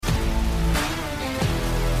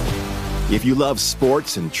If you love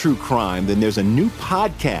sports and true crime, then there's a new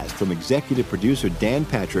podcast from executive producer Dan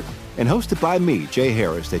Patrick and hosted by me, Jay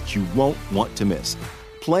Harris, that you won't want to miss.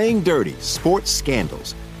 Playing Dirty: Sports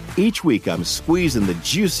Scandals. Each week, I'm squeezing the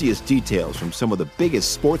juiciest details from some of the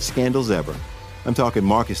biggest sports scandals ever. I'm talking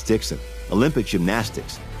Marcus Dixon, Olympic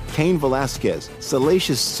gymnastics, Cain Velasquez,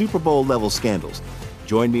 salacious Super Bowl-level scandals.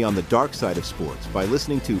 Join me on the dark side of sports by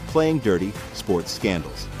listening to Playing Dirty: Sports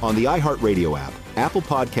Scandals on the iHeartRadio app, Apple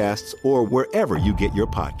Podcasts, or wherever you get your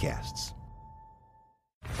podcasts.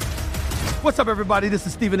 What's up, everybody? This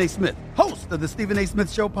is Stephen A. Smith, host of the Stephen A.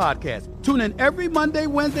 Smith Show podcast. Tune in every Monday,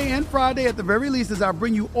 Wednesday, and Friday at the very least as I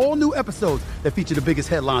bring you all new episodes that feature the biggest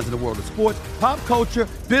headlines in the world of sports, pop culture,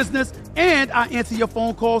 business, and I answer your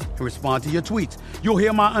phone calls and respond to your tweets. You'll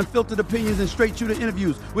hear my unfiltered opinions and straight-shooter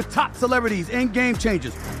interviews with top celebrities and game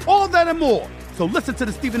changers. All that and more. So listen to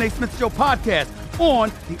the Stephen A. Smith Show podcast on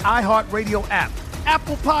the iHeartRadio app,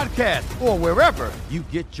 Apple Podcasts, or wherever you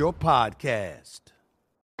get your podcast.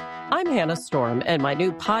 I'm Hannah Storm, and my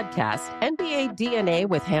new podcast, NBA DNA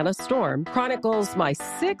with Hannah Storm, chronicles my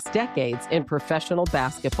 6 decades in professional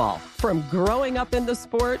basketball. From growing up in the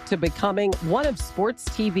sport to becoming one of sports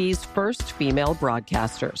TV's first female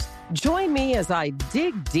broadcasters. Join me as I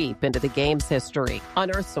dig deep into the game's history,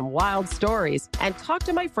 unearth some wild stories, and talk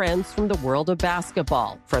to my friends from the world of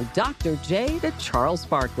basketball, from Dr. J to Charles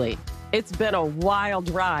Barkley. It's been a wild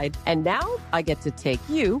ride, and now I get to take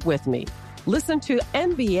you with me. Listen to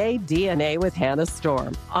NBA DNA with Hannah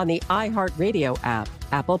Storm on the iHeartRadio app,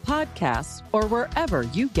 Apple Podcasts, or wherever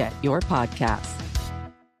you get your podcasts.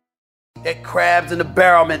 That crabs in the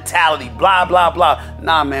barrel mentality, blah, blah, blah.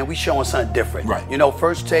 Nah, man, we showing something different. Right. You know,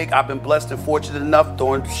 First Take, I've been blessed and fortunate enough,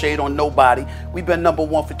 throwing shade on nobody. We've been number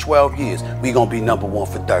one for 12 years. We gonna be number one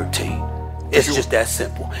for 13. It's just that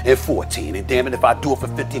simple. And 14. And damn it, if I do it for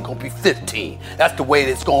 15, it's gonna be 15. That's the way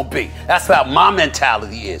it's gonna be. That's how my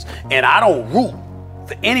mentality is. And I don't root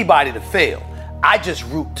for anybody to fail. I just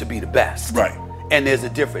root to be the best. Right. And there's a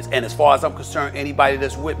difference. And as far as I'm concerned, anybody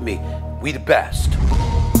that's with me, we the best.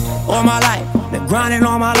 All my life, been grinding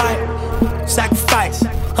all my life. Sacrifice,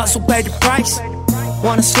 hustle paid the price.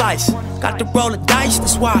 Want a slice, got to roll the dice.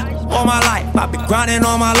 That's why all my life, I've been grinding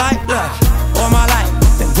all my life. Yeah. All my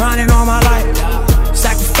life, been grinding all my life.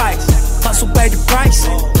 Sacrifice, hustle paid the price.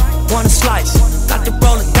 Want a slice, got to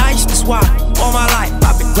roll the dice. That's why all my life,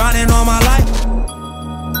 I've been grinding all my life.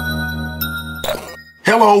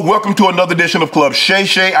 Hello, welcome to another edition of Club Shay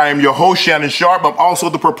Shay. I am your host, Shannon Sharp. I'm also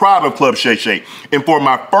the proprietor of Club Shay Shay. And for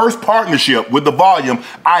my first partnership with The Volume,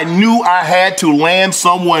 I knew I had to land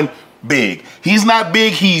someone big. He's not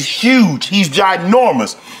big, he's huge. He's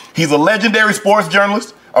ginormous. He's a legendary sports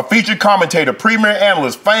journalist, a featured commentator, premier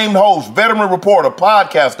analyst, famed host, veteran reporter,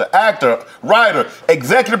 podcaster, actor, writer,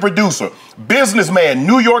 executive producer, businessman,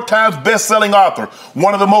 New York Times best-selling author,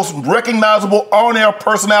 one of the most recognizable on-air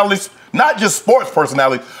personalities, not just sports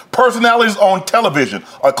personalities on television,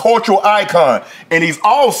 a cultural icon. And he's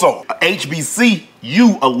also a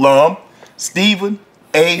HBCU alum, Stephen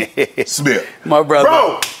A. Smith. My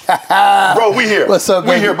brother. Bro, we here. What's up,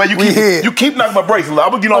 we here, but you keep knocking my brakes a lot.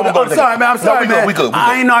 I'm gonna get on. I'm sorry, man. I'm sorry, man. We good.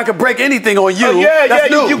 I ain't know I could break anything on you.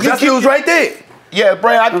 That's news. That's news right there. Yeah,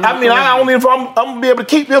 Brad. I mean, I don't even. I'm gonna be able to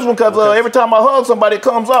keep this one because every time I hug somebody, it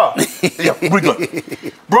comes off. Yeah, we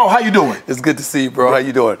good. Bro, how you doing? It's good to see you, bro. How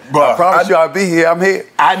you doing? Bro, I promise you I'll be here. I'm here.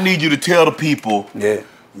 I need you to tell the people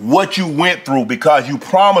what you went through because you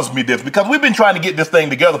promised me this. Because we've been trying to get this thing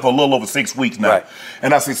together for a little over 6 weeks now. Right.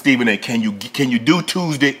 And I said, Stephen A., can you do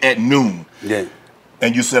Tuesday at noon? Yeah.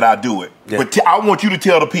 And you said, I'll do it. Yeah. But I want you to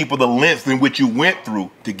tell the people the lengths in which you went through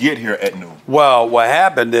to get here at noon. Well, what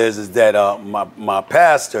happened is that my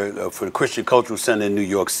pastor for the Christian Cultural Center in New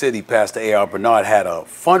York City, Pastor A.R. Bernard, had a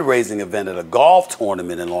fundraising event at a golf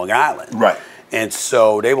tournament in Long Island. Right. And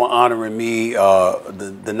so they were honoring me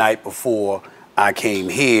the night before I came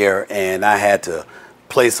here, and I had to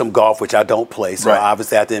play some golf, which I don't play, so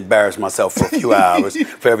obviously I had to embarrass myself for a few hours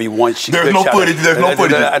for every one shot. There's no footage. Not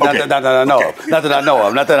that I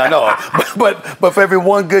know of. But for every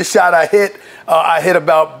one good shot I hit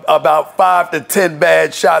about 5 to 10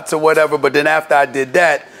 bad shots or whatever. But then after I did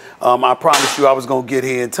that, I promised you I was going to get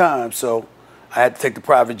here in time. So I had to take the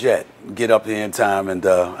private jet, get up here in time, and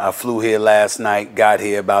I flew here last night, got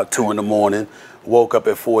here about 2 in the morning, woke up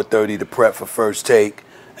at 4:30 to prep for First Take,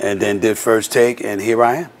 and then did First Take, and here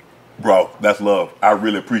I am. Bro, that's love. I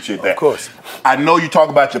really appreciate that. Of course. I know you talk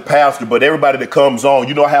about your pastor, but everybody that comes on,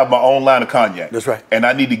 you know I have my own line of cognac. That's right. And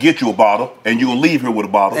I need to get you a bottle, and you'll leave here with a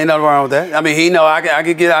bottle. Ain't nothing wrong with that. I mean, he know I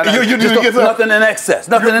can get out. Nothing in excess.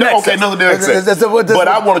 Nothing in excess. Okay, nothing in excess. But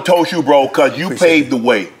I want to toast you, bro, because you paved the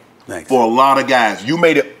way for a lot of guys. You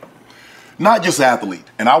made it. not just athlete.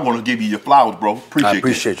 And I want to give you your flowers, bro. I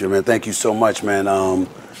appreciate you, man. Thank you so much, man.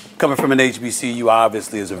 Coming from an HBCU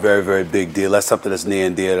obviously is a very, very big deal. That's something that's near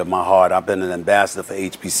and dear to my heart. I've been an ambassador for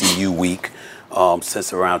HBCU Week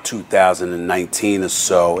since around 2019 or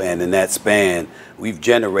so, and in that span, we've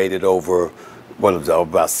generated over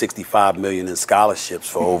about $65 million in scholarships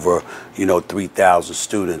for over 3,000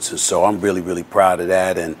 students, and so I'm really, really proud of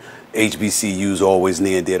that. And HBCU is always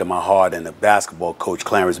near and dear to my heart. And the basketball coach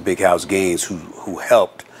Clarence Big House Gaines, who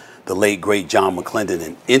helped the late, great John McClendon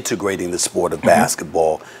in integrating the sport of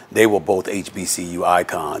basketball. They were both HBCU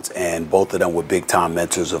icons, and both of them were big-time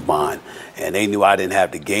mentors of mine. And they knew I didn't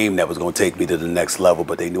have the game that was going to take me to the next level,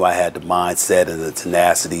 but they knew I had the mindset and the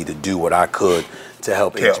tenacity to do what I could to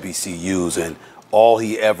help HBCUs. And all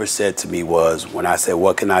he ever said to me was, when I said,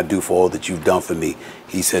 what can I do for all that you've done for me?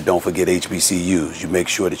 He said, don't forget HBCUs. You make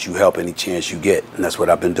sure that you help any chance you get. And that's what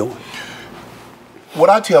I've been doing. What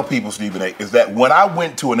I tell people, Stephen A., is that when I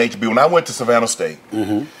went to when I went to Savannah State,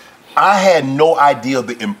 I had no idea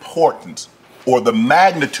the importance or the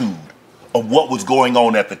magnitude of what was going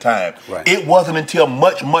on at the time. Right. It wasn't until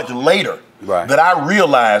much, much later that I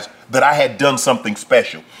realized that I had done something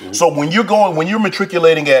special. So when you're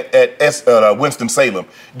matriculating at Winston-Salem,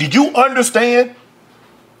 did you understand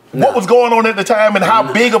what was going on at the time and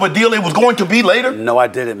how big of a deal it was going to be later? No, I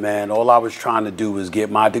didn't, man. All I was trying to do was get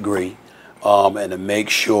my degree. And to make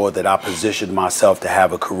sure that I positioned myself to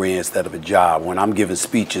have a career instead of a job. When I'm giving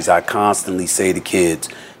speeches, I constantly say to kids,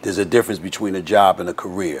 there's a difference between a job and a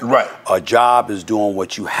career. Right. A job is doing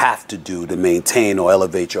what you have to do to maintain or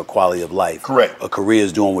elevate your quality of life. Correct. A career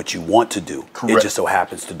is doing what you want to do. Correct. It just so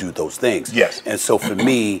happens to do those things. Yes. And so for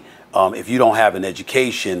me, if you don't have an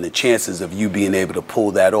education, the chances of you being able to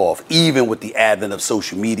pull that off, even with the advent of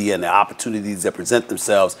social media and the opportunities that present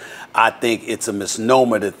themselves, I think it's a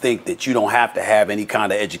misnomer to think that you don't have to have any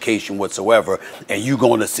kind of education whatsoever and you're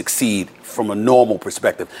going to succeed from a normal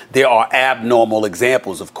perspective. There are abnormal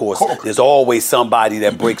examples, of course. There's always somebody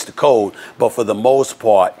that breaks the code, but for the most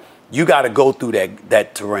part, you got to go through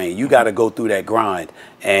that terrain. You got to go through that grind.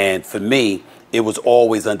 And for me, it was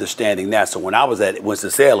always understanding that. So when I was at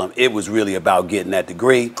Winston-Salem, it was really about getting that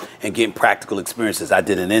degree and getting practical experiences. I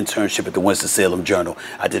did an internship at the Winston-Salem Journal.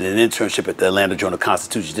 I did an internship at the Atlanta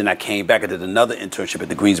Journal-Constitution. Then I came back and did another internship at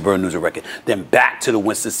the Greensboro News and Record. Then back to the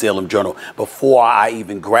Winston-Salem Journal before I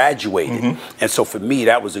even graduated. And so for me,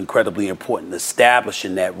 that was incredibly important,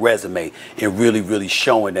 establishing that resume and really, really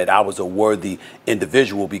showing that I was a worthy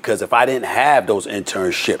individual, because if I didn't have those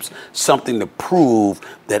internships, something to prove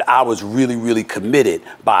that I was really, really committed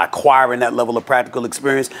by acquiring that level of practical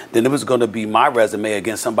experience, then it was going to be my resume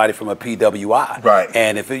against somebody from a PWI. Right.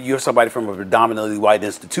 And if you're somebody from a predominantly white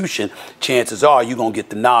institution, chances are you're going to get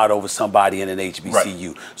the nod over somebody in an HBCU.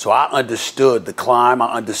 Right. So I understood the climb.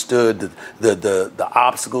 I understood the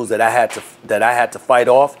obstacles that I had to fight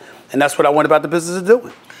off, and that's what I went about the business of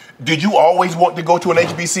doing. Did you always want to go to an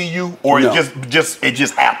HBCU, or No. it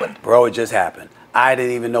just happened? Bro, it just happened. I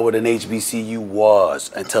didn't even know what an HBCU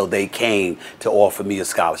was until they came to offer me a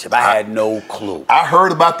scholarship. I had no clue. I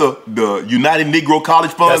heard about the United Negro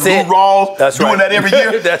College Fund, That's it. Lou Rawls, That's doing right. that every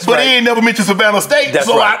year. That's but right. he ain't never mentioned Savannah State. That's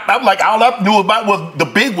so right. I'm like, all I knew about was the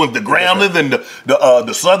big ones, the Grambling and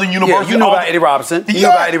the Southern University. Yeah, you know about Eddie Robinson. You know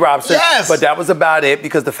about Eddie Robinson. Yes. But that was about it,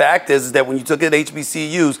 because the fact is that when you took at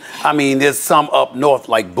HBCUs, I mean, there's some up north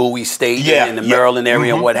like Bowie State and the Maryland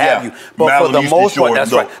area and what have you. But Maryland, for the most part,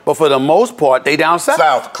 that's no. right. But for the most part, they down south.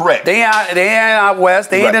 South, correct. They ain't out west.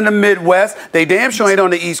 They ain't in the Midwest. They damn sure ain't on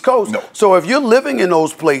the East Coast. No. So if you're living in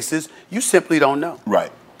those places, you simply don't know.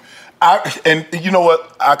 Right. And you know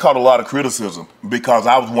what? I caught a lot of criticism because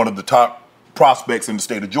I was one of the top prospects in the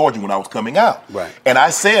state of Georgia when I was coming out. Right. And I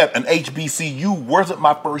said an HBCU wasn't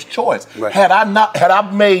my first choice. Right. Had I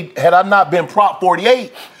not been Prop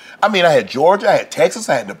 48, I mean, I had Georgia, I had Texas,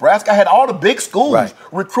 I had Nebraska, I had all the big schools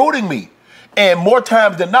recruiting me. And more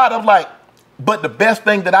times than not, I'm like, but the best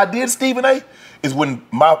thing that I did, Stephen A., is when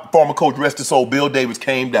my former coach, rest his soul, Bill Davis,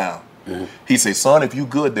 came down. He said, son, if you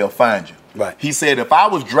good, they'll find you. Right. He said, if I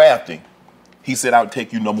was drafting, he said, I would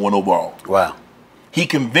take you number 1 overall. Wow. He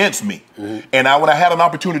convinced me. And when I had an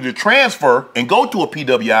opportunity to transfer and go to a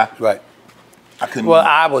PWI, Right. I couldn't. Well,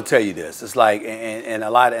 I will tell you this. It's like, and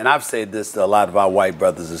I've said this to a lot of our white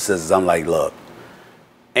brothers and sisters. I'm like, look,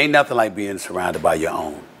 ain't nothing like being surrounded by your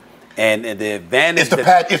own. And the advantage...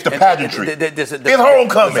 It's the pageantry. It's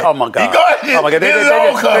homecoming. Oh, my God. Oh, my God.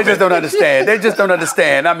 They just don't understand. They just don't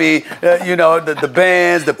understand. I mean, the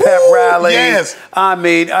bands, the pep rallies. Yes. I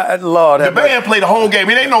mean, Lord. The band play the whole game.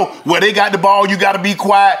 It ain't no, where they got the ball, you got to be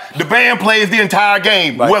quiet. The band plays the entire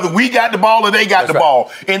game, whether we got the ball or they got the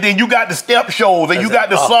ball. And then you got the step shows, and you got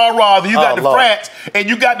the sorors, and you got the frats, and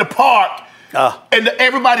you got the park. And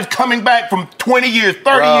everybody's coming back from 20 years,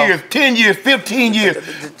 30 years, 10 years, 15 years.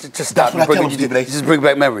 Just stop. That's what I tell them, Stephen A. Just bring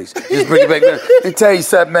back memories. Just bring back memories. Let me tell you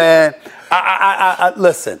something, man. I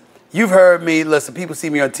listen, you've heard me. Listen, people see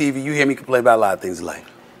me on TV. You hear me complain about a lot of things in life.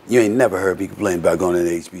 You ain't never heard me complain about going to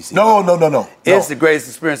the HBCU. No. It's the greatest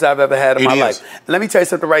experience I've ever had in my life. And let me tell you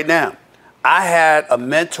something right now. I had a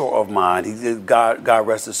mentor of mine. God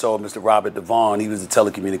rest his soul, Mr. Robert Devon. He was the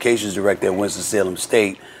telecommunications director at Winston-Salem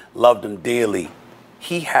State. Loved him dearly.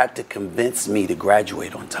 He had to convince me to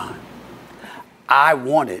graduate on time. I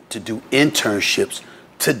wanted to do internships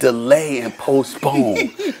to delay and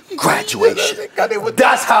postpone graduation.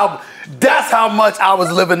 That's how much I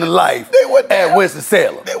was living the life at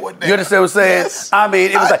Winston-Salem. You understand what I'm saying? Yes, I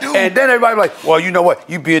mean, it was and then everybody was like, well, you know what?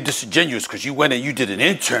 You being disingenuous because you went and you did an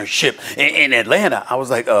internship in Atlanta. I was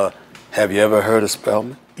like, have you ever heard of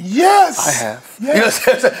Spelman? Yes. I have. Yes.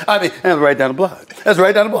 You know what I'm saying? I mean, that's right down the block. That's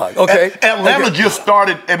right down the block. Okay. Atlanta just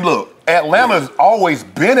started, and look, Atlanta's always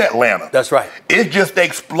been Atlanta. That's right. It just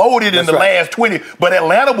exploded in the last 20. But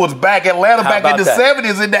Atlanta was back. Atlanta back in the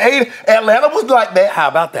 70s, in the 80s. Atlanta was like that. How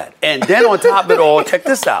about that? And then on top of it all, check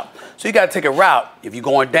this out. So you got to take a route. If you're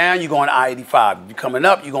going down, you're going I-85. If you're coming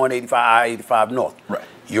up, you're going I-85 north. Right.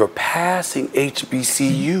 You're passing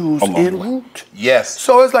HBCUs en route. Yes.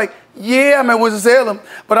 So it's like, yeah, I'm at Winston-Salem,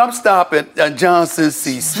 but I'm stopping at Johnson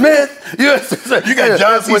C. Smith. You got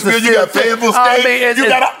Johnson C. Smith, you got Fayetteville State, you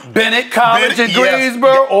got Bennett College in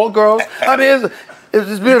Greensboro, all girls. I mean,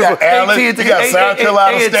 it's beautiful. You got Allen, you got South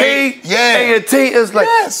Carolina State. Yeah. A&T is like,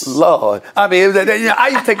 Lord. I mean, I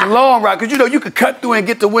used to take the long route because, you could cut through and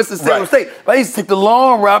get to Winston-Salem State. But I used to take the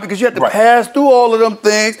long route because you had to pass through all of them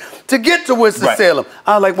things to get to Winston-Salem.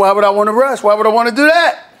 I was like, why would I want to rush? Why would I want to do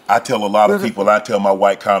that? I tell a lot of people, I tell my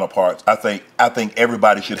white counterparts, I think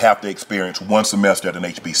everybody should have to experience one semester at an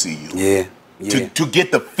HBCU. Yeah. To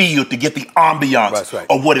get the feel, to get the ambiance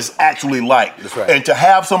of what it's actually like. That's right. And to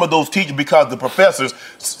have some of those teachers, because the professors,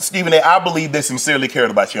 Stephen A., I believe they sincerely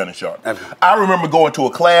cared about Shannon Sharpe. Absolutely. I remember going to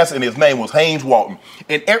a class and his name was Haynes Walton.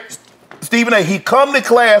 And Stephen A., he come to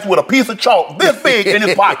class with a piece of chalk this big in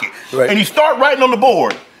his pocket. And he start writing on the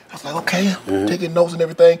board. I was like, okay, taking notes and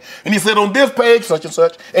everything. And he said, on this page, such and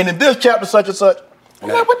such, and in this chapter, such and such. I'm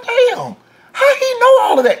like, well, damn, how he know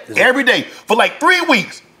all of that? Every day, for like 3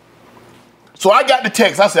 weeks. So I got the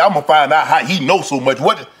text. I said, I'm going to find out how he knows so much.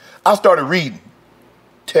 I started reading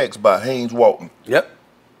text by Haynes Walton. Yep.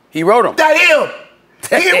 He wrote them. That him.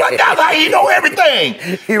 That's how he know everything.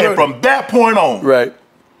 And from that point on,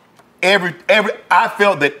 I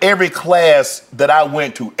felt that every class that I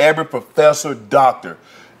went to, every professor, doctor,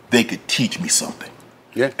 they could teach me something.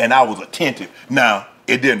 Yeah. And I was attentive. Now,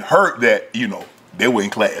 it didn't hurt that, they were in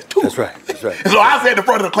class too. That's right. So I was at the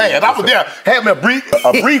front of the class. I was there, had me a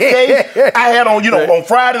briefcase. I had on, on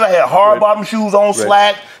Fridays, I had hard bottom shoes on,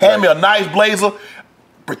 slack, had me a nice blazer,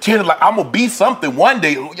 pretending like I'm going to be something one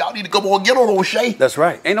day. Y'all need to come on, get on those shades. That's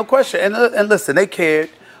right. Ain't no question. And listen, they cared.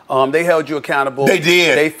 They held you accountable. They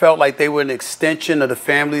did. They felt like they were an extension of the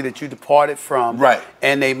family that you departed from. Right.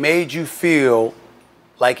 And they made you feel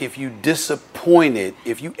like if you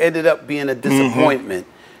ended up being a disappointment,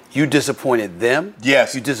 you disappointed them.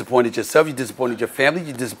 Yes. You disappointed yourself. You disappointed your family.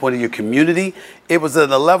 You disappointed your community. It was at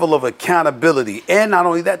a level of accountability. And not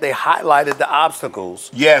only that, they highlighted the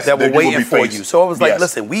obstacles that were waiting for you. So it was like,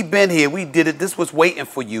 listen, we've been here. We did it. This was waiting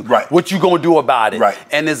for you. Right. What you going to do about it? Right.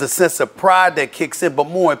 And there's a sense of pride that kicks in. But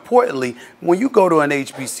more importantly, when you go to an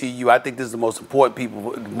HBCU, I think this is the most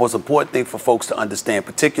important thing for folks to understand,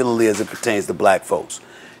 particularly as it pertains to black folks.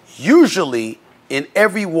 Usually, in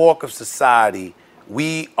every walk of society,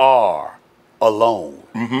 we are alone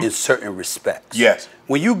in certain respects. Yes.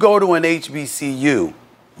 When you go to an HBCU,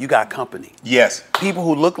 you got company. Yes. People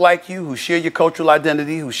who look like you, who share your cultural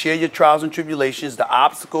identity, who share your trials and tribulations, the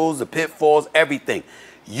obstacles, the pitfalls, everything.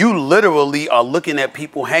 You literally are looking at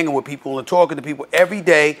people, hanging with people, and talking to people every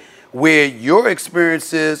day where your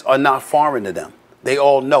experiences are not foreign to them. They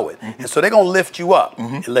all know it. And so they're going to lift you up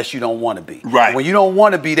unless you don't want to be. Right. And when you don't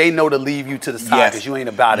want to be, they know to leave you to the side because you ain't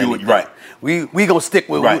about anything. Right. We going to stick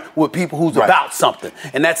with people who's about something.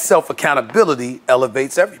 And that self-accountability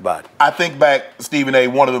elevates everybody. I think back, Stephen A.,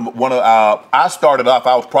 I started off,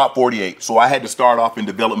 I was Prop 48, so I had to start off in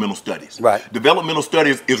developmental studies. Right. Developmental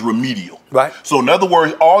studies is remedial. Right. So in other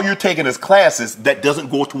words, all you're taking is classes that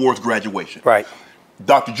doesn't go towards graduation. Right.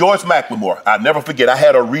 Dr. Joyce McLemore, I'll never forget, I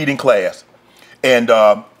had a reading class. And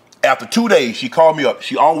after 2 days, she called me up.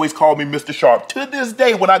 She always called me Mr. Sharp. To this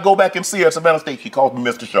day, when I go back and see her at Savannah State, she calls me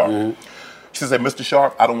Mr. Sharp. She said, Mr.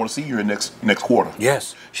 Sharp, I don't want to see you in next quarter.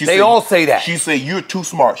 Yes. They all say that. She said, you're too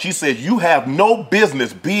smart. She said, you have no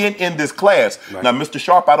business being in this class. Right. Now, Mr.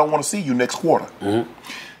 Sharp, I don't want to see you next quarter.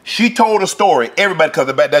 She told a story, everybody, because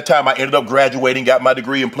at that time I ended up graduating, got my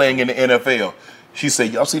degree and playing in the NFL. She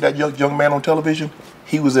said, y'all see that young man on television?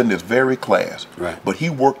 He was in this very class, but he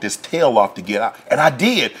worked his tail off to get out. And I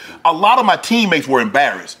did. A lot of my teammates were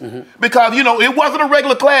embarrassed because, it wasn't a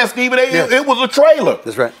regular class, Stephen. It was a trailer.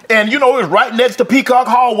 That's right. And, it was right next to Peacock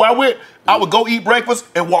Hall where I went. I would go eat breakfast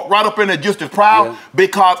and walk right up in there just as proud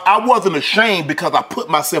because I wasn't ashamed because I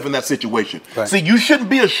put myself in that situation. Right. See, you shouldn't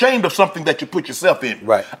be ashamed of something that you put yourself in.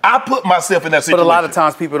 Right. I put myself in that situation. But a lot of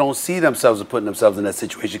times people don't see themselves as putting themselves in that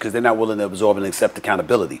situation because they're not willing to absorb and accept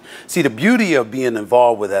accountability. See, the beauty of being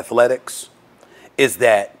involved with athletics is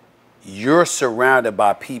that you're surrounded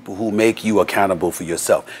by people who make you accountable for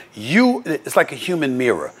yourself. It's like a human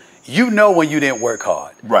mirror. You know when you didn't work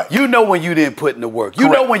hard. Right. You know when you didn't put in the work. You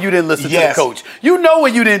Correct. know when you didn't listen to the coach. You know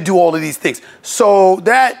when you didn't do all of these things. So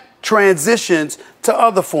that transitions to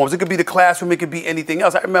other forms. It could be the classroom. It could be anything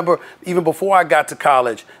else. I remember even before I got to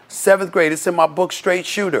college, 7th grade, it's in my book, Straight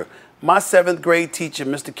Shooter. My 7th grade teacher,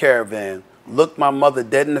 Mr. Caravan, looked my mother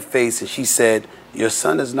dead in the face and she said, your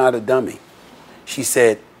son is not a dummy. She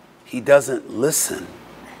said, he doesn't listen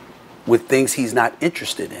with things he's not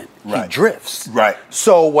interested in. Right. He drifts. Right.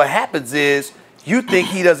 So what happens is you think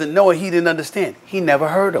he doesn't know and he didn't understand. He never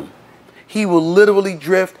heard him. He will literally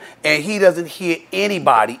drift and he doesn't hear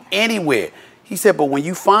anybody anywhere. He said, but when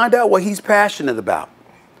you find out what he's passionate about,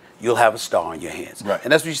 you'll have a star in your hands. Right.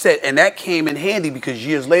 And that's what you said. And that came in handy because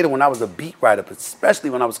years later when I was a beat writer, especially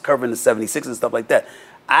when I was covering the 76 and stuff like that,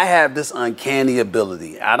 I have this uncanny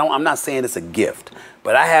ability. I'm not saying it's a gift,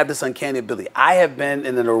 but I have this uncanny ability. I have been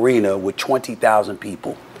in an arena with 20,000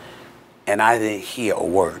 people and I didn't hear a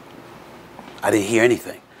word. I didn't hear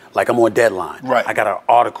anything. Like I'm on deadline. Right. I got an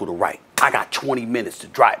article to write. I got 20 minutes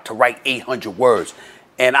to write 800 words.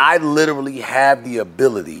 And I literally have the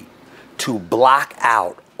ability to block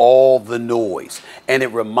out all the noise. And it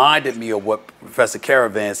reminded me of what Professor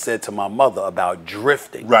Caravan said to my mother about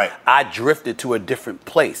drifting. Right. I drifted to a different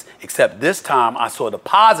place, except this time I saw the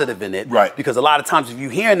positive in it. Right. Because a lot of times if you're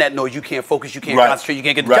hearing that noise, you can't focus, you can't Right. concentrate, you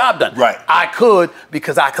can't get the Right. job done. Right. I could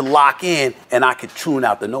because I could lock in and I could tune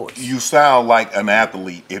out the noise. You sound like an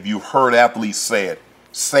athlete. If you've heard athletes say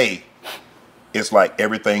it's like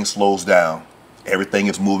everything slows down. Everything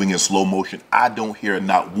is moving in slow motion. I don't hear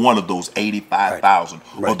not one of those 85,000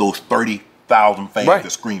 or those 30,000 fans that are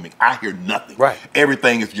screaming. I hear nothing. Right.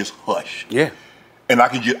 Everything is just hush. Yeah. And I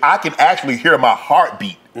can actually hear my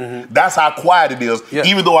heartbeat. That's how quiet it is,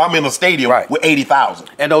 even though I'm in a stadium with 80,000.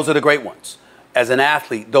 And those are the great ones. As an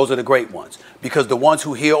athlete, those are the great ones. Because the ones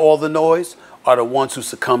who hear all the noise are the ones who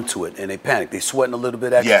succumb to it and they panic. They sweating a little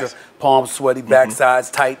bit extra, palms sweaty,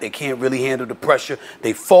 backsides tight. They can't really handle the pressure.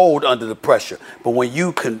 They fold under the pressure. But when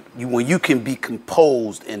you can be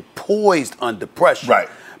composed and poised under pressure,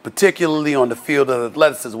 particularly on the field of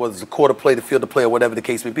athleticism, whether it's a quarter play, the field of play, or whatever the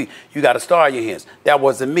case may be, you got a star in your hands. That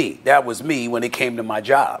wasn't me. That was me when it came to my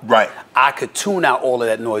job. Right. I could tune out all of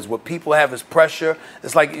that noise. What people have is pressure.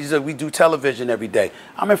 It's like you said, we do television every day.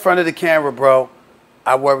 I'm in front of the camera, bro.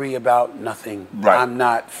 I worry about nothing. Right. I'm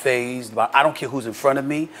not fazed by, I don't care who's in front of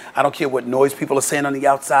me. I don't care what noise people are saying on the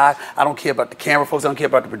outside. I don't care about the camera folks. I don't care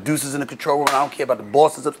about the producers in the control room. I don't care about the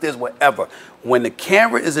bosses upstairs, whatever. When the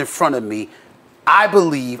camera is in front of me, I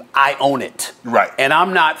believe I own it. Right. And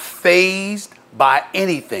I'm not fazed by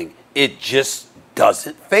anything. It just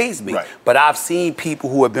doesn't faze me. Right. But I've seen people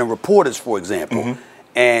who have been reporters, for example,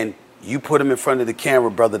 and you put them in front of the camera,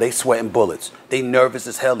 brother, they sweating bullets. They nervous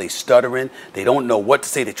as hell. They stuttering. They don't know what to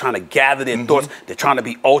say. They're trying to gather their thoughts. They're trying to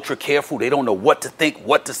be ultra careful. They don't know what to think,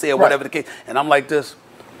 what to say, or whatever the case. And I'm like this,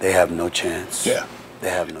 they have no chance. Yeah. They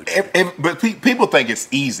have no chance. But people think it's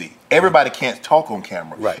easy. Everybody can't talk on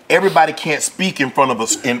camera. Right. Everybody can't speak in front of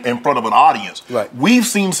us in front of an audience. Right. We've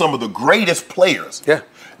seen some of the greatest players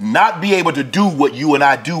not be able to do what you and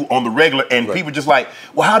I do on the regular, and people just like,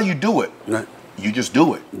 well, how do you do it? Right. You just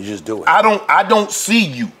do it. You just do it. I don't see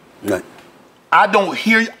you. Right. I don't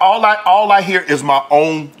hear all I hear is my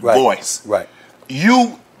own voice. Right.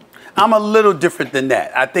 I'm a little different than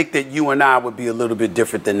that. I think that you and I would be a little bit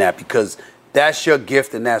different than that because that's your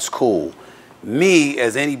gift and that's cool. Me,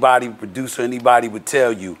 as anybody, producer, anybody would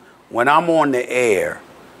tell you, when I'm on the air,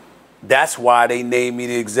 that's why they named me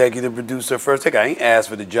the executive producer first. I ain't asked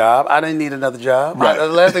for the job. I didn't need another job. Right. The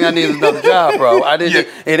last thing I need is another job, bro. I didn't.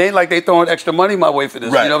 It ain't like they throwing extra money my way for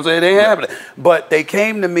this. Right. You know what I'm saying? It ain't happening. But they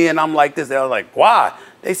came to me and I'm like this. They were like, why?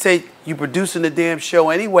 They say, you producing the damn show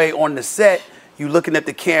anyway on the set. You looking at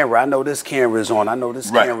the camera. I know this camera is on. I know this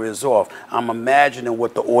camera is off. I'm imagining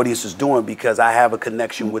what the audience is doing because I have a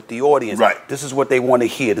connection with the audience. Right. This is what they want to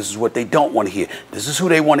hear. This is what they don't want to hear. This is who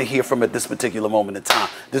they want to hear from at this particular moment in time.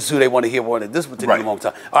 This is who they want to hear from at this particular moment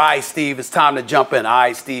in time. All right, Steve, it's time to jump in. All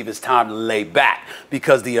right, Steve, it's time to lay back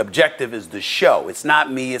because the objective is the show. It's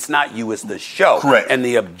not me. It's not you. It's the show. Correct. And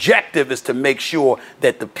the objective is to make sure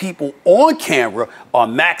that the people on camera are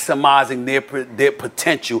maximizing their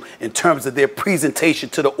potential in terms of their presentation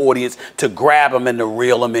to the audience to grab them and to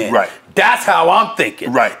reel them in. Right. That's how I'm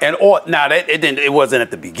thinking. Right. And now it wasn't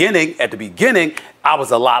at the beginning. At the beginning, I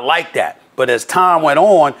was a lot like that. But as time went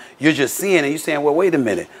on, you're just seeing and you're saying, well, wait a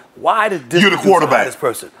minute. Why did this You're the quarterback. This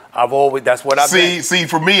person? That's what I've been. See,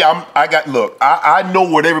 for me, I know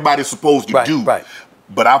what everybody's supposed to do. Right.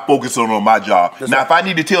 But I focus on my job. That's now, right. if I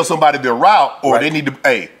need to tell somebody their route, or they need to,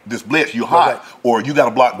 hey, this blitz, you hot, or you got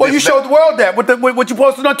to block. Well, you showed the world that with what you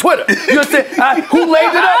posted on Twitter. You understand? Who laid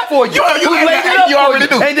it up for you? Who laid it up you for already you?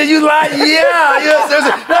 do. And then you like, yeah, you know,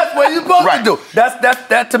 that's what you're supposed to do.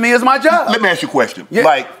 That to me is my job. Let me ask you a question. Yeah.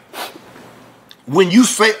 Like, when you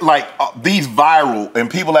say these viral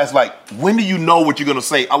and people ask when do you know what you're gonna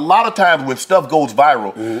say? A lot of times when stuff goes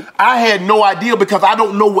viral, I had no idea because I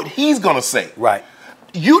don't know what he's gonna say. Right.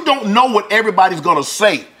 You don't know what everybody's gonna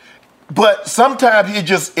say, but sometimes it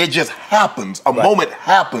just happens. A moment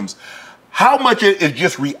happens. How much is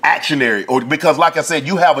just reactionary? Or because, like I said,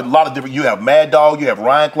 you have a lot of different. You have Mad Dog, you have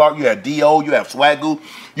Ryan Clark, you have D.O., you have Swagoo.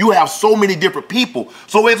 You have so many different people,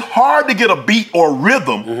 so it's hard to get a beat or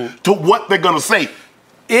rhythm to what they're gonna say.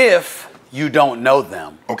 If you don't know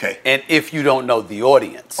them, okay, and if you don't know the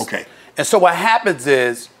audience, okay. And so what happens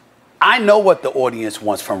is, I know what the audience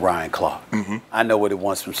wants from Ryan Clark. I know what it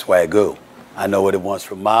wants from Swagoo. I know what it wants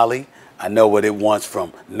from Molly. I know what it wants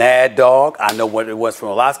from Mad Dog. I know what it wants from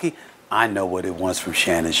Olasky. I know what it wants from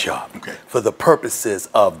Shannon Sharpe. Okay. For the purposes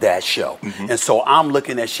of that show. And so I'm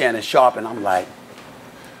looking at Shannon Sharpe and I'm like,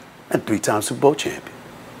 a 3-time Super Bowl champion.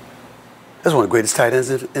 That's one of the greatest tight ends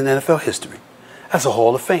in NFL history. That's a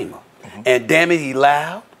Hall of Famer. And damn it, he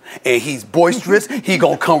loud. And he's boisterous. He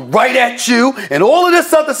gonna come right at you and all of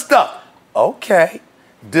this other stuff. Okay,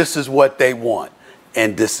 this is what they want,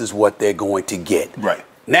 and this is what they're going to get. Right.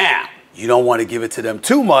 Now, you don't want to give it to them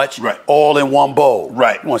too much. Right. All in one bowl.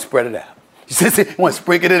 Right. You want to spread it out. You want to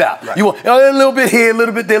sprinkle it out. Right. You want a little bit here, a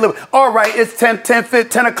little bit there, a little bit. All right, it's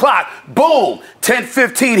 10 o'clock. Boom.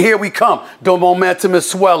 10:15, here we come. The momentum is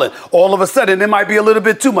swelling. All of a sudden, it might be a little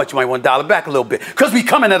bit too much. You might want to dial it back a little bit because we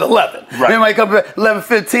coming at 11. Right. It might come at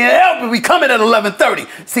 11:15. We coming at 11:30.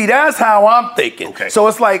 See, that's how I'm thinking. Okay. So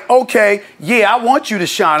it's like, okay, yeah, I want you to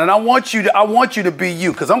shine, and I want you to be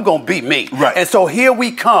you because I'm gonna be me. Right. And so here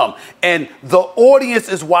we come, and the audience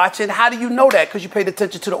is watching. How do you know that? Because you paid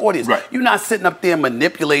attention to the audience. Right. You're not sitting up there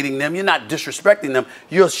manipulating them. You're not disrespecting them.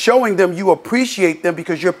 You're showing them you appreciate them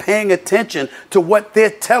because you're paying attention to what they're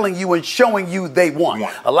telling you and showing you they want.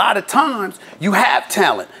 A lot of times you have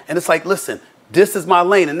talent and it's like, listen, this is my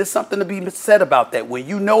lane. And there's something to be said about that. When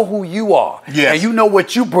you know who you are and you know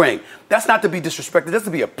what you bring, that's not to be disrespected. That's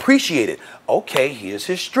to be appreciated. Okay, here's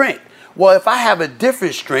his strength. Well, if I have a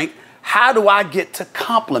different strength, how do I get to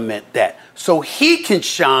complement that so he can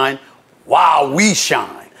shine while we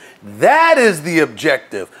shine? That is the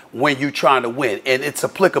objective when you're trying to win. And it's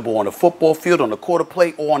applicable on the football field, on the quarter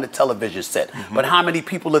plate, or on the television set. But how many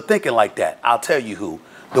people are thinking like that? I'll tell you who.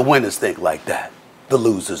 The winners think like that. The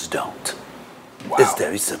losers don't. Wow. It's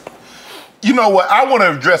very simple. You know what? I want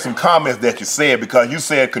to address some comments that you said because you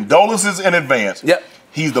said condolences in advance. Yep.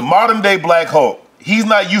 He's the modern day Black Hulk. He's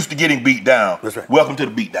not used to getting beat down. That's right. Welcome to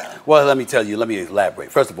the beat down. Well, let me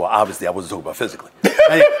elaborate. First of all, obviously, I wasn't talking about physically.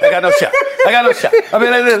 I got no shot. I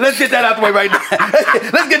mean, let's get that out the way right now.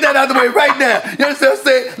 Let's get that out the way right now. You understand what I'm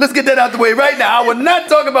saying? Let's get that out the way right now. I was not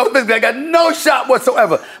talking about physically. I got no shot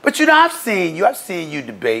whatsoever. But you know, I've seen you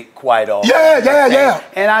debate quite often. Yeah.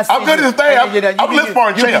 And I'm good at this thing. I'm listening for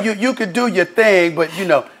a champ. You could do your thing, but you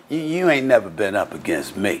know, you ain't never been up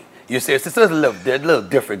against me. You see, it's a little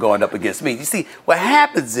different going up against me. You see, what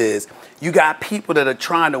happens is you got people that are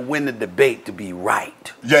trying to win the debate to be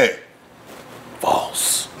right. Yeah.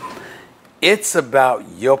 False. It's about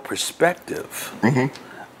your perspective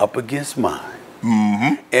up against mine.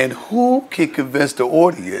 And who can convince the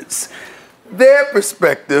audience their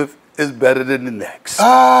perspective is better than the next.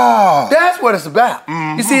 That's what it's about.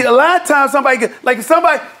 You see, a lot of times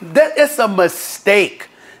it's a mistake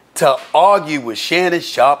to argue with Shannon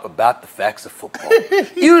Sharpe about the facts of football.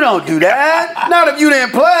 You don't do that. Not if you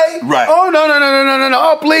didn't play. Right. Oh, no.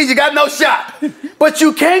 Oh, please, you got no shot. But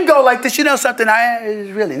you can go like this. You know something?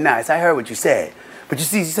 It's really nice. I heard what you said. But you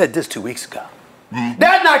see, you said this 2 weeks ago.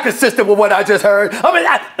 That's not consistent with what I just heard. I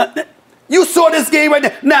mean, you saw this game right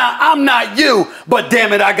now. Now, I'm not you, but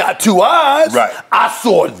damn it, I got 2 eyes. Right. I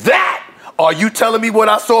saw that. Are you telling me what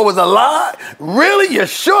I saw was a lie? Really? You're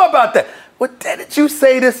sure about that? Well, didn't you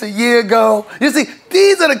say this a year ago? You see,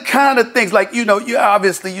 these are the kind of things, like, you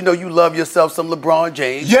obviously, you love yourself some LeBron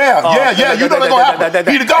James. Yeah. You know they're going to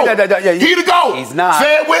happen. He the GOAT. He the GOAT. He's not.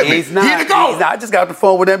 Say it with me. He's not. He the GOAT. He's not. I just got the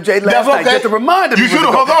phone with MJ last night just to remind him. You should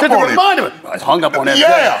have hung up on him. I hung up on MJ.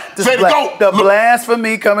 Yeah. Say the GOAT. The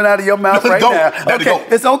blasphemy coming out of your mouth right now. Okay,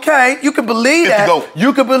 it's okay. You can believe that.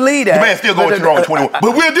 You can believe that. The man still going strong at 21.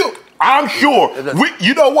 But we'll do. I'm sure.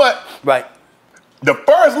 You know what? Right. The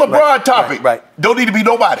first LeBron topic don't need to be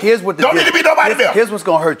nobody. Need to be nobody there. Here's what's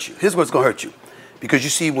gonna hurt you. Because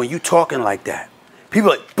you see, when you talking like that,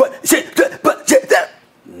 people are like, but that.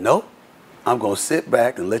 No, I'm gonna sit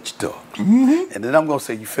back and let you talk, and then I'm gonna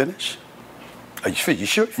say, "You finish? Are you finished? You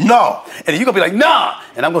sure? No." And then you're gonna be like, "Nah,"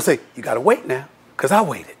 and I'm gonna say, "You gotta wait now, cause I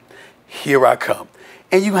waited. Here I come,"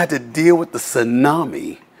 and you have to deal with the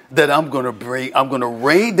tsunami that I'm gonna bring. I'm gonna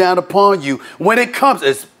rain down upon you when it comes,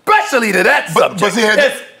 especially to that subject.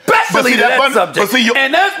 Especially to that subject.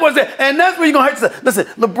 And that's where you're gonna hurt yourself. Listen,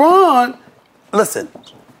 LeBron. Listen,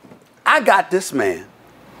 I got this man.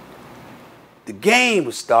 The game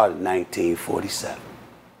was started in 1947.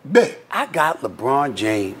 I got LeBron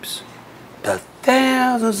James, the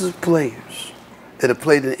thousands of players that have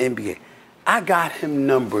played in the NBA. I got him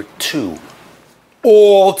number 2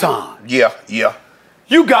 all time. Yeah.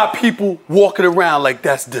 You got people walking around like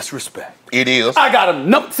that's disrespect. It is. I got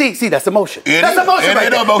him. See, that's emotion. That's emotion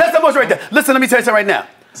right there. That's emotion right there. Listen, let me tell you something right now.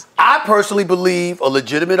 I personally believe a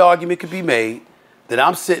legitimate argument could be made that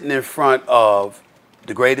I'm sitting in front of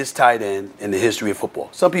the greatest tight end in the history of football.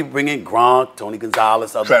 Some people bring in Gronk, Tony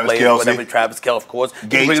Gonzalez, other Travis players, Kelce. whatever, Travis Kelce, of course.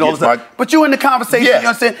 Gates, but you in the conversation, yes. You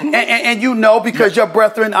understand? And you know, because your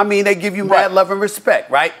brethren, I mean, they give you mad love and respect,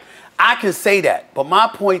 right? I can say that. But my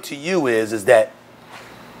point to you is that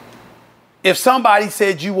if somebody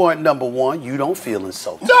said you weren't number 1, you don't feel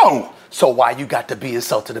insulted. No. So why you got to be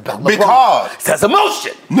insulted about LeBron? Because that's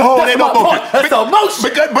emotion. No, that's my point. That's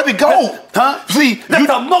emotion. But the GOAT. See,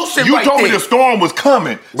 that's emotion. You told me the storm was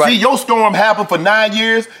coming. Right. See, your storm happened for 9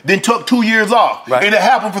 years, then took 2 years off. Right. And it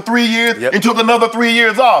happened for 3 years, and took another 3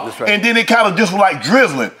 years off. That's right. And then it kind of just was like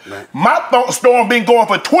drizzling. Right. My storm been going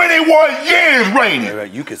for 21 years raining.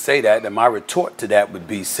 Right. You could say that, and my retort to that would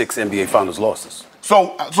be 6 NBA Finals losses.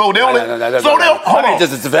 So they only. Hold on.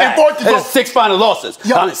 Just it's 6 final losses.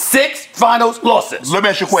 6 finals losses. Let me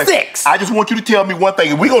ask you a question. 6. I just want you to tell me one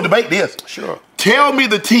thing, and we're gonna debate this. Sure. Tell me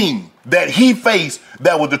the team that he faced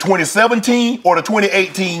that was the 2017 or the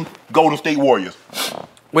 2018 Golden State Warriors.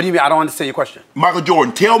 What do you mean? I don't understand your question. Michael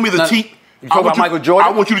Jordan. Tell me the team. You talking about Michael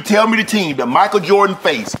Jordan? I want you to tell me the team that Michael Jordan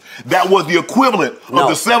faced that was the equivalent of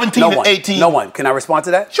the 17 and 18. No one. Can I respond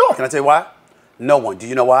to that? Sure. Can I tell you why? No one. Do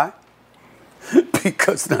you know why?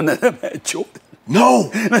 Because none of them had Jordan. No.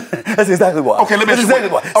 That's exactly why. Okay, let me ask you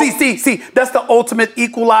why. See, that's the ultimate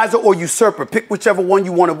equalizer or usurper. Pick whichever one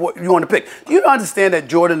you want to pick. Do you understand that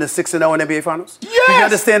Jordan is 6-0 in NBA Finals? Yes. Do you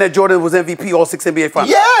understand that Jordan was MVP all 6 NBA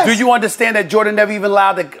Finals? Yes. Do you understand that Jordan never even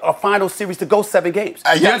allowed a final series to go 7 games?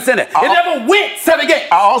 You understand that? It never went 7 games.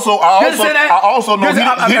 I also know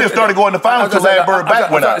he didn't start going to the finals until Larry Bird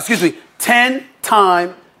back went out. Excuse me.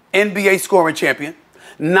 10-time NBA scoring champion.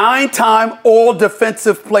 9-time all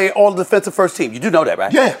defensive first team. You do know that,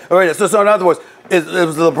 right? Yeah. All right. So in other words, it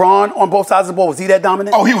was LeBron on both sides of the ball. Was he that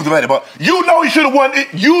dominant? Oh, he was dominant. But you know he should have won.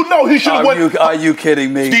 Are you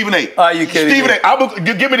kidding me? Stephen A. Are you kidding me? Stephen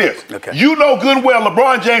A. Give me this. Okay. You know good and well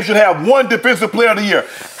LeBron James should have 1 Defensive Player of the Year.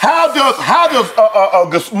 How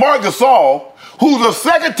does Marc Gasol, who's a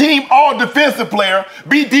second-team All-Defensive Player,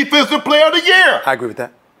 be Defensive Player of the Year? I agree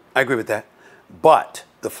with that. But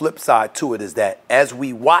the flip side to it is that as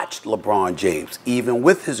we watched LeBron James, even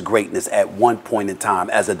with his greatness at one point in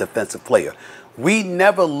time as a defensive player, we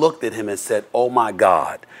never looked at him and said, "Oh my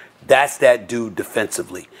God, that's that dude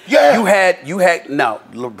defensively." Yeah. Now,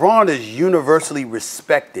 LeBron is universally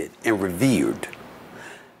respected and revered.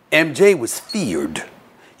 MJ was feared.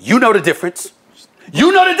 You know the difference.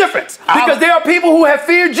 Because there are people who have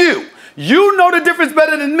feared you. You know the difference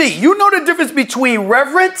better than me. You know the difference between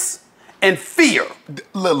reverence and fear.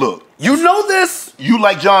 Look. You know this. You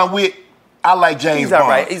like John Wick. I like James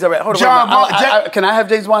Bond. He's all right. Hold on. John Bond. Can I have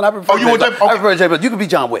James Bond? I prefer James Bond. Okay. I prefer James Bond. You can be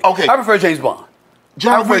John Wick. Okay. I prefer James Bond.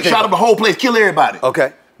 John Wick shot up the whole place, kill everybody.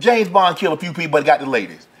 Okay. James Bond killed a few people, but got the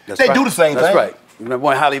ladies. That's they right. do the same thing. That's right. Remember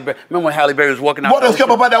when Halle Berry was walking out What else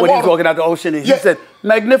come about that when water? he was walking out the ocean and he said,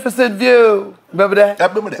 "Magnificent view." Remember that? I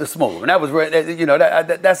remember that. The smoke. And that was,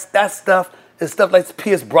 that's stuff. It's stuff like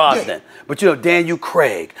Pierce Brosnan. Yeah. But Daniel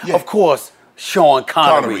Craig. Yeah. Of course, Sean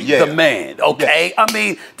Connery, yeah. the man. Okay, yeah. I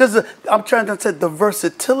mean, I'm trying to say the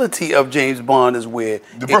versatility of James Bond is where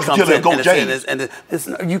the versatility of Go James. And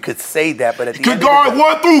you could say that, but at the could end guard of the day,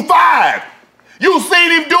 1 through 5. You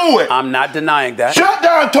seen him do it. I'm not denying that. Shut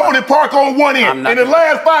down Tony Park on one end. In the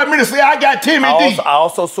last 5 minutes, say I got Timmy D. I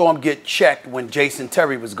also saw him get checked when Jason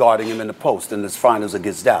Terry was guarding him in the post in his finals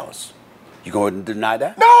against Dallas. You going to deny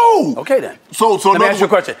that? No. Okay then. So let me ask you a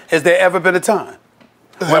question. Has there ever been a time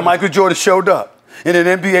when Michael Jordan showed up in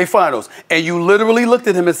an NBA Finals and you literally looked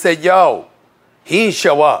at him and said, "Yo, he ain't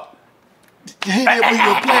show up"? He didn't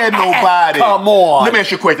even play nobody. Come on. Let me ask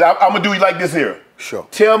you a question. I'm gonna do you like this here. Sure.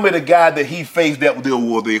 Tell me the guy that he faced that was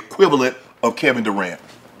the equivalent of Kevin Durant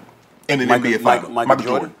in the NBA Finals. Michael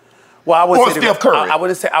Jordan. Well, I would or say Steph Curry.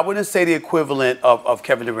 I wouldn't say the equivalent of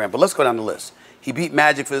Kevin Durant, but let's go down the list. He beat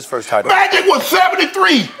Magic for his first title. Magic was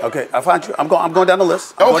 73. Okay, I find you. I'm going down the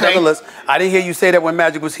list. Going down the list. I didn't hear you say that when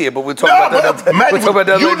Magic was here, but we'll talk about that. Magic we'll talk about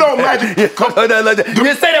that you later. know Magic. You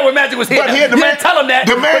didn't say that when Magic was here. But you didn't tell him that.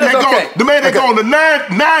 The man that gone to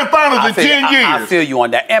nine finals in 10 years. I feel you on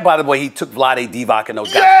that. And by the way, he took Vlade Divac and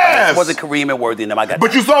those guys. Yes. It wasn't Kareem and Worthy and them. I got but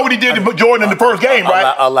that. you saw what he did to Jordan in the first game,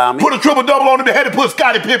 right? Allow me. Put a triple-double on him. They had to put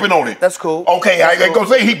Scottie Pippen on it. That's cool. Okay, I ain't gonna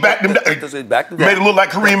say he backed him down. Made it look like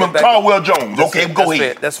Kareem and Caldwell Jones. Okay, go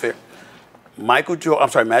ahead. That's fair.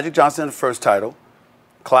 Magic Johnson the first title,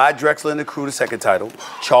 Clyde Drexler and the crew the second title,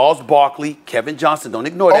 Charles Barkley, Kevin Johnson, don't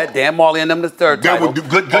ignore that, Dan Marley and them the third title.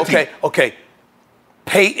 Good team. Okay.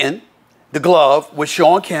 Peyton, the glove with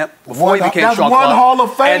Sean Kemp before he became Sean Kemp. One Hall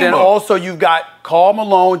of Famer. And then also you've got Karl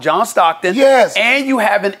Malone, John Stockton. Yes. And you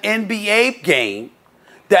have an NBA game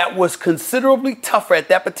that was considerably tougher at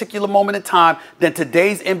that particular moment in time than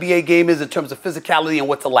today's NBA game is in terms of physicality and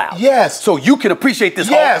what's allowed. Yes. So you can appreciate this.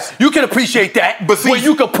 Yes. You can appreciate that. But see, when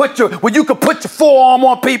you can put your forearm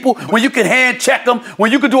on people, when you can hand check them,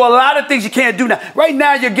 when you can do a lot of things you can't do now. Right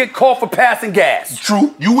now you get called for passing gas.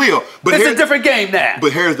 True, you will. But it's a different game now.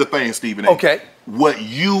 But here's the thing, Stephen A. Okay. What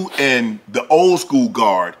you and the old school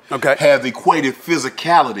guard have equated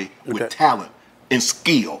physicality with talent and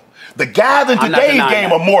skill. The guys in today's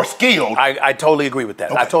game are more skilled. I totally agree with that.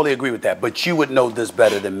 Okay. I totally agree with that. But you would know this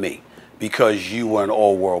better than me because you were an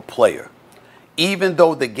all-world player. Even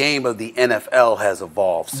though the game of the NFL has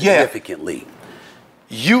evolved significantly,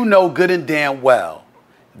 you know good and damn well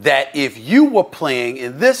that if you were playing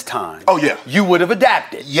in this time, you would have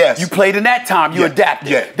adapted. Yes. You played in that time, you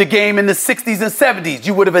adapted. Yeah. The game in the 60s and 70s,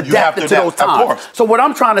 you would have adapted to those times. Of course. So what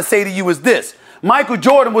I'm trying to say to you is this. Michael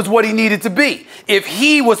Jordan was what he needed to be. If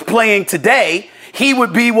he was playing today, he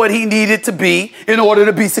would be what he needed to be in order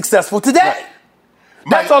to be successful today. Right.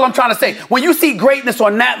 That's all I'm trying to say. When you see greatness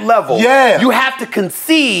on that level, you have to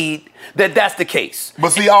concede that that's the case. But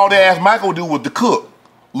see, all they asked Michael to do was to cook.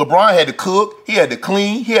 LeBron had to cook, he had to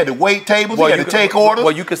clean, he had to wait tables, he had to take orders.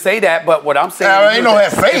 Well, you could say that, but what I'm saying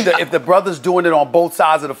is if the brother's doing it on both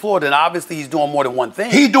sides of the floor, then obviously he's doing more than one thing.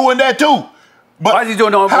 He's doing that too. But why is he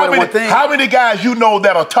doing more than one thing? How many guys you know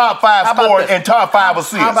that are top 5 scorers and top 5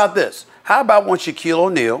 assists? How about this? How about when Shaquille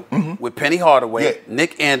O'Neal with Penny Hardaway,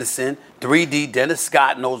 Nick Anderson, 3D, Dennis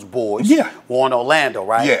Scott, and those boys were in Orlando,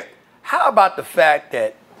 right? Yeah. How about the fact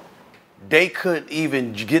that they couldn't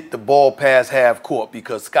even get the ball past half court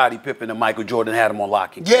because Scottie Pippen and Michael Jordan had them on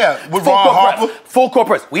lock and key? Yeah, with Ron Harper. Full court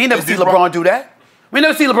press. We ain't never see LeBron do that. We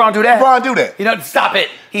never see LeBron do that. LeBron do that. You know, stop it.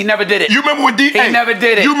 He never did it. You remember when He never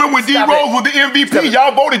did it. You remember when D Rose was the MVP?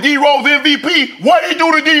 Y'all voted D Rose MVP. What did he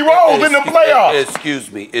do to D Rose in the playoffs?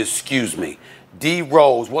 Excuse me. D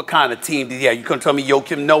Rose, what kind of team did he have? You couldn't tell me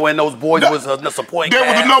Joakim Noah and those boys was a supporting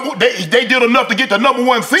cast? They did enough to get the number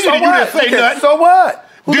 1 seed. So and you didn't say nothing. So what?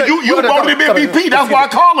 You voted him MVP. That's why I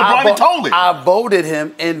called LeBron and told it. I voted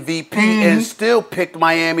him MVP and still picked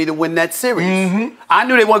Miami to win that series. I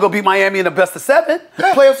knew they weren't going to beat Miami in the best of 7.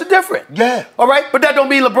 Playoffs are different. Yeah. All right? But that don't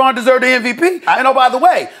mean LeBron deserved the MVP. And oh, by the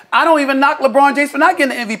way, I don't even knock LeBron James for not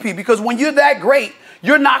getting the MVP because when you're that great,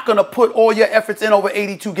 you're not going to put all your efforts in over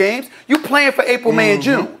 82 games. You're playing for April, May, and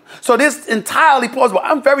June. So this is entirely plausible.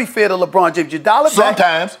 I'm very fair to LeBron James. You dial it back.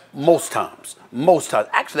 Sometimes. Most times.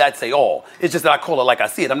 Actually, I'd say all. It's just that I call it like I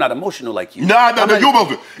see it. I'm not emotional like you. No, you're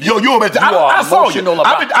emotional. I saw you.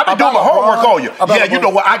 I've been doing my homework on you. Yeah, you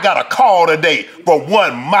know what? I got a call today for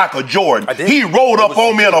one Michael Jordan. He rolled up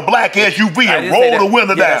on me in a black SUV and rolled the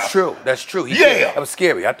window down. That's true. That was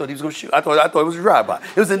scary. I thought he was going to shoot. I thought it was a drive-by.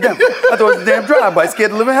 It was in Denver. I thought it was a damn drive-by. It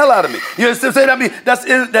scared the living hell out of me. You understand what I'm saying? I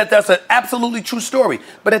mean, that's an absolutely true story.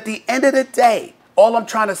 But at the end of the day, all I'm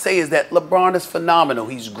trying to say is that LeBron is phenomenal.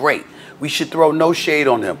 He's great. We should throw no shade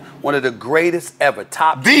on him. One of the greatest ever.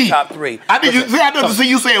 Top 3. I didn't see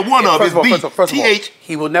you saying one of them. First of all,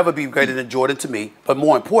 he will never be greater than Jordan to me. But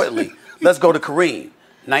more importantly, let's go to Kareem.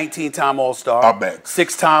 19-time All-Star,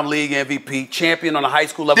 6-time league MVP, champion on a high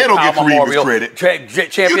school level. They don't get Kareem credit.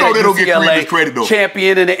 Champion at UCLA,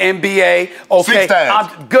 champion in the NBA. Okay, 6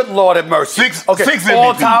 times. Good Lord have mercy. Six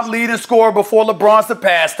all-time leading scorer before LeBron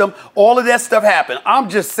surpassed him. All of that stuff happened. I'm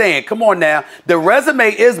just saying, come on now. The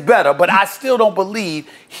resume is better, but I still don't believe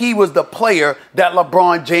he was the player that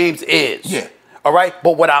LeBron James is. Yeah. All right?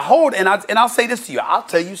 But what I hold, and I'll say this to you, I'll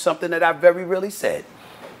tell you something that I very rarely said.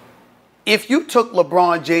 If you took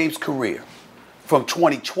LeBron James' career from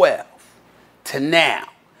 2012 to now,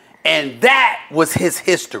 and that was his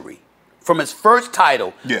history, from his first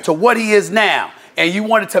title to what he is now, and you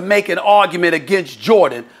wanted to make an argument against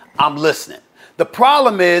Jordan, I'm listening. The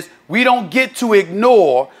problem is we don't get to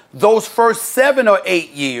ignore those first 7 or 8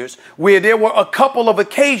 years where there were a couple of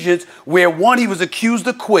occasions where one, he was accused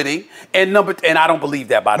of quitting, and I don't believe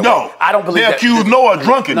that, by the way. I don't believe that. They accused Noah of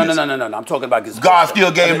drunkenness. No. I'm talking about this. God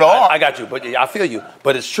still gave him the art. I got you, but I feel you.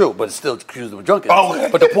 But it's true, but it's still accused of drunkenness. Oh.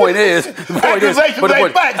 But the point is,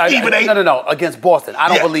 No, against Boston. I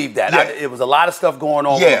don't believe that. It was a lot of stuff going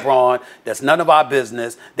on with LeBron that's none of our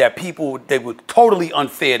business, that they were totally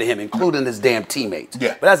unfair to him, including his damn teammates.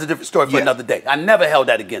 But that's a different story for another day. I never held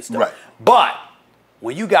that against him. Right. But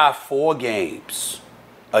when you got 4 games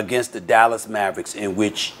against the Dallas Mavericks in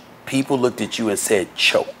which people looked at you and said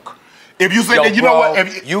choke. If you say that, you know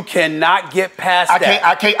what? You cannot get past that.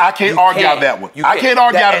 I can't argue out that one. I can't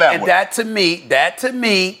argue out that one. And that to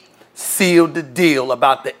me sealed the deal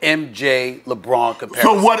about the MJ LeBron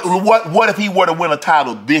comparison. So what if he were to win a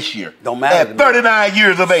title this year? Don't matter. At 39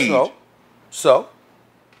 years of age. So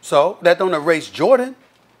that don't erase Jordan.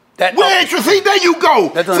 There you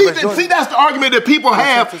go. See, that's the argument that people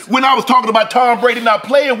have when I was talking about Tom Brady not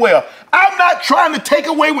playing well. I'm not trying to take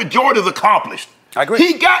away what Jordan's accomplished. I agree.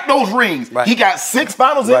 He got those rings. Right. He got 6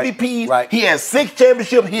 Finals MVPs. Right. He has 6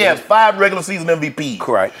 championships. He has 5 regular season MVPs.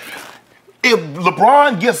 Correct. If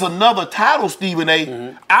LeBron gets another title, Stephen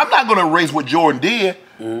A., I'm not going to erase what Jordan did,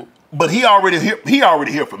 but he already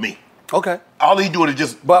here for me. Okay. All he's doing is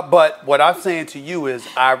just... But what I'm saying to you is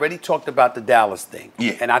I already talked about the Dallas thing.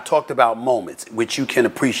 Yeah. And I talked about moments, which you can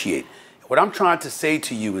appreciate. What I'm trying to say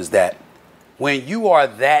to you is that when you are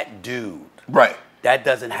that dude, right, that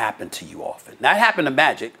doesn't happen to you often. That happened to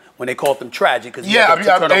Magic when they called him tragic because he had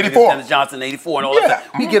 84. Dennis Johnson 84 and all that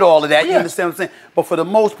stuff. We get all of that. You understand what I'm saying? But for the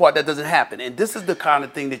most part, that doesn't happen. And this is the kind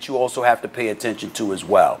of thing that you also have to pay attention to as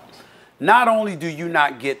well. Not only do you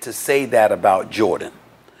not get to say that about Jordan,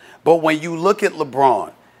 but when you look at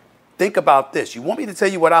LeBron, think about this. You want me to tell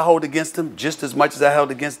you what I hold against him just as much as I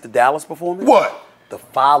held against the Dallas performance? What? The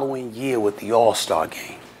following year with the All-Star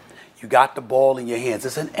game. You got the ball in your hands.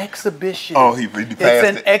 It's an exhibition. Oh, he passed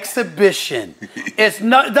It's an exhibition. It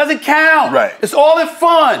doesn't count. Right. It's all in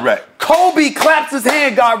fun. Right. Kobe claps his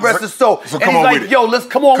hand, God rest his soul. So and he's like, yo, let's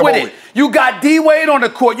come on with it. You got D-Wade on the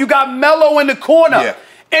court. You got Melo in the corner. Yeah.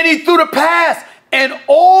 And he threw the pass. And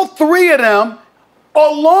all 3 of them,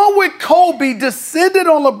 along with Kobe, descended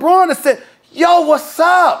on LeBron and said, yo, what's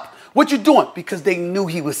up? What you doing? Because they knew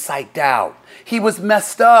he was psyched out. He was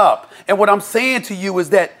messed up. And what I'm saying to you is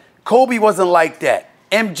that Kobe wasn't like that.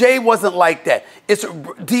 MJ wasn't like that.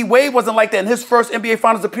 D-Wade wasn't like that. In his first NBA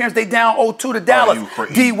Finals appearance, they down 0-2 to Dallas.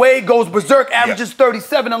 D-Wade goes berserk, averages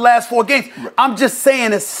 37 in the last 4 games. Right. I'm just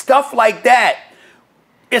saying it's stuff like that.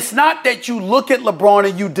 It's not that you look at LeBron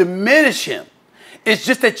and you diminish him. It's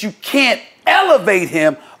just that you can't elevate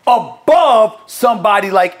him above somebody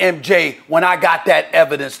like MJ when I got that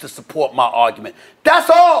evidence to support my argument. That's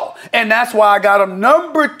all. And that's why I got him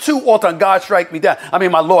number 2 all-time. God strike me down. I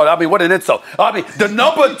mean, my Lord. I mean, what an insult. I mean, the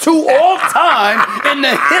number 2 all-time in the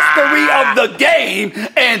history of the game,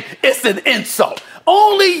 and it's an insult.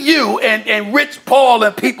 Only you and Rich Paul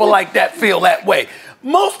and people like that feel that way.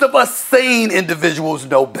 Most of us sane individuals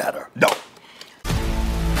know better. No.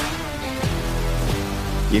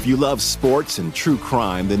 If you love sports and true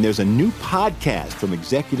crime, then there's a new podcast from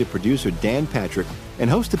executive producer Dan Patrick and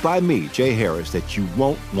hosted by me, Jay Harris, that you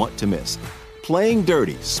won't want to miss. Playing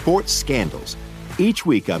Dirty: Sports Scandals. Each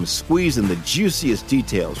week, I'm squeezing the juiciest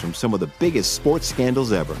details from some of the biggest sports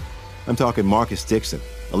scandals ever. I'm talking Marcus Dixon,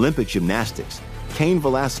 Olympic gymnastics, Cain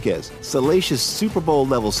Velasquez, salacious Super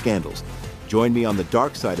Bowl-level scandals. Join me on the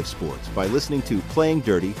dark side of sports by listening to Playing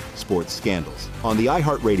Dirty: Sports Scandals on the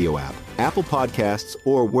iHeartRadio app, Apple Podcasts,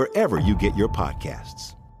 or wherever you get your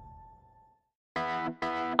podcasts.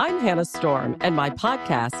 I'm Hannah Storm, and my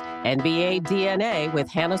podcast, NBA DNA with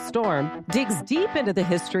Hannah Storm, digs deep into the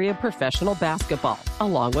history of professional basketball,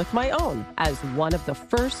 along with my own, as one of the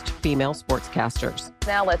first female sportscasters.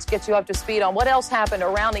 Now let's get you up to speed on what else happened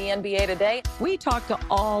around the NBA today. We talk to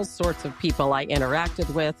all sorts of people I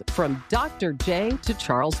interacted with, from Dr. J to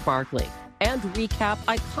Charles Barkley, and recap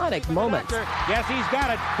iconic moments. Yes, he's got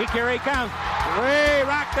it. Here he comes. Way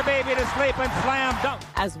rock the baby to sleep and slam dunk.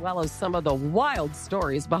 As well as some of the wild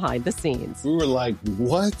stories behind the scenes. We were like,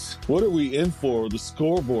 what? What are we in for? The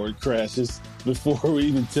scoreboard crashes before we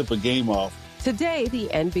even tip a game off. Today, the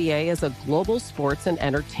NBA is a global sports and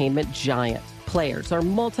entertainment giant. Players are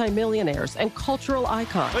multimillionaires and cultural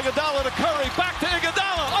icons. Iguodala to Curry, back to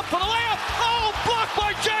Iguodala, up for the layup. Oh, blocked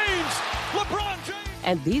by James. LeBron James.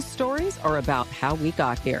 And these stories are about how we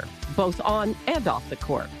got here, both on and off the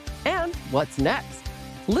court. And what's next?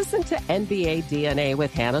 Listen to NBA DNA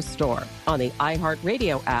with Hannah Storm on the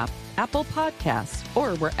iHeartRadio app, Apple Podcasts,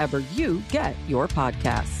 or wherever you get your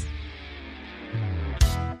podcasts.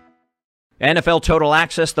 NFL Total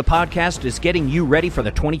Access, the podcast, is getting you ready for the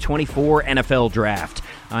 2024 NFL Draft.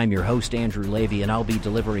 I'm your host, Andrew Levy, and I'll be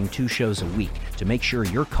delivering 2 shows a week to make sure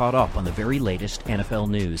you're caught up on the very latest NFL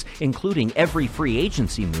news, including every free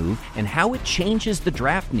agency move and how it changes the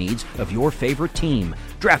draft needs of your favorite team.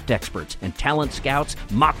 Draft experts and talent scouts,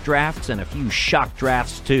 mock drafts, and a few shock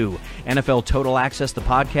drafts, too. NFL Total Access, the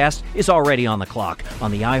podcast, is already on the clock on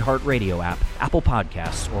the iHeartRadio app, Apple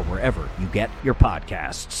Podcasts, or wherever you get your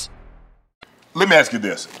podcasts. Let me ask you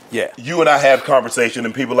this. Yeah. You and I had a conversation,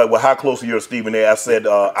 and people are like, well, how close are you to Stephen A? I said,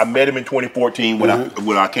 I met him in 2014 when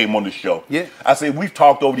I came on the show. Yeah. I said, we've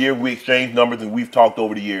talked over the years, we exchanged numbers, and we've talked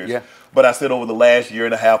over the years. Yeah. But I said over the last year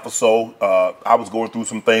and a half or so, I was going through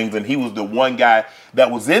some things, and he was the one guy that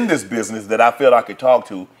was in this business that I felt I could talk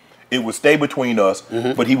to. It would stay between us,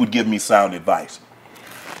 but he would give me sound advice.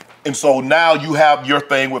 And so now you have your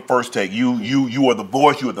thing with First Take. You are the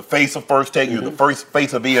voice, you are the face of First Take, you're the first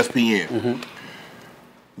face of ESPN.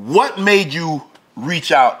 What made you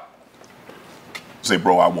reach out, say,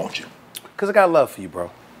 bro, I want you? Because I got love for you, bro.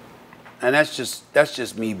 And that's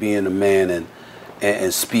just me being a man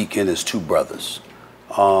and speaking as 2 brothers.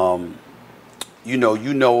 You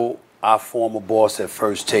know our former boss at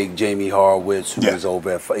First Take, Jamie Horowitz, who was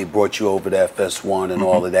over at, he brought you over to FS1 and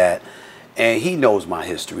all of that. And he knows my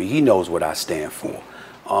history. He knows what I stand for.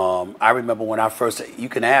 I remember when I first, you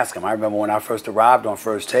can ask him, I remember when I first arrived on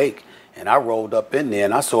First Take, and I rolled up in there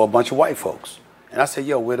and I saw a bunch of white folks. And I said,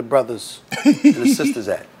 yo, where the brothers and the sisters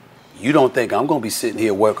at? You don't think I'm going to be sitting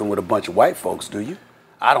here working with a bunch of white folks, do you?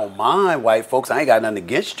 I don't mind white folks. I ain't got nothing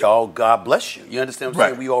against y'all. God bless you. You understand what I'm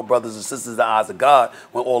saying? We all brothers and sisters in the eyes of God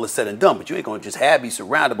when all is said and done. But you ain't going to just have me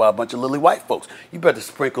surrounded by a bunch of lily white folks. You better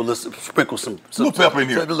sprinkle some little pepper in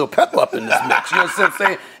here. A little pepper up in this mix. You know what I'm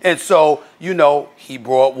saying? And so, he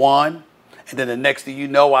brought one. And then the next thing you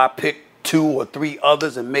know, I picked 2 or 3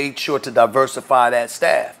 others and made sure to diversify that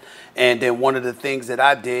staff. And then one of the things that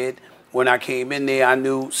I did when I came in there, I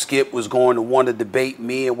knew Skip was going to want to debate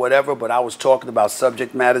me and whatever, but I was talking about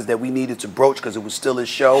subject matters that we needed to broach because it was still his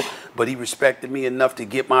show, but he respected me enough to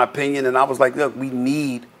get my opinion. And I was like, look, we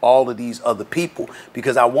need all of these other people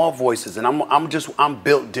because I want voices, and I'm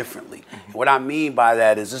built differently. And what I mean by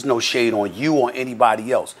that is there's no shade on you or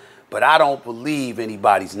anybody else. But I don't believe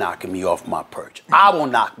anybody's knocking me off my perch. I will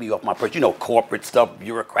knock me off my perch. Corporate stuff,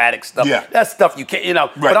 bureaucratic stuff. Yeah. That stuff you can't, Right.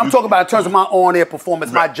 But I'm talking about in terms of my on-air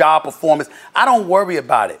performance, my job performance. I don't worry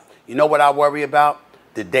about it. You know what I worry about?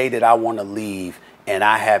 The day that I want to leave and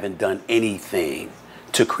I haven't done anything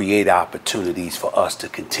to create opportunities for us to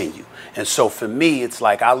continue. And so for me, it's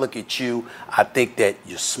like I look at you, I think that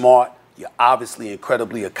you're smart. You're obviously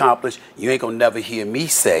incredibly accomplished. You ain't gonna never hear me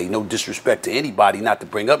say, no disrespect to anybody, not to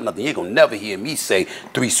bring up nothing, you ain't gonna never hear me say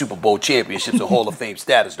 3 Super Bowl championships and Hall of Fame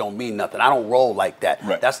status don't mean nothing. I don't roll like that.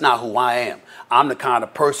 Right. That's not who I am. I'm the kind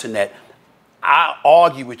of person that I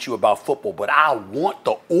argue with you about football, but I want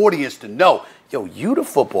the audience to know, yo, you the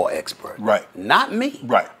football expert. Right. Not me.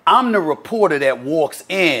 Right. I'm the reporter that walks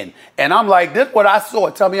in and I'm like, this is what I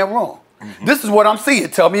saw. Tell me I'm wrong. Mm-hmm. This is what I'm seeing.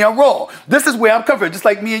 Tell me I'm wrong. This is where I'm coming from. Just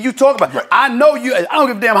like me and you talk about. Right. I know you. I don't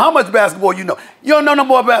give a damn how much basketball you know. You don't know no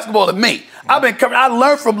more basketball than me. Mm-hmm. I've been covering. I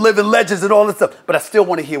learned from living legends and all this stuff. But I still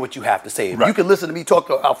want to hear what you have to say. If you can listen to me talk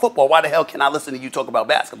about football, why the hell can I listen to you talk about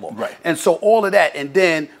basketball? Right. And so all of that, and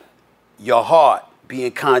then your heart being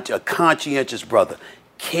a conscientious brother,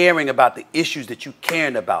 caring about the issues that you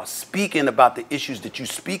caring about, speaking about the issues that you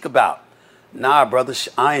speak about. Nah, brother,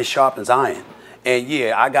 iron sharpens iron. And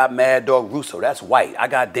yeah, I got Mad Dog Russo, that's white. I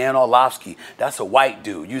got Dan Orlovsky, that's a white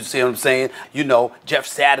dude. You see what I'm saying? You know, Jeff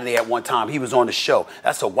Saturday at one time, he was on the show.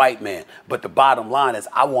 That's a white man. But the bottom line is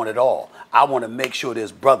I want it all. I want to make sure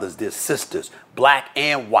there's brothers, there's sisters, black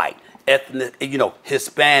and white, ethnic, you know,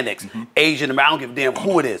 Hispanics, Asian, I don't give a damn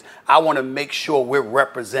who it is. I want to make sure we're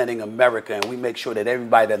representing America, and we make sure that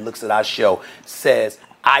everybody that looks at our show says,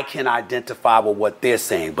 I can identify with what they're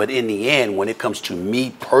saying. But in the end, when it comes to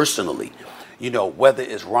me personally, you know, whether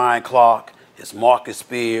it's Ryan Clark, it's Marcus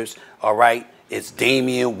Spears, all right, it's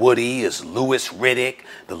Damian Woody, it's Louis Riddick,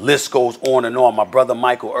 the list goes on and on. My brother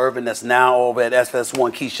Michael Irvin, that's now over at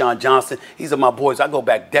FS1, Keyshawn Johnson, these are my boys. I go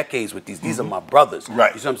back decades with these. These are my brothers.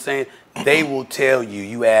 Right. You see what I'm saying? They will tell you,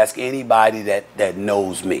 you ask anybody that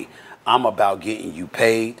knows me, I'm about getting you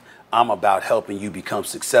paid. I'm about helping you become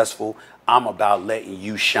successful. I'm about letting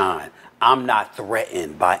you shine. I'm not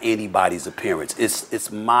threatened by anybody's appearance.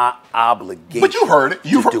 It's my obligation. But you heard it.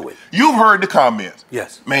 do it. You've heard the comments.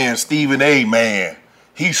 Yes. Man, Stephen A. Man,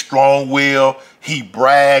 he's strong-willed. He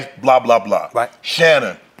brags. Blah blah blah. Right.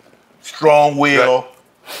 Shannon, strong-willed.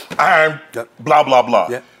 Iron. Yep. Blah blah blah.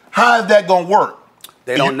 Yep. How is that gonna work?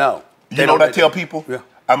 They don't know. You know what I tell people? Yeah.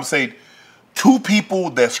 I'm saying two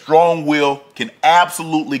people that strong-willed can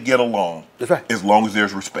absolutely get along. That's right. As long as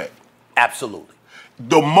there's respect. Absolutely.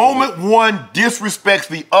 The moment one disrespects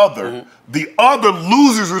the other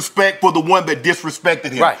loses respect for the one that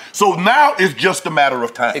disrespected him. Right. So now it's just a matter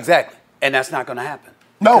of time. Exactly. And that's not going to happen.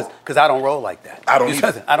 No. Because I don't roll like that. I don't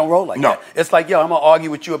either. I don't roll like that. It's like, yo, I'm going to argue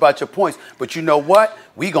with you about your points. But you know what?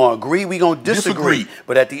 We going to agree. We going to disagree.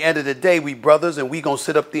 But at the end of the day, we brothers, and we going to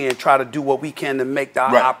sit up there and try to do what we can to make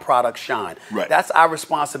our product shine. Right. That's our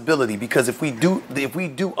responsibility. Because if we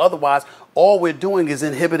do otherwise, all we're doing is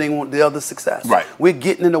inhibiting the other's success. Right. We're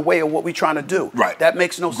getting in the way of what we're trying to do. Right. That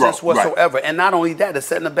makes no sense whatsoever. Right. And not only that, it's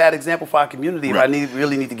setting a bad example for our community. If I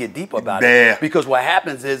really need to get deep about it. Because what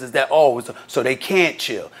happens is that, so they can't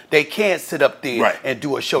chill. They can't sit up there and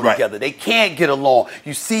do a show together. They can't get along.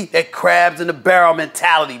 You see that crabs in the barrel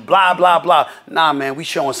mentality, blah, blah, blah. Nah, man, we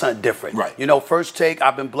showing something different. Right. You know, First Take,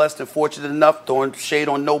 I've been blessed and fortunate enough, throwing shade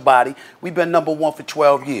on nobody. We've been number one for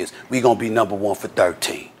 12 years. We're going to be number one for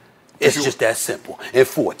 13. It's just that simple. And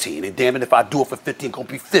 14. And damn it, if I do it for 15, it's going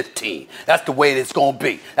to be 15. That's the way it's going to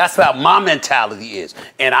be. That's how my mentality is.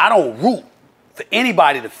 And I don't root for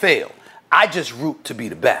anybody to fail. I just root to be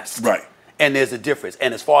the best. Right. And there's a difference.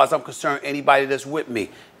 And as far as I'm concerned, anybody that's with me,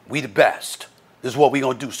 we the best. This is what we're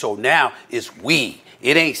going to do. So now it's we.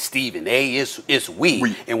 It ain't Stephen A. It's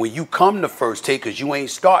we. And when you come to First Take, because you ain't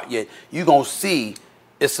start yet, you're going to see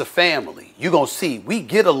it's a family. You're going to see we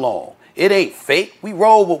get along. It ain't fake. We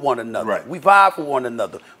roll with one another. Right. We vibe for one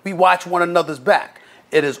another. We watch one another's back.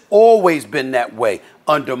 It has always been that way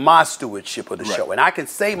under my stewardship of the show. And I can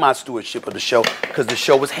say my stewardship of the show because the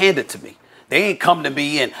show was handed to me. They ain't come to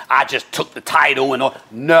me and I just took the title and all.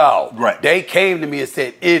 No. Right. They came to me and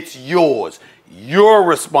said, it's yours. You're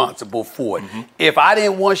responsible for it. If I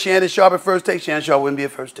didn't want Shannon Sharpe at First Take, Shannon Sharpe wouldn't be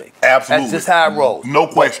at First Take. Absolutely. That's just how it rolls. No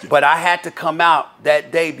question. But I had to come out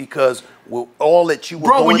that day because with all that you were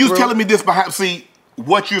going when you was through, telling me this, see,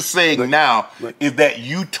 what you're saying now is that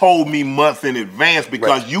you told me months in advance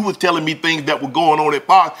because you was telling me things that were going on at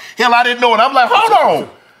Fox. Hell, I didn't know, and I'm like, hold on.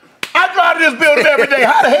 I drive to this building every day.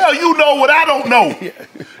 How the hell you know what I don't know?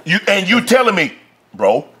 You telling me,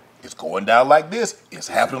 bro, it's going down like this. It's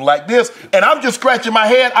happening like this. And I'm just scratching my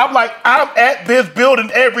head. I'm like, I'm at this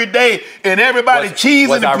building every day, and everybody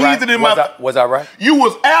cheesing and peasing in my... Was I right? You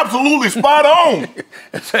was absolutely spot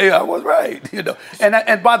on. Say I was right. You know.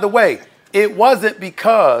 And by the way, it wasn't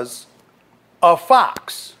because of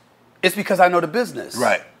Fox. It's because I know the business.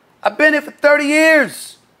 Right. I've been here for 30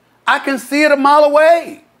 years. I can see it a mile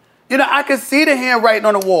away. You know, I can see the handwriting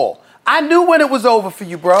on the wall. I knew when it was over for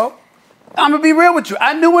you, bro. I'm going to be real with you.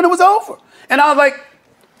 I knew when it was over. And I was like,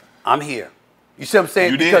 I'm here. You see what I'm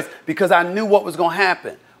saying? Because I knew what was going to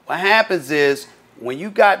happen. What happens is when you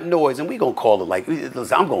got noise, and we're going to call it like,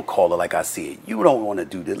 listen, I'm going to call it like I see it. You don't want to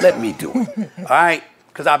do this. Let me do it. All right?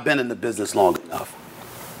 Because I've been in the business long enough.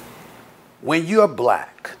 When you're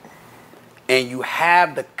black and you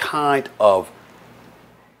have the kind of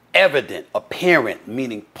evident, apparent,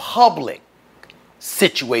 meaning public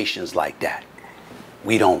situations like that,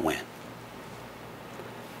 we don't win.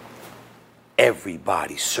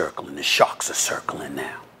 Everybody's circling. The Sharks are circling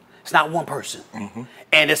now. It's not one person.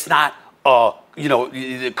 And it's not,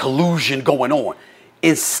 collusion going on.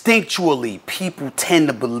 Instinctually, people tend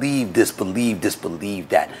to believe this, believe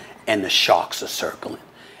that, and the Sharks are circling.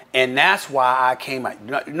 And that's why I came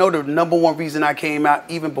out. You know the number one reason I came out,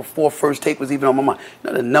 even before First Take was even on my mind.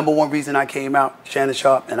 You know the number one reason I came out, Shannon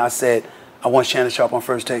Sharpe, and I said, I want Shannon Sharpe on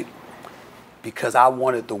First Take? Because I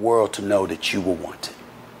wanted the world to know that you were wanted.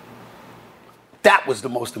 That was the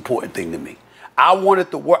most important thing to me. I wanted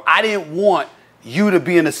the world, I didn't want you to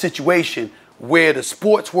be in a situation where the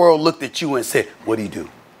sports world looked at you and said, what do you do?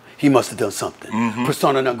 He must have done something.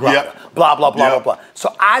 Persona non grata. Blah, blah, blah, blah, blah.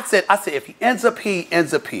 So I said, if he ends up here, he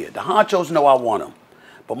ends up here. The honchos know I want him.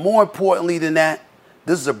 But more importantly than that,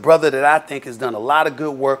 this is a brother that I think has done a lot of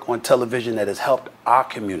good work on television that has helped our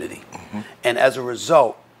community. And as a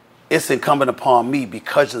result, it's incumbent upon me,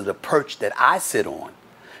 because of the perch that I sit on,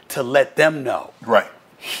 to let them know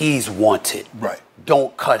he's wanted.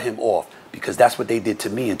 Don't cut him off, because that's what they did to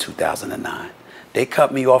me in 2009. They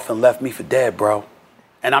cut me off and left me for dead, bro.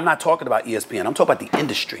 And I'm not talking about ESPN. I'm talking about the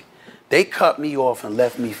industry. They cut me off and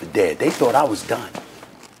left me for dead. They thought I was done.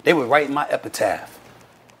 They were writing my epitaph.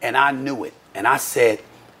 And I knew it. And I said,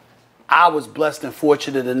 I was blessed and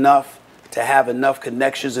fortunate enough to have enough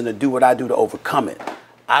connections and to do what I do to overcome it.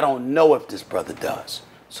 I don't know if this brother does.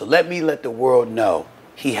 So let the world know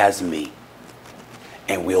he has me.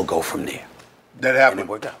 And we'll go from there. That happened.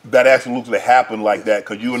 That absolutely happened like that,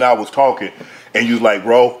 because you and I was talking, and you was like,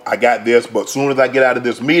 bro, I got this, but as soon as I get out of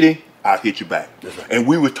this meeting, I'll hit you back. And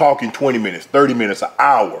we were talking 20 minutes, 30 minutes, an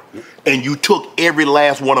hour, and you took every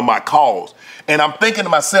last one of my calls. And I'm thinking to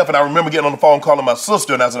myself, and I remember getting on the phone calling my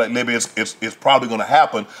sister, and I was like, Libby, it's probably going to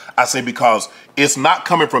happen. I say, because it's not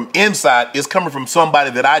coming from inside, it's coming from somebody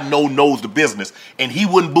that I know knows the business, and he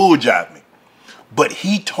wouldn't bull jive me. But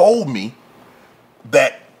he told me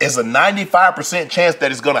that there's a 95% chance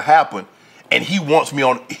that it's going to happen, and he wants me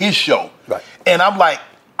on his show. And I'm like,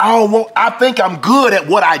 I think I'm good at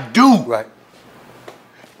what I do.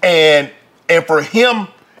 And for him,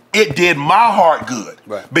 it did my heart good.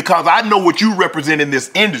 Because I know what you represent in this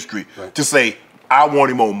industry to say, I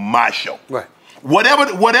want him on my show.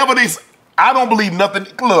 Whatever this, I don't believe nothing.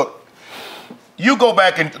 Look, you go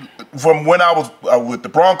back and from when I was with the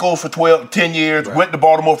Broncos for 10 years, went to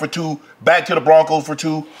Baltimore for 2, back to the Broncos for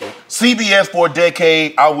 2, CBS for a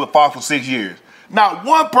decade, I was with Fox for 6 years. Not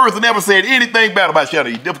one person ever said anything bad about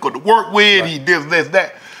Shannon. He's difficult to work with, he this,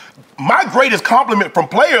 that. My greatest compliment from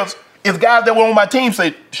players is guys that were on my team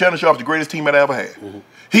say, Shannon Sharpe's the greatest teammate I ever had.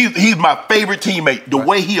 He's my favorite teammate, the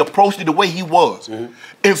way he approached it, the way he was.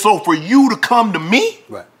 And so for you to come to me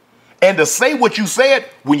and to say what you said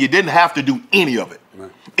when you didn't have to do any of it,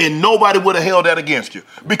 and nobody would have held that against you.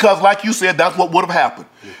 Because like you said, that's what would have happened.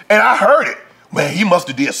 And I heard it. Man, he must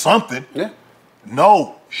have did something.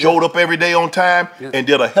 No, showed up every day on time and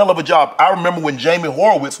did a hell of a job. I remember when Jamie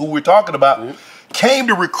Horowitz, who we're talking about, came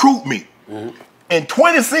to recruit me in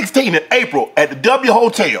 2016 in April at the W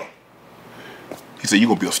Hotel. He said, you're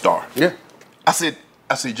going to be a star. I said,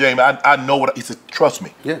 Jamie, I know what, he said, trust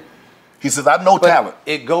me. He says, I know talent.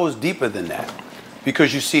 It goes deeper than that.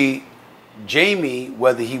 Because you see, Jamie,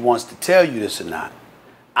 whether he wants to tell you this or not,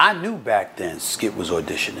 I knew back then Skip was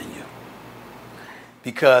auditioning you.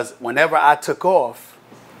 Because whenever I took off,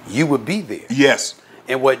 you would be there.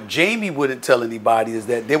 And what Jamie wouldn't tell anybody is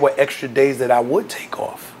that there were extra days that I would take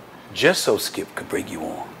off just so Skip could bring you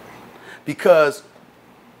on. Because,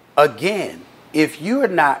 again, if you're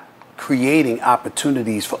not creating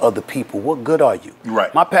opportunities for other people, what good are you?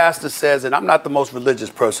 My pastor says, and I'm not the most religious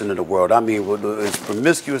person in the world. I mean, as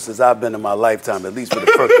promiscuous as I've been in my lifetime, at least for the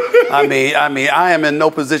first. I am in no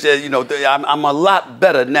position. You know, I'm a lot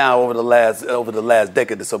better now over the last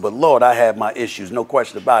decade or so. But Lord, I have my issues, no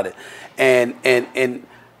question about it. And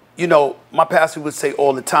you know, my pastor would say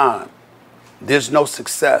all the time, there's no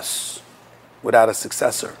success without a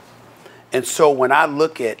successor. And so when I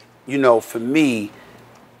look at, you know, for me,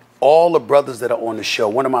 all the brothers that are on the show,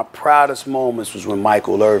 one of my proudest moments was when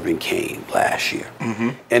Michael Irvin came last year.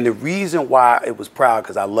 And the reason why it was proud,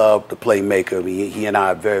 because I love the playmaker. He and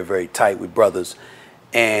I are very, very tight with brothers.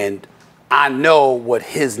 And I know what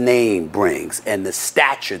his name brings and the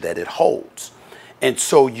stature that it holds. And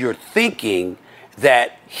so you're thinking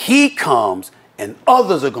that he comes and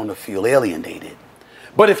others are going to feel alienated.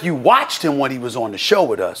 But if you watched him when he was on the show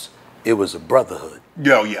with us, it was a brotherhood.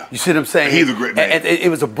 You see what I'm saying? He's a great man. And it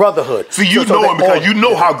was a brotherhood. See, you know him because you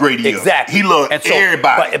know how great he is. Exactly. He loves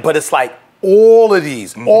everybody. But it's like all of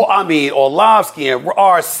these, Orlovsky and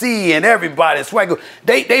RC and everybody, Swagger,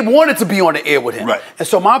 they wanted to be on the air with him. Right. And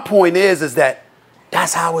so my point is that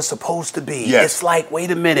that's how it's supposed to be. Yes. It's like,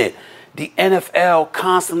 wait a minute, the NFL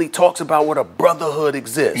constantly talks about what a brotherhood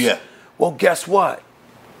exists. Yeah. Well, guess what?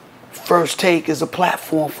 First Take is a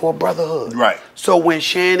platform for a brotherhood. Right. So when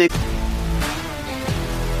Shannon...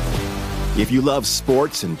 If you love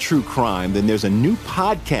sports and true crime, then there's a new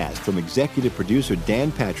podcast from executive producer Dan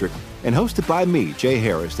Patrick and hosted by me, Jay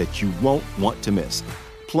Harris, that you won't want to miss.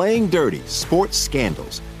 Playing Dirty: Sports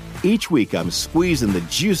Scandals. Each week, I'm squeezing the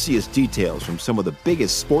juiciest details from some of the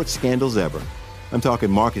biggest sports scandals ever. I'm talking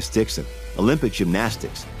Marcus Dixon, Olympic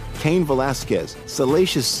gymnastics, Cain Velasquez,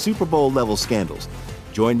 salacious Super Bowl-level scandals.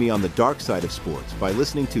 Join me on the dark side of sports by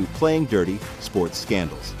listening to Playing Dirty: Sports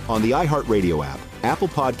Scandals on the iHeartRadio app, Apple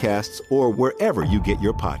Podcasts, or wherever you get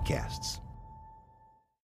your podcasts.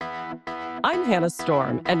 I'm Hannah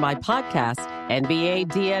Storm, and my podcast, NBA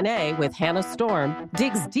DNA with Hannah Storm,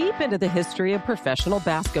 digs deep into the history of professional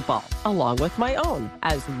basketball, along with my own,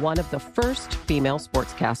 as one of the first female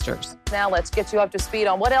sportscasters. Now let's get you up to speed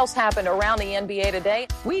on what else happened around the NBA today.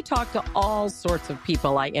 We talk to all sorts of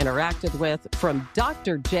people I interacted with, from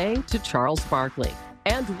Dr. J to Charles Barkley,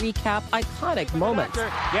 and recap iconic moments.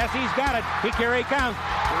 Yes, he's got it. Here he comes.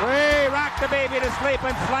 Way rock the baby to sleep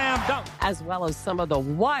and slam dunk. As well as some of the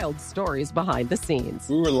wild stories behind the scenes.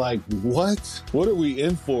 We were like, what? What are we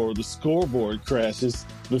in for? The scoreboard crashes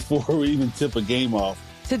before we even tip a game off.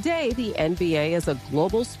 Today, the NBA is a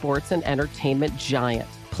global sports and entertainment giant.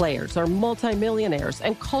 Players are multimillionaires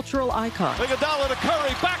and cultural icons. Iguodala to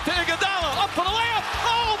Curry, back to Iguodala, up for the layup.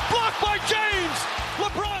 Oh, blocked by James.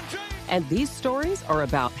 LeBron James. And these stories are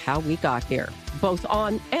about how we got here, both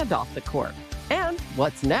on and off the court. And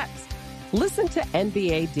what's next? Listen to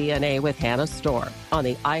NBA DNA with Hannah Storm on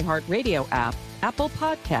the iHeartRadio app, Apple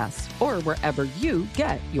Podcasts, or wherever you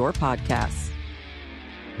get your podcasts.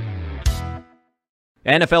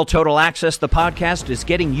 NFL Total Access, the podcast, is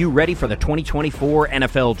getting you ready for the 2024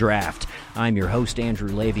 NFL Draft. I'm your host, Andrew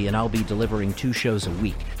Levy, and I'll be delivering 2 shows a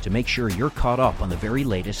week to make sure you're caught up on the very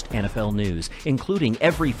latest NFL news, including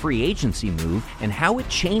every free agency move and how it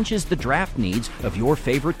changes the draft needs of your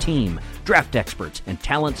favorite team. Draft experts and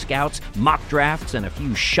talent scouts, mock drafts, and a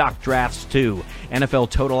few shock drafts, too. NFL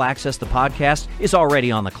Total Access, the podcast, is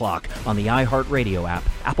already on the clock on the iHeartRadio app,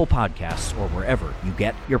 Apple Podcasts, or wherever you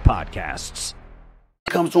get your podcasts.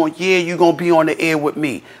 Comes on, yeah, you're going to be on the air with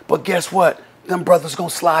me. But guess what? Them brothers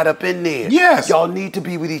going to slide up in there. Yes. Y'all need to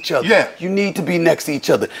be with each other. Yeah. You need to be next to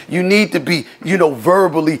each other. You need to be,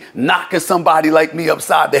 verbally knocking somebody like me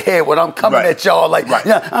upside the head when I'm coming at y'all like,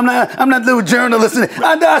 yeah, I'm not a little journalist.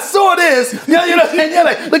 I saw this. Yeah, you know what I'm saying?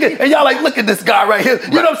 Like, look at this guy right here.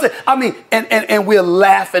 You know what I'm saying? I mean, and we're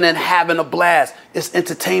laughing and having a blast. It's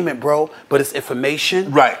entertainment, bro, but it's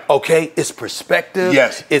information. Right. Okay? It's perspective.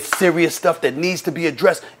 Yes. It's serious stuff that needs to be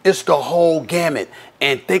addressed. It's the whole gamut.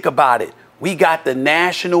 And think about it. We got the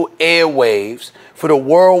national airwaves for the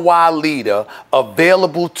worldwide leader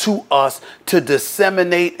available to us to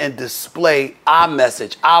disseminate and display our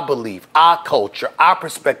message, our belief, our culture, our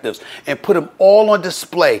perspectives, and put them all on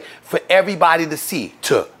display for everybody to see,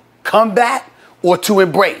 to combat or to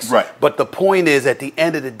embrace. Right. But the point is, at the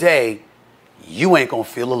end of the day, you ain't gonna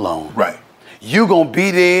feel alone. Right. You gonna be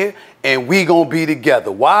there and we gonna be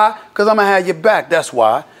together. Why? Because I'm gonna have your back, that's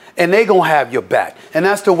why. And they gonna have your back. And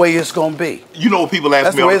that's the way it's gonna be. You know what people ask me?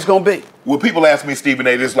 That's the way it's gonna be. When people ask me, Stephen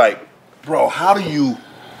A., it's like, bro, how do you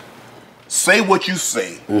say what you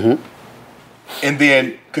say? Mm-hmm. And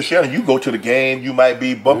then, because Shannon, you go to the game, you might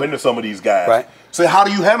be bumping into some of these guys. Right. So how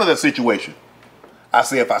do you handle that situation? I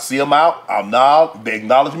say, if I see them out, I'll nod. They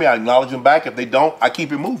acknowledge me, I acknowledge them back. If they don't, I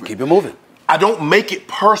keep it moving. Keep it moving. I don't make it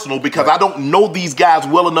personal because I don't know these guys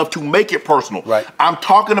well enough to make it personal. Right. I'm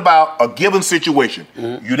talking about a given situation.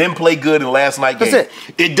 Mm-hmm. You didn't play good in last night's game. That's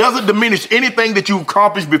it. It doesn't diminish anything that you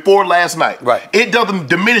accomplished before last night. Right. It doesn't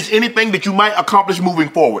diminish anything that you might accomplish moving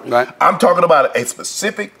forward. Right. I'm talking about a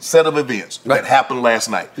specific set of events that happened last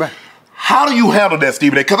night. Right. How do you handle that,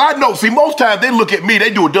 Stephen A.? Because I know, see, most times they look at me, they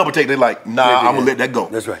do a double take. They're like, nah, I'm going to let that go.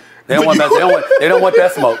 That's right. They don't want that smoke. They don't want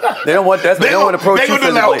that smoke. They don't want to approach you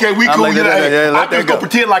physically. Like, okay, we cool. I'm just going to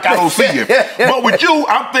pretend like I don't see you. But with you,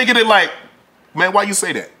 I'm thinking it like, man, why you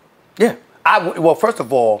say that? Yeah. Well, first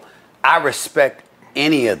of all, I respect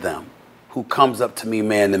any of them who comes up to me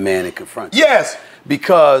man to man and confronts. Yes.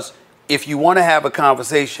 Because if you want to have a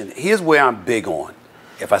conversation, here's where I'm big on.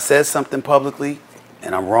 If I said something publicly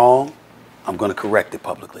and I'm wrong, I'm going to correct it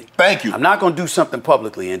publicly. Thank you. I'm not going to do something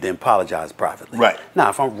publicly and then apologize privately. Right. Now,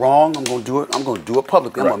 if I'm wrong, I'm going to do it. I'm going to do it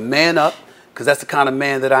publicly. I'm going to man up because that's the kind of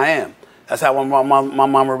man that I am. That's how my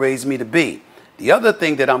mama raised me to be. The other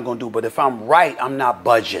thing that I'm going to do, but if I'm right, I'm not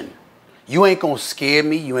budging. You ain't going to scare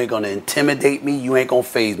me. You ain't going to intimidate me. You ain't going to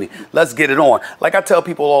faze me. Let's get it on. Like I tell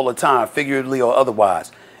people all the time, figuratively or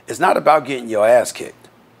otherwise, it's not about getting your ass kicked.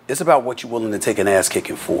 It's about what you're willing to take an ass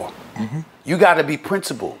kicking for. Mm-hmm. You got to be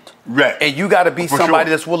principled. Right. And you got to be somebody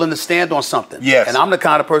that's willing to stand on something. Yes. And I'm the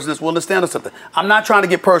kind of person that's willing to stand on something. I'm not trying to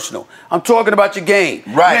get personal. I'm talking about your game.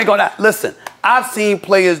 Right. You ain't gonna listen. I've seen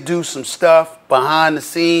players do some stuff behind the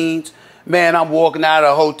scenes. Man, I'm walking out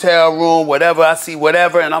of a hotel room, whatever, I see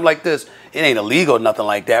whatever, and I'm like this. It ain't illegal or nothing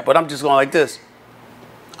like that, but I'm just going like this.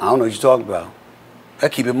 I don't know what you're talking about. I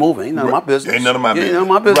keep it moving. Ain't none of my business. Ain't none of my business. Ain't none of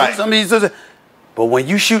my business. Right. I mean, but when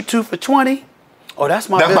you shoot 2 for 20, oh, that's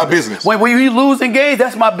my business. That's my business. When you losing games,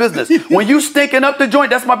 that's my business. When you stinking up the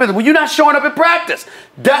joint, that's my business. When you're not showing up in practice,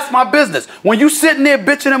 that's my business. When you sitting there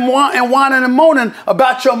bitching and whining and moaning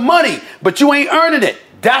about your money, but you ain't earning it,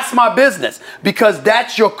 that's my business. Because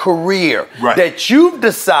that's your career that you've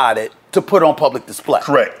decided to put on public display.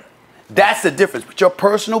 Correct. That's the difference. But your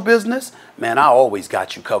personal business, man, I always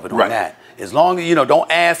got you covered on that. As long as,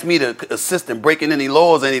 don't ask me to assist in breaking any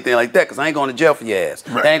laws or anything like that, because I ain't going to jail for your ass.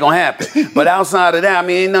 That ain't going to happen. But outside of that, I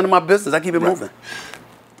mean, ain't none of my business. I keep it moving.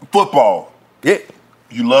 Football. Yeah.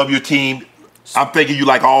 You love your team. I'm thinking you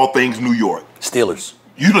like all things New York. Steelers.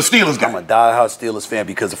 You the Steelers guy. I'm a diehard Steelers fan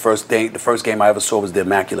because the first game I ever saw was the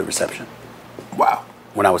Immaculate Reception. Wow.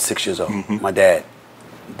 When I was 6 years old. Mm-hmm. My dad,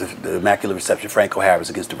 the Immaculate Reception, Franco Harris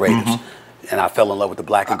against the Raiders. Mm-hmm. And I fell in love with the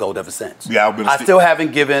black and gold ever since. Yeah, I still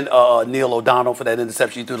haven't given Neil O'Donnell for that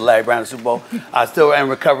interception he threw to Larry Brown in the Super Bowl. I still am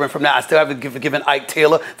recovering from that. I still haven't given Ike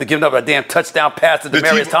Taylor for giving up a damn touchdown pass to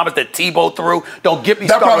Demaryius Thomas that Tebow threw. Don't get me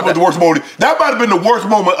started. That probably was the worst moment. That might have been the worst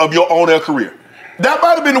moment of your own career. That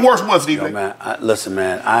might have been the worst one, Steve. Man, listen,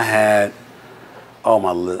 man. I had, oh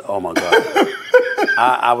my God.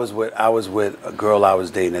 I was with a girl I was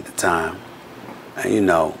dating at the time, and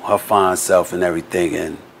her fine self and everything,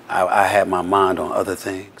 and I had my mind on other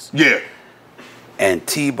things. Yeah. And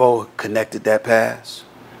Tebow connected that pass.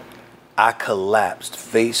 I collapsed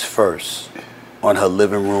face first on her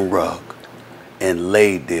living room rug and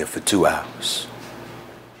laid there for 2 hours.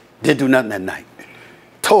 Didn't do nothing that night.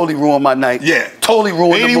 Totally ruined my night. Yeah. Totally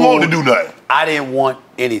ruined the mood. He didn't want to do nothing. I didn't want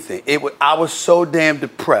anything. I was so damn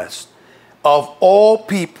depressed. Of all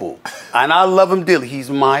people, and I love him dearly, he's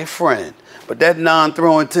my friend. But that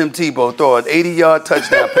non-throwing Tim Tebow throw an 80-yard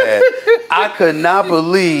touchdown pass, I could not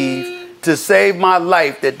believe to save my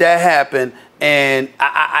life that happened, and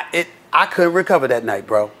I couldn't recover that night,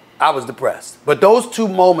 bro. I was depressed. But those 2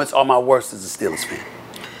 moments are my worst as a Steelers fan.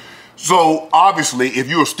 So, obviously, if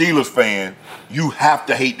you're a Steelers fan, you have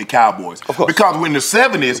to hate the Cowboys. Of course. Because in the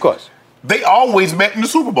 70s, of course, they always met in the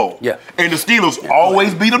Super Bowl. Yeah. And the Steelers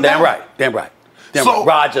always beat them down. Damn right.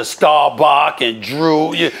 Roger Staubach and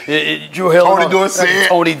Drew Hill.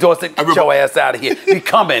 Tony Dorsett, get your ass out of here. We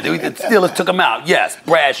coming. The Steelers took him out. Yes,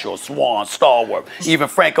 Bradshaw, Swan, Stallworth, even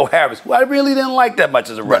Franco Harris, who I really didn't like that much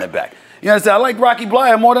as a running back. You understand? I like Rocky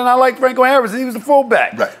Bleier more than I like Franco Harris. He was the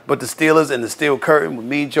fullback. Right. But the Steelers and the Steel Curtain with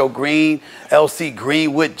Mean Joe Green, L.C.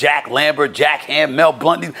 Greenwood, Jack Lambert, Jack Ham, Mel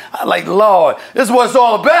Blunt. I like, Lord, this is what it's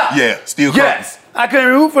all about. Yeah, Steel Curtain. Yes. I couldn't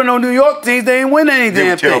root for no New York teams. They didn't win any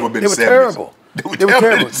damn thing. They were terrible. They were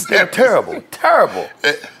terrible. They were terrible. Terrible.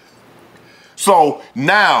 So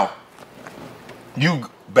now, you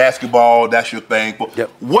basketball, that's your thing.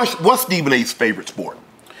 Yep. What's Stephen A's favorite sport?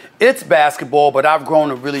 It's basketball, but I've grown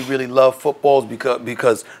to really, really love football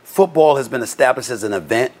because football has been established as an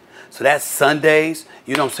event. So that's Sundays.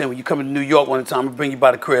 You know what I'm saying? When you come to New York one time, I'm going to bring you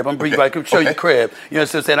by the crib. I'm going to bring you by the crib, show you the crib. You know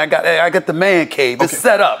what I'm saying? I got the man cave. It's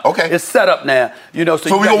set up. Okay. It's set up now.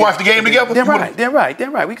 So we going to watch the game together? Damn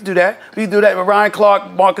right. We can do that. We can do that with Ryan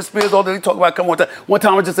Clark, Marcus Spears, all that. We talk about come one time. One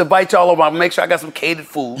time I just invite y'all over. I'll make sure I got some catered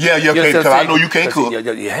food. Yeah, because I know you can't cook.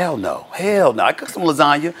 Hell no. I cook some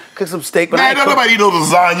lasagna, cook some steak. But man, nobody eat no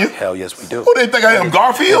lasagna. Hell yes, we do. Who they think I am,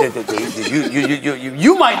 Garfield?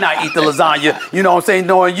 You might not eat the lasagna, you know what I'm saying,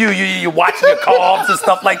 knowing you're watching your carbs and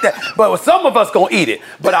stuff like that. But some of us gonna eat it.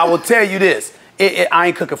 But I will tell you this, I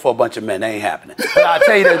ain't cooking for a bunch of men. That ain't happening. But I'll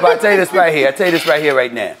tell you this right here.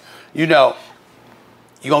 Right now. You're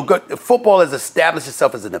gonna go. Football has established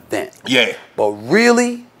itself as an event. Yeah. But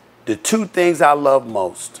really, the 2 things I love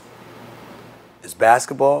most is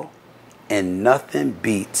basketball, and nothing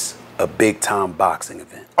beats a big-time boxing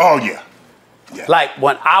event. Oh yeah. Like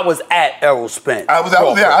when I was at Errol Spence. I was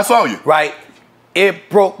there. I saw you. Right. It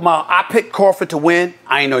broke I picked Crawford to win.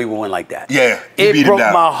 I didn't know he would win like that. Yeah. It broke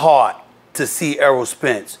my heart to see Errol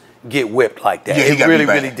Spence get whipped like that. Yeah, it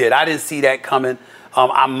really did. I didn't see that coming.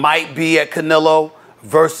 I might be at Canelo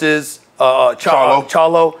versus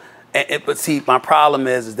Charlo. But see, my problem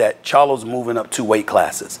is that Charlo's moving up 2 weight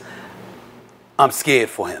classes. I'm scared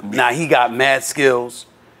for him. Now, he got mad skills,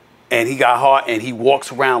 and he got heart, and he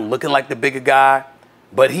walks around looking like the bigger guy,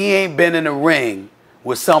 but he ain't been in the ring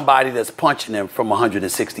with somebody that's punching him from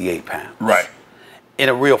 168 pounds. Right. In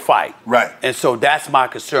a real fight. Right. And so that's my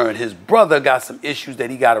concern. His brother got some issues that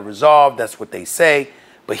he got to resolve. That's what they say.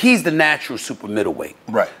 But he's the natural super middleweight.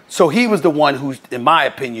 Right. So he was the one who, in my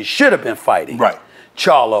opinion, should have been fighting. Right.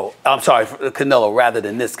 Canelo, rather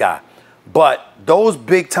than this guy. But those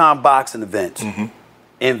big-time boxing events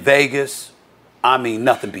in Vegas, I mean,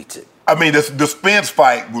 nothing beats it. I mean, the Spence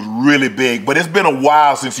fight was really big, but it's been a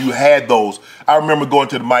while since you had those. I remember going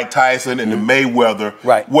to the Mike Tyson and the Mayweather,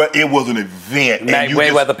 where it was an event.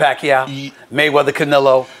 Mayweather-Pacquiao,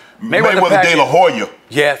 Mayweather-Canelo. Mayweather De La Hoya.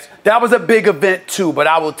 Yes, that was a big event too, but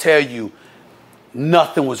I will tell you,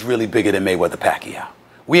 nothing was really bigger than Mayweather-Pacquiao.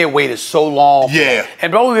 We had waited so long. Yeah.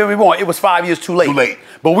 And don't get me wrong, it was 5 years too late. Too late.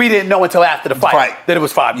 But we didn't know until after the fight that it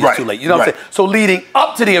was 5 years too late. You know what I'm saying? So leading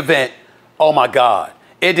up to the event, oh my God,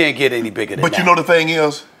 it didn't get any bigger than that. But you know the thing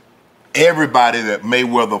is, everybody that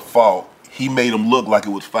Mayweather fought, he made them look like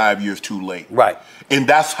it was 5 years too late. Right. And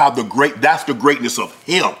that's the greatness of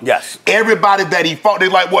him. Yes. Everybody that he fought, they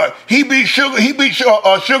like, what? He beat Sugar Shane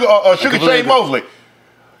Mosley.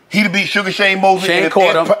 He beat Sugar Shane Mosley. Shane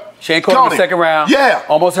caught him in the second round. Yeah.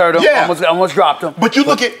 Almost hurt him. Yeah. Almost dropped him. But you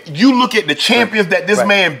look at the champions that this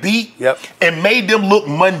man beat and made them look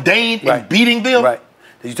mundane in beating them. Right.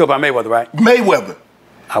 You talk about Mayweather, right? Mayweather.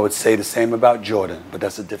 I would say the same about Jordan, but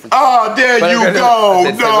that's a different story. Oh, there you go.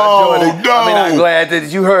 No. I mean, I'm glad that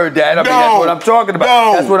you heard that. I mean, that's what I'm talking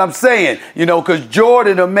about. That's what I'm saying. You know, because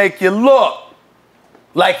Jordan will make you look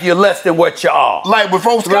like you're less than what you are. Like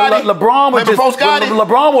before Scotty?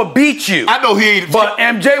 LeBron would beat you. I know he ain't. But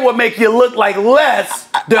MJ would make you look like less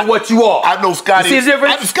than what you are. I know Scotty. You see the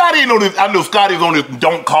difference? Scotty ain't on this. I know Scotty's on this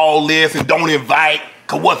don't call list and don't invite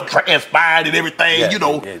because what's transpired and everything, you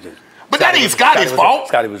know. But that ain't Scotty's fault.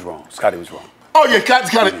 Scotty was wrong. Oh, yeah,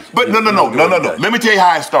 Scotty. But no. Let me tell you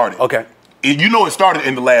how it started. Okay. You know it started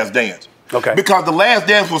in The Last Dance. Okay. Because The Last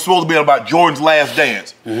Dance was supposed to be about Jordan's last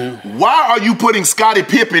dance. Mm-hmm. Why are you putting Scottie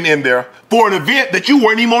Pippen in there for an event that you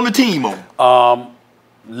weren't even on the team on?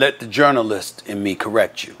 Let the journalist in me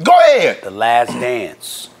correct you. Go ahead. The Last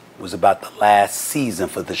Dance was about the last season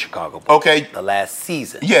for the Chicago Bulls. Okay. The last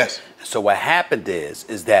season. Yes. So what happened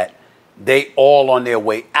is that they all on their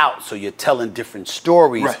way out. So you're telling different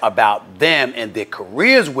stories about them and their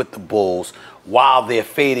careers with the Bulls while they're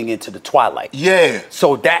fading into the twilight. Yeah.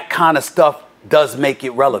 So that kind of stuff does make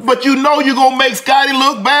it relevant. But you know you're going to make Scotty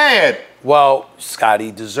look bad. Well,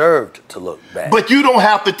 Scotty deserved to look bad. But you don't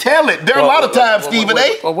have to tell it. There are a lot of times, Stephen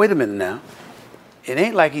A. Well, wait a minute now. It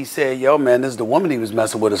ain't like he said, yo, man, this is the woman he was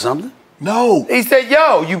messing with or something. No. He said,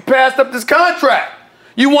 yo, you passed up this contract.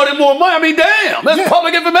 You wanted more money? I mean, damn, that's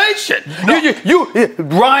public information.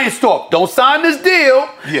 No. Ryan Stork, don't sign this deal,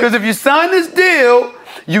 because if you sign this deal,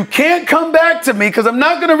 you can't come back to me because I'm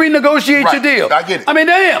not going to renegotiate your deal. I get it. I mean,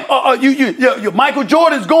 damn, Michael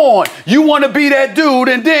Jordan's gone. You want to be that dude,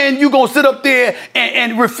 and then you going to sit up there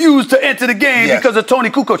and refuse to enter the game because of Tony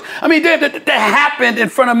Kukoc. I mean, damn, that happened in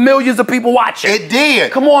front of millions of people watching. It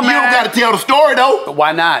did. Come on, man. You don't got to tell the story, though.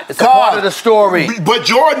 Why not? It's a part of the story. But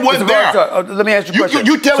Jordan wasn't there. Let me ask you a question.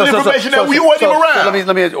 You telling information that we wasn't even around.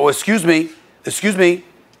 Let me. Excuse me.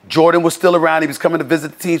 Jordan was still around. He was coming to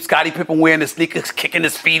visit the team. Scottie Pippen wearing the sneakers, kicking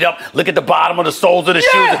his feet up. Look at the bottom of the soles of the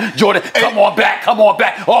shoes. Jordan, come on back.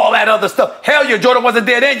 All that other stuff. Hell yeah, Jordan wasn't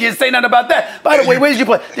there then. You didn't say nothing about that. By the way, where did you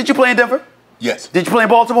play? Did you play in Denver? Yes. Did you play in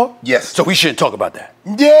Baltimore? Yes. So we shouldn't talk about that.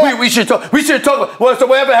 Yeah. We should talk. Well, so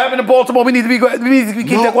whatever happened in Baltimore, we need to keep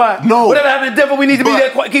that quiet. No. Whatever happened in Denver, we need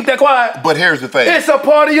to keep that quiet. But here's the thing. It's a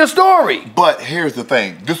part of your story. But here's the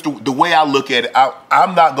thing. Just the way I look at it,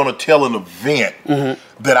 I'm not going to tell an event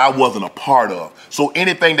that I wasn't a part of. So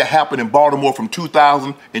anything that happened in Baltimore from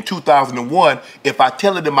 2000 and 2001, if I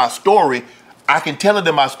tell it in my story, I can tell it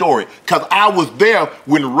in my story because I was there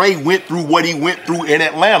when Ray went through what he went through in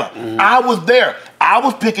Atlanta. I was there. I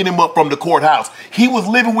was picking him up from the courthouse. He was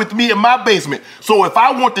living with me in my basement. So if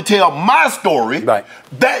I want to tell my story, that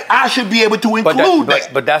I should be able to include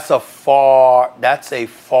that. But that's a far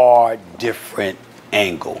different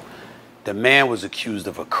angle. The man was accused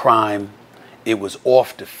of a crime. It was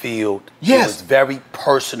off the field. Yes. It was very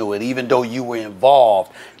personal. And even though you were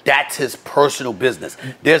involved, That's his personal business.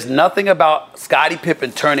 There's nothing about Scottie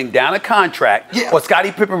Pippen turning down a contract or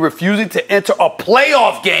Scottie Pippen refusing to enter a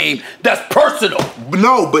playoff game that's personal.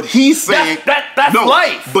 No, but he said... That's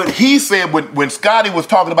life. But he said when Scottie was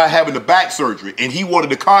talking about having the back surgery and he wanted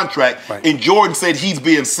the contract, and Jordan said he's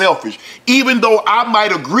being selfish, even though I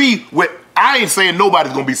might agree with... I ain't saying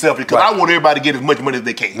nobody's going to be selfish because I want everybody to get as much money as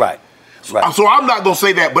they can. Right. So I'm not going to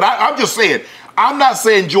say that, but I'm just saying... I'm not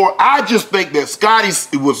saying Jordan. I just think that Scottie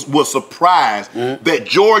was surprised that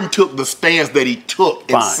Jordan took the stance that he took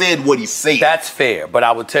and said what he said. That's fair, but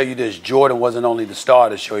I will tell you this: Jordan wasn't only the star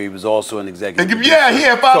of the show; he was also an executive. Yeah, he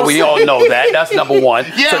had 5%. So we all know that. That's number one.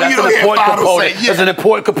 Yeah, so that's an important component. That's an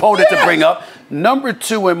important component to bring up. Number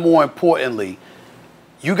two, and more importantly,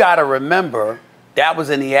 you got to remember that was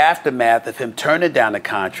in the aftermath of him turning down the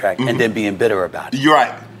contract and then being bitter about it. You're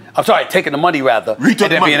right. I'm sorry, taking the money rather, and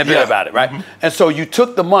then being bitter about it, right? And so you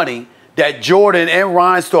took the money that Jordan and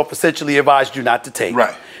Reinsdorf essentially advised you not to take.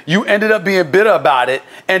 Right. You ended up being bitter about it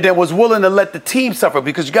and then was willing to let the team suffer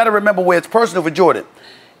because you got to remember where it's personal for Jordan.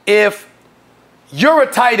 If you're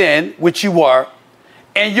a tight end, which you were,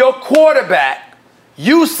 and your quarterback,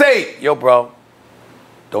 you say, yo, bro,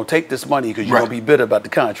 don't take this money because you're going to be bitter about the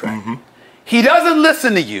contract. He doesn't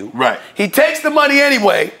listen to you. Right. He takes the money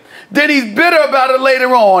anyway. Then he's bitter about it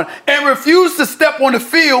later on and refuses to step on the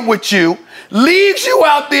field with you, leaves you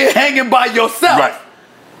out there hanging by yourself. Right.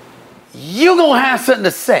 You're going to have something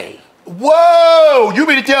to say. Whoa! You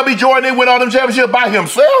mean to tell me Jordan didn't win all them championships by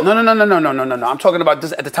himself? No. I'm talking about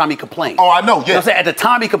this at the time he complained. Oh, I know, yes. You know what I'm saying? At the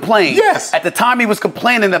time he complained. Yes. At the time he was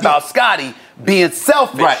complaining about Scottie being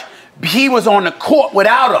selfish. Right. He was on the court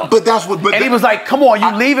without him. But that's what... and he was like, come on,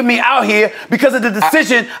 you leaving me out here because of the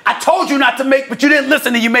decision I told you not to make, but you didn't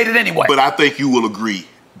listen and you made it anyway. But I think you will agree,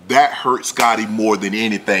 that hurt Scottie more than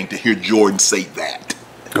anything to hear Jordan say that.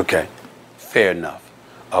 Okay, fair enough.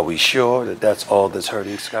 Are we sure that that's all that's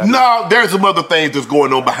hurting Scottie? No, there's some other things that's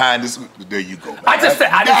going on behind this. There you go. Man. I just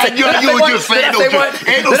said, you were just saying,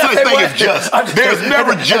 ain't no such thing as just. There's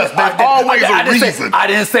never just. There's always a reason. I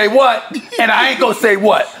didn't say what, and I ain't gonna say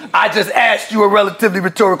what. I just asked you a relatively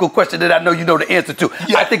rhetorical question that I know you know the answer to.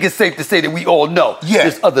 Yeah. I think it's safe to say that we all know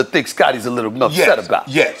there's other things Scottie's a little upset about.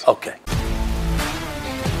 Yes. Okay.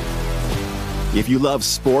 If you love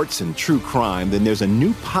sports and true crime, then there's a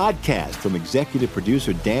new podcast from executive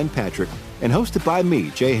producer Dan Patrick and hosted by me,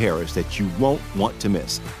 Jay Harris, that you won't want to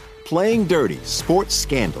miss. Playing Dirty: Sports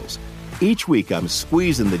Scandals. Each week, I'm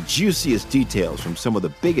squeezing the juiciest details from some of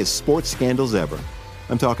the biggest sports scandals ever.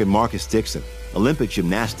 I'm talking Marcus Dixon, Olympic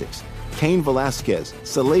gymnastics, Cain Velasquez,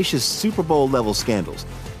 salacious Super Bowl-level scandals.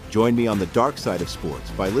 Join me on the dark side of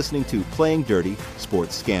sports by listening to Playing Dirty: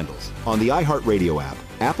 Sports Scandals on the iHeartRadio app,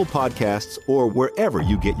 Apple Podcasts, or wherever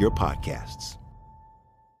you get your podcasts.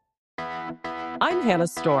 I'm Hannah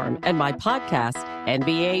Storm, and my podcast,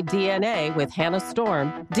 NBA DNA with Hannah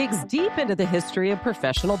Storm, digs deep into the history of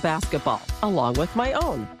professional basketball, along with my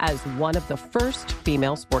own, as one of the first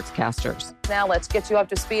female sportscasters. Now let's get you up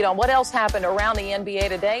to speed on what else happened around the NBA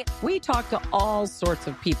today. We talked to all sorts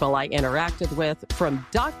of people I interacted with, from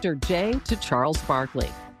Dr. J to Charles Barkley,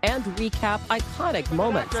 and recap iconic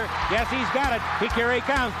moments. Yes, he's got it. Here he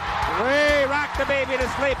comes. Ray, rock the baby to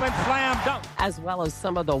sleep and slam dunk. As well as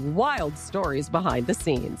some of the wild stories behind the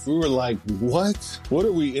scenes. We were like, what? What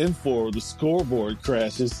are we in for? The scoreboard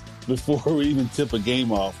crashes before we even tip a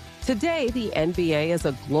game off. Today, the NBA is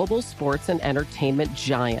a global sports and entertainment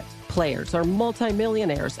giant. Players are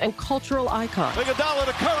multimillionaires and cultural icons. Iguodala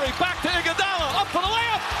to Curry, back to Iguodala, up for the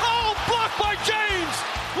layup. Oh, blocked by James.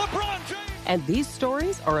 LeBron James. And these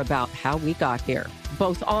stories are about how we got here,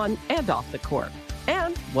 both on and off the court.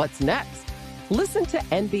 And what's next? Listen to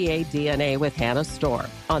NBA DNA with Hannah Storm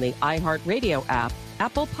on the iHeartRadio app,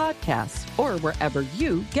 Apple Podcasts, or wherever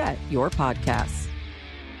you get your podcasts.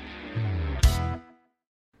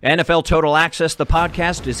 NFL Total Access, the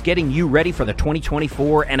podcast, is getting you ready for the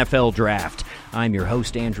 2024 NFL Draft. I'm your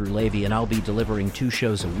host, Andrew Levy, and I'll be delivering 2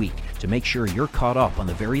 shows a week to make sure you're caught up on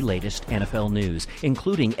the very latest NFL news,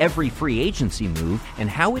 including every free agency move and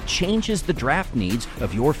how it changes the draft needs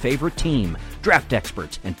of your favorite team. Draft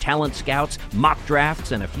experts and talent scouts, mock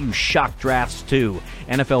drafts, and a few shock drafts, too.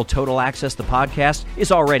 NFL Total Access, the podcast,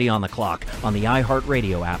 is already on the clock on the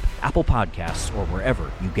iHeartRadio app, Apple Podcasts, or wherever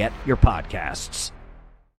you get your podcasts.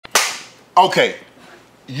 Okay,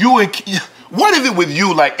 what is it with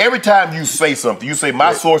you? Like, every time you say something, you say,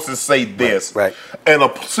 my sources say this. Right. And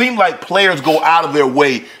it seems like players go out of their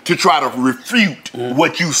way to try to refute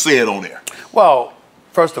what you said on there. Well,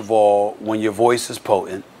 first of all, when your voice is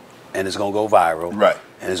potent and it's going to go viral, right,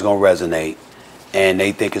 and it's going to resonate, and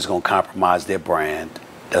they think it's going to compromise their brand,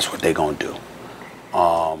 that's what they're going to do.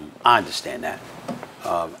 I understand that.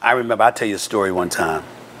 I remember, I'll tell you a story one time.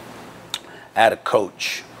 I had a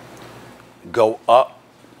coach go up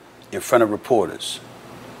in front of reporters.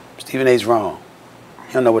 Stephen A's wrong.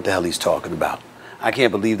 He don't know what the hell he's talking about. I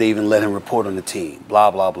can't believe they even let him report on the team.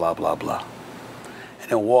 Blah, blah, blah, blah, blah. And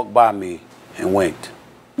then walked by me and winked.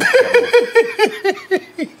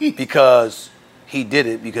 Because he did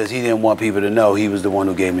it because he didn't want people to know he was the one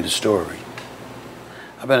who gave me the story.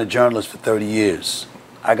 I've been a journalist for 30 years.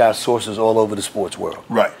 I got sources all over the sports world.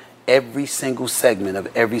 Right. Every single segment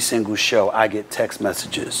of every single show, I get text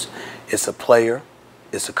messages. It's a player,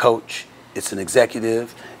 it's a coach, it's an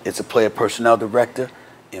executive, it's a player personnel director.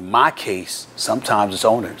 In my case, sometimes it's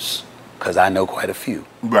owners, because I know quite a few.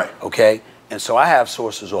 Right. Okay? And so I have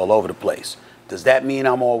sources all over the place. Does that mean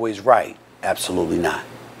I'm always right? Absolutely not.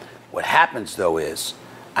 What happens, though, is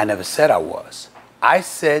I never said I was. I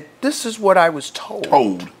said, this is what I was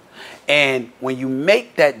told. And when you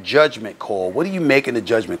make that judgment call, what are you making a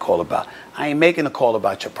judgment call about? I ain't making a call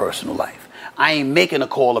about your personal life. I ain't making a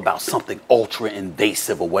call about something ultra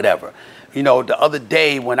invasive or whatever. You know, the other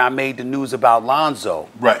day when I made the news about Lonzo,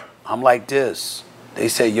 right, I'm like this. They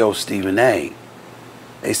said, yo, Stephen A.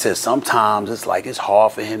 They said sometimes it's like it's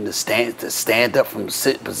hard for him to stand up from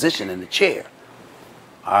the position in the chair.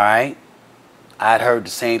 All right? I'd heard the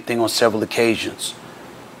same thing on several occasions.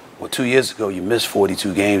 Well, 2 years ago, you missed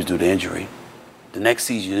 42 games due to injury. The next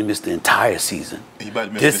season, you missed the entire season.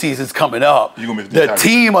 This season's coming up. The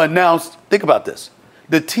team announced, think about this.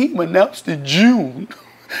 The team announced in June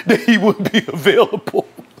that he would be available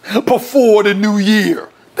before the new year.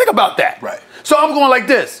 Think about that. Right. So I'm going like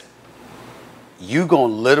this. You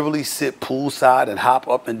gonna literally sit poolside and hop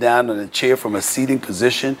up and down in a chair from a seating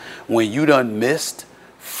position when you done missed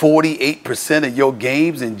 48% of your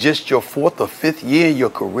games in just your 4th or 5th year in your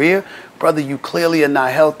career? Brother, you clearly are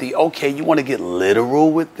not healthy. Okay, you want to get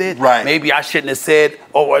literal with it? Right. Maybe I shouldn't have said,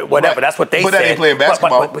 or whatever. Right. That's what they said. But that ain't playing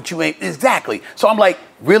basketball. But you ain't, exactly. So I'm like,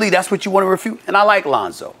 really, that's what you want to refute? And I like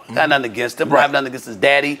Lonzo. I got nothing against him. Right. I have nothing against his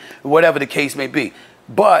daddy, whatever the case may be.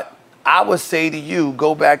 But I would say to you,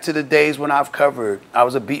 go back to the days when I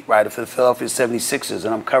was a beat writer for the Philadelphia 76ers,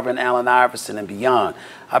 and I'm covering Allen Iverson and beyond.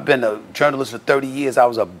 I've been a journalist for 30 years. I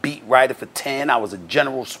was a beat writer for 10. I was a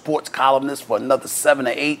general sports columnist for another 7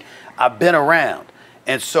 or 8. I've been around.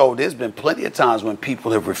 And so there's been plenty of times when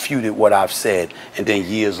people have refuted what I've said, and then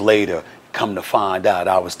years later come to find out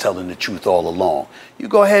I was telling the truth all along. You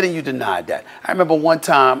go ahead and you denied that. I remember one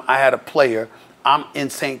time I had a player. I'm in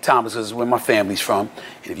St. Thomas, this is where my family's from.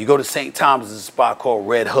 And if you go to St. Thomas, there's a spot called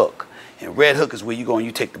Red Hook. And Red Hook is where you go and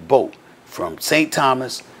you take the boat from St.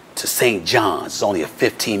 Thomas to St. John's. It's only a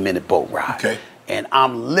 15-minute boat ride. Okay. And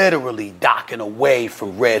I'm literally docking away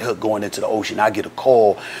from Red Hook going into the ocean. I get a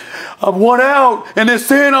call. I'm 1 out, and they're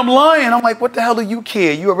saying I'm lying. I'm like, what the hell do you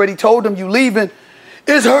care? You already told them you leaving.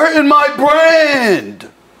 It's hurting my brand.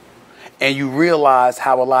 And you realize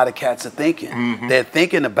how a lot of cats are thinking. Mm-hmm. They're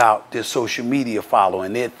thinking about their social media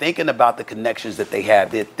following. They're thinking about the connections that they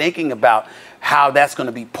have. They're thinking about how that's going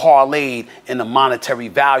to be parlayed in a monetary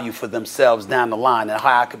value for themselves down the line and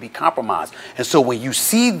how it could be compromised. And so when you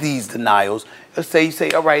see these denials, let's say you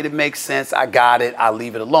say, all right, it makes sense. I got it. I'll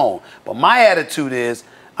leave it alone. But my attitude is,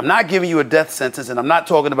 I'm not giving you a death sentence, and I'm not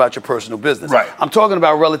talking about your personal business. Right. I'm talking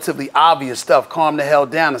about relatively obvious stuff. Calm the hell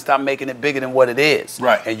down and stop making it bigger than what it is.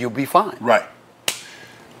 Right. And you'll be fine. Right.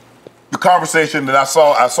 The conversation that I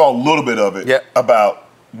saw a little bit of it about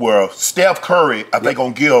where Steph Curry, I think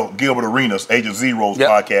on Gilbert Arenas, Agent Zero's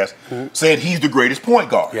podcast, said he's the greatest point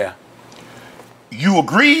guard. Yeah. You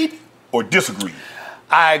agreed or disagreed?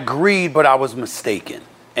 I agreed, but I was mistaken.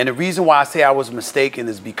 And the reason why I say I was mistaken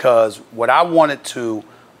is because what I wanted to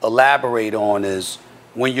elaborate on is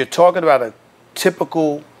when you're talking about a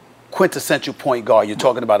typical quintessential point guard, you're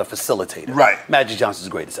talking about a facilitator. Right. Magic Johnson's the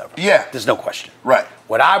greatest ever. Yeah. There's no question. Right.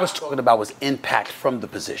 What I was talking about was impact from the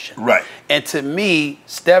position. Right. And to me,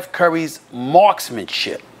 Steph Curry's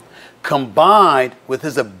marksmanship combined with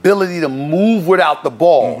his ability to move without the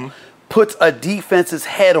ball puts a defense's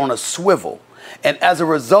head on a swivel. And as a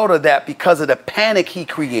result of that, because of the panic he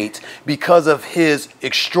creates, because of his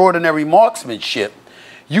extraordinary marksmanship,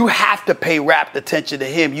 you have to pay rapt attention to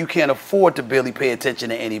him. You can't afford to barely pay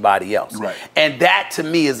attention to anybody else. Right. And that, to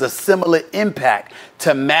me, is a similar impact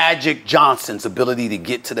to Magic Johnson's ability to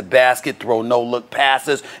get to the basket, throw no-look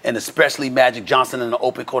passes, and especially Magic Johnson in the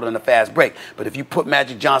open court on a fast break. But if you put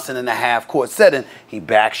Magic Johnson in a half-court setting, he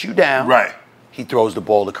backs you down. Right. He throws the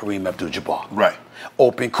ball to Kareem Abdul-Jabbar. Right.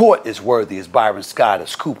 Open court is worthy as Byron Scott,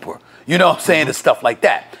 as Cooper. You know what I'm saying? It's stuff like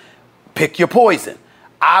that. Pick your poison.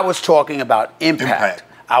 I was talking about impact.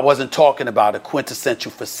 I wasn't talking about a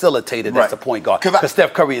quintessential facilitator that's a point guard. Because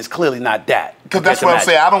Steph Curry is clearly not that. Because that's what I'm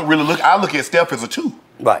saying. I look at Steph as a 2.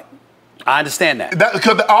 Right. I understand that.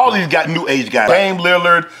 Because all these got new age guys. Dame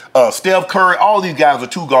Lillard, Steph Curry, all these guys are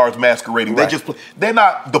 2 guards masquerading. Right. They're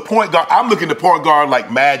not the point guard. I'm looking at point guard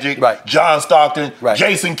like Magic, John Stockton,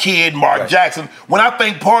 Jason Kidd, Mark Jackson. When I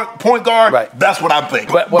think point guard, that's what I'm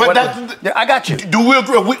thinking. I got you. Do we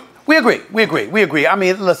agree? We agree. I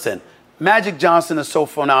mean, listen, Magic Johnson is so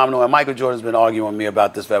phenomenal, and Michael Jordan's been arguing with me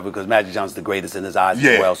about this forever because Magic Johnson's the greatest in his eyes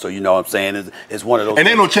as well. So you know what I'm saying? It's one of those. And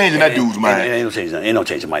ain't no changing that dude's mind. Ain't no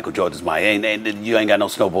changing Michael Jordan's mind. You ain't got no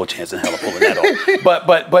snowball chance in hell of pulling that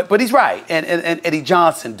off. But he's right. And Eddie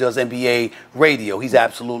Johnson does NBA radio. He's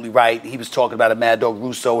absolutely right. He was talking about Mad Dog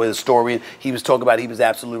Russo, a historian. He was talking about he was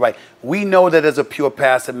absolutely right. We know that as a pure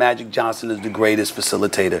passer, Magic Johnson is the greatest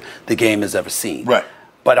facilitator the game has ever seen. Right.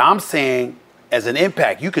 But I'm saying, as an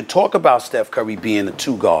impact, you could talk about Steph Curry being a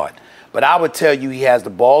 2 guard, but I would tell you he has the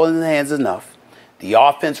ball in his hands enough, the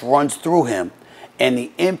offense runs through him, and the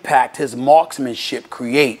impact his marksmanship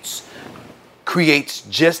creates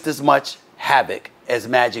just as much havoc as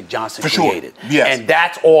Magic Johnson created. Yes. And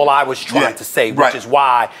that's all I was trying to say, which is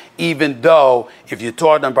why, even though if you're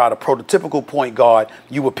talking about a prototypical point guard,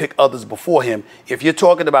 you would pick others before him, if you're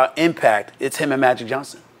talking about impact, it's him and Magic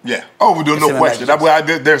Johnson. Yeah. Oh, there's no question.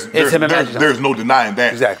 There's no denying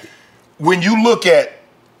that. Exactly. When you look at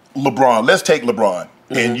LeBron, let's take LeBron,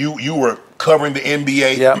 and you were covering the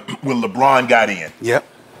NBA when LeBron got in. Yep.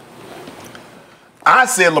 I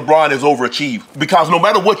said LeBron is overachieved because no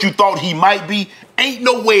matter what you thought he might be, ain't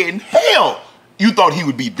no way in hell you thought he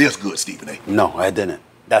would be this good, Stephen A. No, I didn't.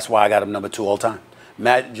 That's why I got him number 2 all time.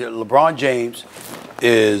 LeBron James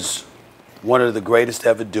is one of the greatest to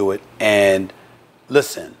ever do it, and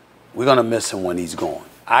listen, we're going to miss him when he's gone.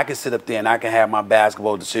 I can sit up there and I can have my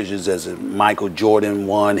basketball decisions as a Michael Jordan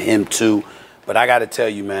 1, him 2, but I got to tell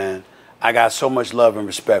you, man, I got so much love and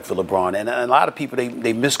respect for LeBron. And a lot of people,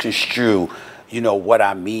 they misconstrue, what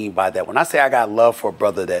I mean by that. When I say I got love for a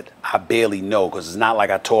brother that I barely know, because it's not like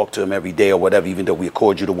I talk to him every day or whatever, even though we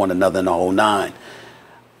accord you to one another in the whole 9.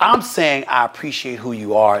 I'm saying I appreciate who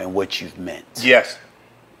you are and what you've meant. Yes.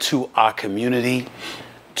 To our community,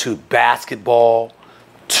 to basketball,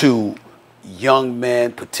 to young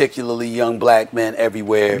men, particularly young black men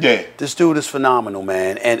everywhere. Yeah. This dude is phenomenal,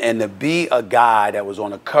 man. And to be a guy that was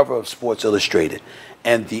on the cover of Sports Illustrated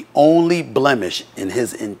and the only blemish in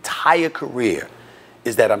his entire career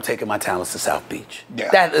is that I'm taking my talents to South Beach. Yeah.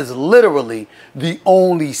 That is literally the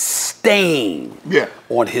only stain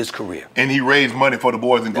on his career. And he raised money for the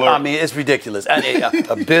Boys in Glory. I mean, it's ridiculous.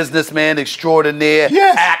 A businessman extraordinaire,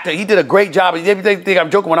 actor. He did a great job. They think I'm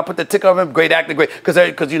joking when I put the ticker on him. Great actor, great. Because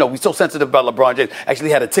we're so sensitive about LeBron James. Actually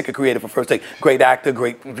had a ticker created for First Take. Great actor,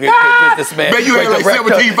 great businessman. Man, you had like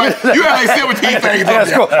 17 things. You had like 17 things.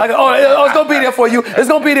 It's going to be there for you. It's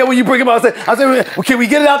going to be there when you bring him out. I said, can we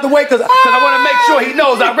get it out the way? Because I want to make sure he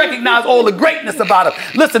knows I recognize all the greatness about him.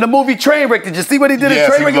 Listen, the movie Trainwreck, did you see what he did in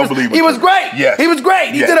Trainwreck? He was great. Yes. He was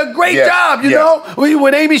great. He did a great job, you know,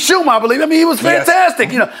 with Amy Schumer, I believe. I mean, he was fantastic.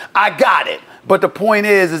 I got it. But the point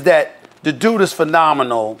is that the dude is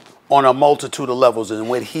phenomenal on a multitude of levels, and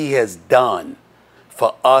what he has done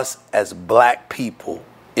for us as black people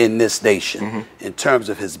in this nation in terms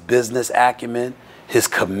of his business acumen, his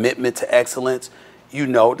commitment to excellence.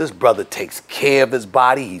 This brother takes care of his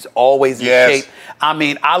body. He's always in shape. I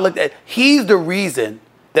mean, he's the reason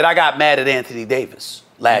that I got mad at Anthony Davis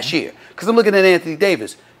last year. Because I'm looking at Anthony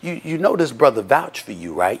Davis. You know this brother vouched for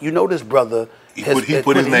you, right? You know this brother He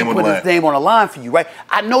put his name on the line for you, right?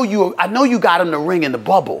 I know you got him the ring in the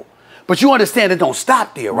bubble, but you understand it don't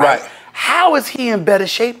stop there, right? How is he in better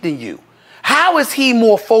shape than you? How is he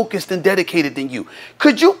more focused and dedicated than you?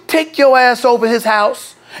 Could you take your ass over his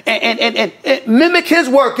house and mimic his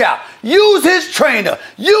workout? Use his trainer.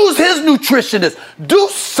 Use his nutritionist. Do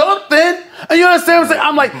something. And you understand what I'm saying?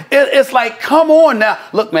 I'm like, it's like, come on now.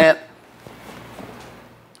 Look, man,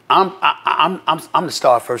 I'm the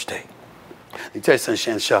star of First Take. Let me tell you something,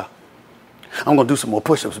 Shannon Shaw. I'm going to do some more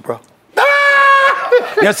push-ups, bro.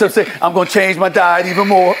 You know what I'm saying? I'm going to change my diet even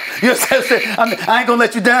more. You know what I'm saying? I ain't going to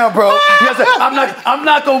let you down, bro. You know what I'm saying? I'm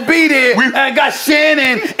not going to be there. And I got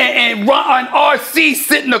Shannon and RC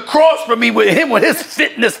sitting across from me with his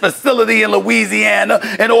fitness facility in Louisiana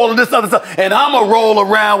and all of this other stuff. And I'm going to roll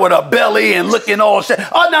around with a belly and looking all shit.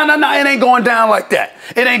 Oh, no. It ain't going down like that.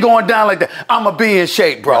 It ain't going down like that. I'm going to be in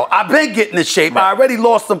shape, bro. I've been getting in shape. I already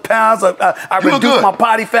lost some pounds. I reduced my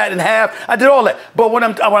body fat in half. I did all that. But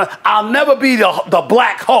I'll never be the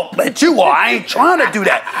Black Hulk that you are. I ain't trying to do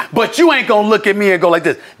that. But you ain't going to look at me and go like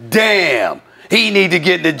this. Damn. He need to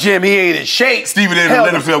get in the gym. He ain't in shape. Stephen A.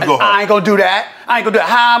 let himself go home. I ain't gonna do that.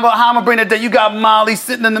 How I'm gonna bring that down? You got Molly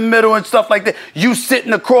sitting in the middle and stuff like that. You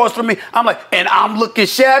sitting across from me. I'm like, and I'm looking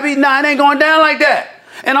shabby? Nah, it ain't going down like that.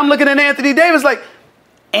 And I'm looking at Anthony Davis like,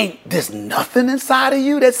 there's nothing inside of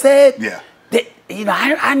you that said, that,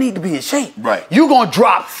 I need to be in shape. Right. You gonna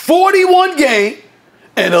drop 41 game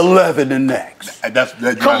and 11 the next.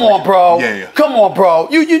 Come on, bro. Yeah. Come on, bro.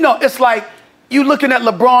 You know, it's like you looking at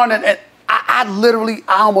LeBron and I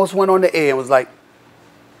almost went on the air and was like,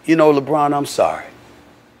 LeBron, I'm sorry.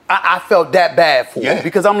 I felt that bad for him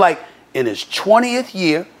because I'm like, in his 20th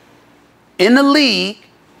year in the league,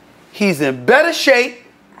 he's in better shape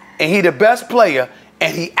and he the best player,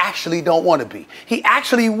 and he actually don't want to be. He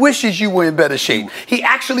actually wishes you were in better shape. He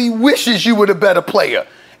actually wishes you were the better player,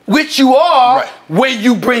 which you are when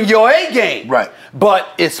you bring your A game. Right. But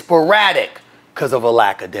it's sporadic because of a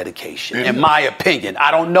lack of dedication, in my opinion.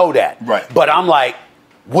 I don't know that. Right. But I'm like,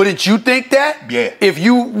 wouldn't you think that? Yeah. If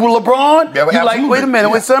you were LeBron, you're like, wait a minute,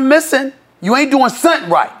 what's something missing? You ain't doing something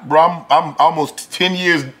right. Bro, I'm almost 10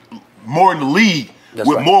 years more in the league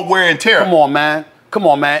with more wear and tear. Come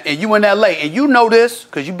on, man. And you in L.A., and you know this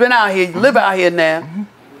because you've been out here, you live out here now.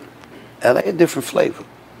 L.A. a different flavor.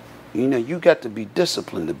 You got to be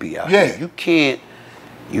disciplined to be out here. You can't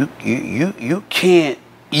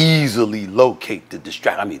easily locate the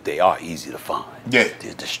distraction. I mean, they are easy to find. Yeah.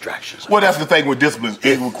 There's distractions. Well, that's the thing with discipline.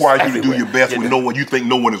 It requires you to do your best when no one, you think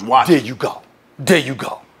no one is watching. There you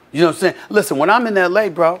go. You know what I'm saying? Listen, when I'm in L.A.,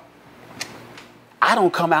 bro, I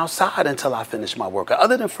don't come outside until I finish my workout.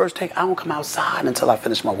 Other than first take, I don't come outside until I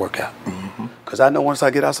finish my workout. Because I know once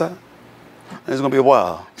I get outside, it's going to be a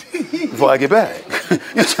while before I get back.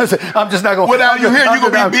 I'm just not going to. Without you here,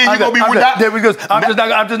 you're going to be big, you're going to be without. There we go. I'm just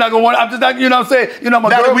not going to, you know what I'm saying? My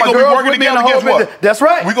girl, we going to be working together, guess what? That's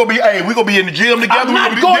right. We're going to be in the gym together. I'm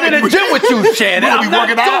not going in the gym with you, Shannon. I'm not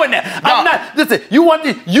doing that. I'm not. Listen, you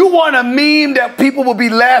want a meme that people will be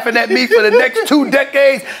laughing at me for the next 2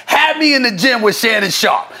 decades? Have me in the gym with Shannon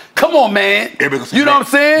Sharp. Come on, man. You know what I'm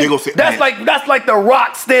saying? That's like The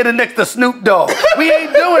Rock standing next to Snoop Dogg. We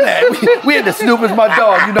ain't doing that. We ain't the Snoop is my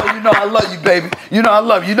dog. You know I love you, baby. I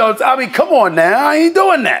love you. Come on now. I ain't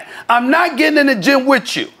doing that. I'm not getting in the gym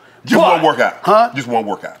with you. Just one workout. Huh? Just one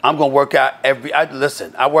workout. I'm going to work out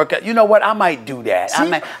I work out. You know what? I might do that.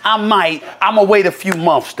 I'm going to wait a few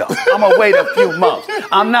months, though.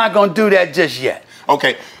 I'm not going to do that just yet.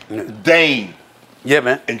 Okay. Dame. Yeah,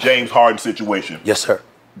 man. And James Harden situation. Yes, sir.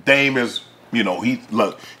 Dame is,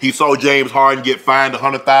 he saw James Harden get fined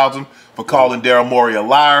 $100,000 for calling Daryl Morey a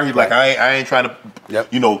liar. He's like, I ain't trying to,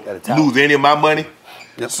 lose any of my money.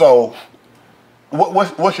 Yep. So,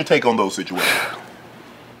 what's your take on those situations?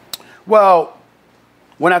 Well,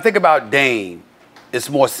 when I think about Dame, it's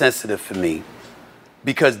more sensitive for me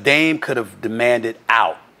because Dame could have demanded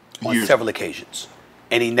out on several occasions,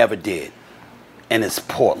 and he never did. And it's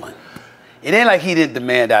Portland. It ain't like he didn't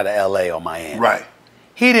demand out of L.A. or Miami. Right.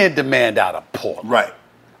 He didn't demand out of Portland. Right.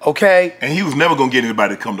 Okay? And he was never going to get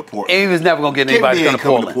anybody to come to Portland. And he was never going to get anybody to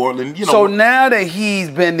come to Portland. So now that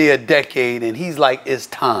he's been there a decade and he's like, it's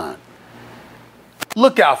time.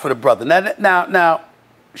 Look out for the brother. Now,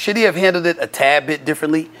 should he have handled it a tad bit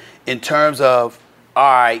differently in terms of, all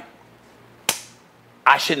right,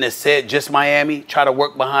 I shouldn't have said just Miami, try to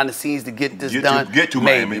work behind the scenes to get this done? Get to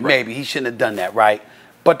Miami. Maybe. He shouldn't have done that, right?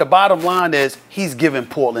 But the bottom line is he's given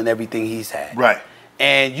Portland everything he's had. Right.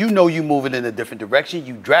 And you moving in a different direction.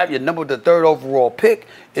 You draft your number, the 3rd overall pick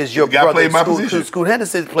is your brother, Scoot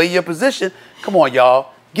Henderson. Play your position. Come on,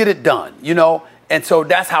 y'all. Get it done, And so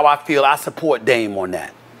that's how I feel. I support Dame on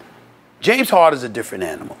that. James Harden is a different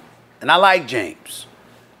animal. And I like James.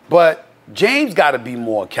 But James got to be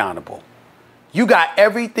more accountable. You got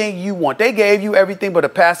everything you want. They gave you everything but a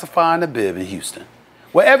pacifier and a bib in Houston.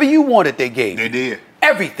 Whatever you wanted, they gave you. They did.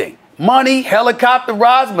 Everything. Money, helicopter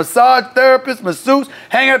rides, massage therapists, masseuse,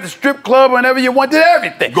 hang out at the strip club whenever you want, did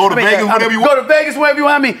everything. Go to Vegas whenever you want. Go to Vegas whenever you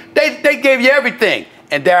want. They gave you everything.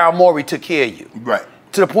 And Daryl Morey took care of you. Right.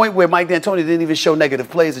 To the point where Mike D'Antoni didn't even show negative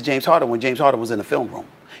plays of James Harden when James Harden was in the film room.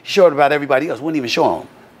 He showed about everybody else. Wouldn't even show him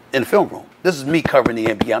in the film room. This is me covering the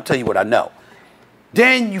NBA. I'm telling you what I know.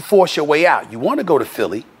 Then you force your way out. You want to go to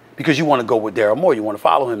Philly because you want to go with Daryl Morey. You want to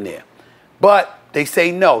follow him there. But they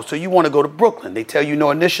say no, so you want to go to Brooklyn. They tell you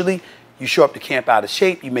no initially. You show up to camp out of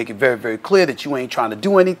shape. You make it very, very clear that you ain't trying to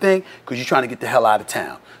do anything because you're trying to get the hell out of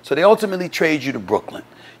town. So they ultimately trade you to Brooklyn.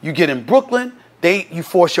 You get in Brooklyn, you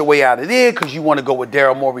force your way out of there because you want to go with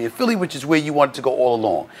Daryl Morey in Philly, which is where you wanted to go all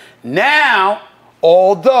along. Now,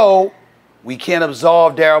 although we can't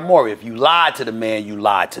absolve Daryl Morey, if you lied to the man, you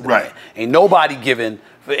lied to the man. Ain't nobody giving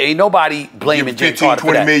Ain't nobody blaming James Harden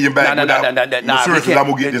for that. 20 million back No, assurances I'm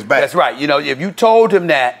going to get this back. That's right. You know, if you told him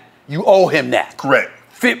that, you owe him that. Correct.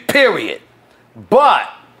 Period. But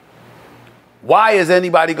why is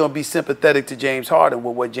anybody going to be sympathetic to James Harden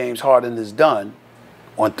with what James Harden has done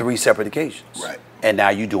on 3 separate occasions? Right. And now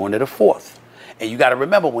you're doing it a 4th. And you got to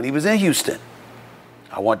remember, when he was in Houston,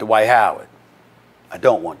 I want Dwight Howard. I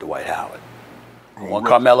don't want Dwight Howard. I want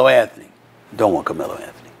Carmelo Anthony. Don't want Carmelo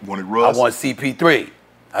Anthony. Wanted Russ. I want CP3.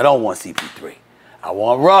 I don't want CP3. I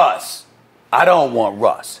want Russ. I don't want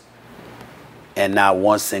Russ. And not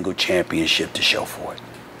one single championship to show for it.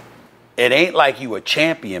 It ain't like you a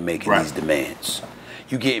champion making these demands.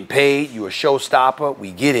 You getting paid, you a showstopper,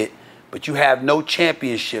 we get it, but you have no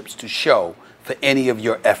championships to show for any of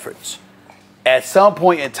your efforts. At some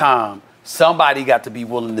point in time, somebody got to be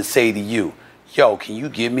willing to say to you, yo, can you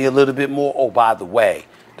give me a little bit more? Oh, by the way,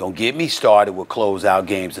 don't get me started with closeout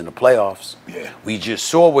games in the playoffs. Yeah. We just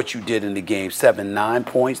saw what you did in the Game 7, 9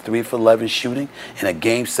 points, 3 for 11 shooting. In a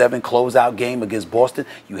Game 7 closeout game against Boston,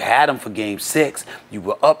 you had them for Game 6. You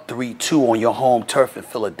were up 3-2 on your home turf in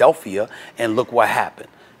Philadelphia, and look what happened.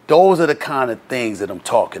 Those are the kind of things that I'm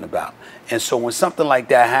talking about. And so when something like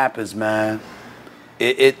that happens, man,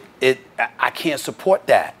 I can't support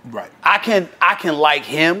that. Right. I can like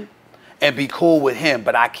him and be cool with him,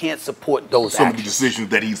 but I can't support those Some actions. of the decisions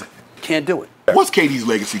that he's... Can't do it. What's KD's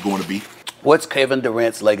legacy going to be? What's Kevin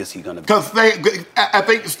Durant's legacy going to be? Because I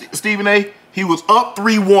think, Stephen A., he was up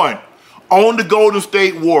 3-1 on the Golden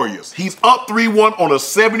State Warriors. He's up 3-1 on a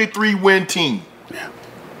 73-win team. Yeah.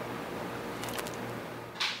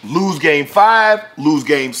 Lose game 5, lose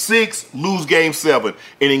game 6, lose game 7.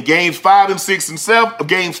 And in games 5 and 6 and 7,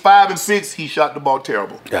 games 5 and 6, he shot the ball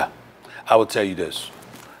terrible. Yeah. I will tell you this.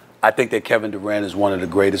 I think that Kevin Durant is one of the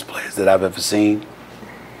greatest players that I've ever seen.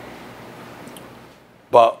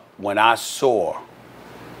 But when I saw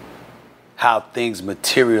how things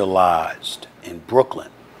materialized in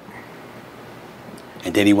Brooklyn,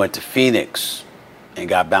 and then he went to Phoenix and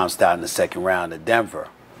got bounced out in the second round of Denver,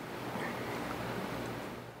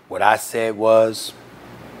 what I said was,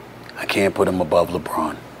 I can't put him above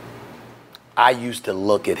LeBron. I used to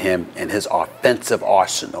look at him and his offensive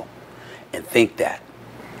arsenal and think that.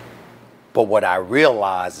 But what I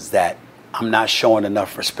realize is that I'm not showing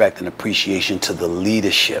enough respect and appreciation to the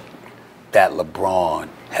leadership that LeBron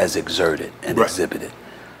has exerted and exhibited.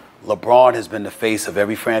 LeBron has been the face of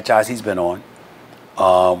every franchise he's been on.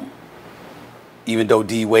 Even though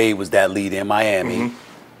D Wade was that leader in Miami.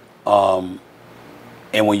 And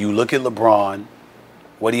when you look at LeBron,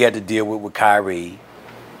 what he had to deal with Kyrie,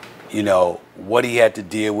 you know, what he had to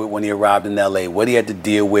deal with when he arrived in LA, what he had to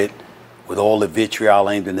deal with all the vitriol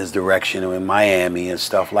aimed in his direction in Miami and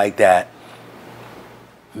stuff like that.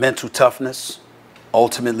 Mental toughness,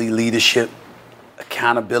 ultimately leadership,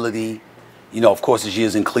 accountability, you know, of course, his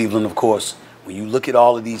years in Cleveland, of course. When you look at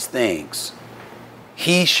all of these things,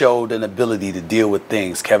 he showed an ability to deal with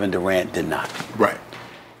things Kevin Durant did not. Right.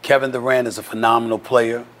 Kevin Durant is a phenomenal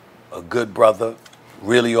player, a good brother,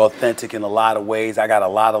 really authentic in a lot of ways. I got a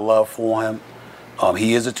lot of love for him.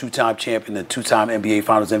 He is a 2-time champion and 2-time NBA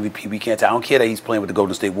Finals MVP. We can't tell. I don't care that he's playing with the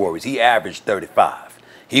Golden State Warriors. He averaged 35.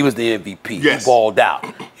 He was the MVP. Yes. He balled out.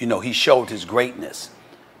 You know, he showed his greatness.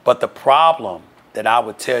 But the problem that I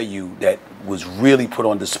would tell you that was really put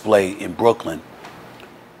on display in Brooklyn,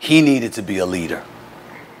 he needed to be a leader.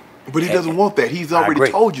 But he doesn't want that. He's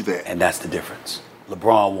already told you that. And that's the difference.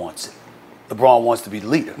 LeBron wants it. LeBron wants to be the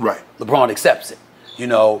leader. Right. LeBron accepts it. You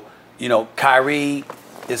know, Kyrie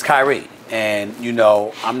is Kyrie. And, you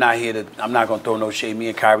know, I'm not going to throw no shade. Me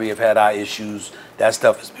and Kyrie have had our issues. That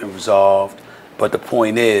stuff has been resolved. But the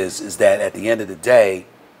point is that at the end of the day,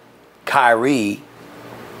 Kyrie,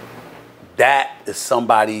 that is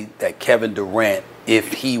somebody that Kevin Durant,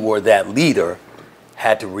 if he were that leader,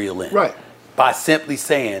 had to reel in. Right. By simply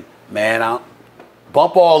saying, man, I'll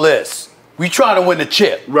bump all this. We trying to win the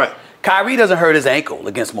chip. Right. Kyrie doesn't hurt his ankle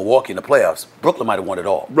against Milwaukee in the playoffs. Brooklyn might have won it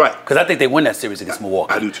all. Right. Because I think they win that series against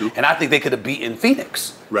Milwaukee. I do too. And I think they could have beaten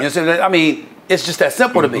Phoenix. Right. You know what I'm saying? I mean, it's just that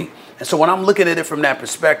simple to me. And so when I'm looking at it from that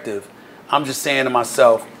perspective, I'm just saying to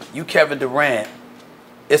myself, you Kevin Durant,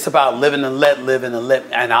 it's about living and let live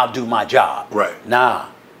and I'll do my job. Right. Nah,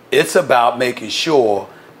 it's about making sure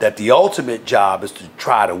that the ultimate job is to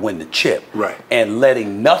try to win the chip. Right. And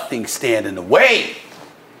letting nothing stand in the way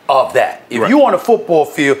of that. If Right. you on a football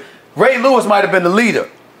field, Ray Lewis might have been the leader.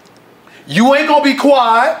 You ain't gonna be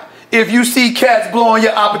quiet if you see cats blowing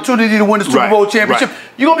your opportunity to win the Super Bowl championship. Right.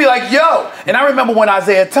 You're gonna be like, yo. And I remember when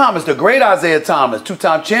Isaiah Thomas, the great Isaiah Thomas,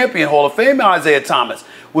 2-time champion, Hall of Famer Isaiah Thomas,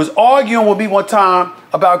 was arguing with me one time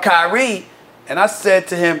about Kyrie. And I said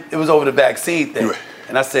to him, it was over the vaccine thing. Right.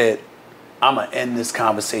 And I said, I'm going to end this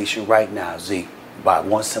conversation right now, Zeke, by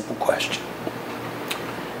one simple question.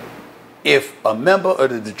 If a member of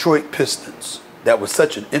the Detroit Pistons that was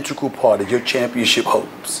such an integral part of your championship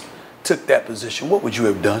hopes took that position, what would you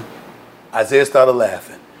have done? Isaiah started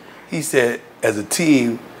laughing. He said, as a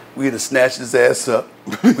team, we'd have snatched his ass up,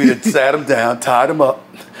 we'd have sat him down, tied him up,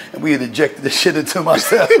 and we'd have injected the shit into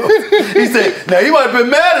myself. He said, now he might have been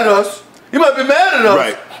mad at us.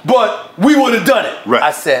 Right. But we would have done it. Right. I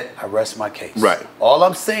said, I rest my case. Right. All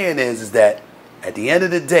I'm saying is that at the end of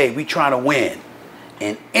the day, we trying to win.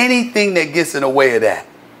 And anything that gets in the way of that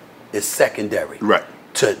is secondary. Right.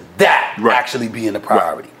 To that actually being the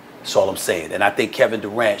priority. Right. That's all I'm saying. And I think Kevin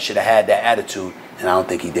Durant should have had that attitude, and I don't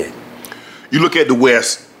think he did. You look at the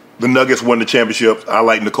West, the Nuggets won the championship. I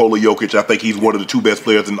like Nikola Jokic. I think he's one of the 2 best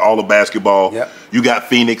players in all of basketball. Yep. You got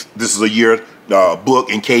Phoenix. This is a year Book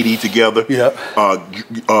and KD together.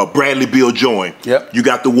 Yep. Bradley Beal joined. Yep. You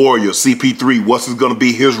got the Warriors, CP3. What's going to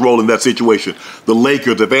be his role in that situation? The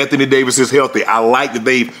Lakers, if Anthony Davis is healthy, I like that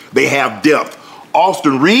they have depth.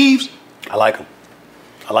 Austin Reeves. I like him.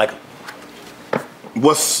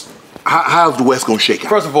 How's the West going to shake out?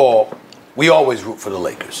 First of all, we always root for the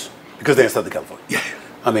Lakers because they're in Southern California. Yeah.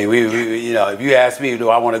 I mean, we if you ask me, do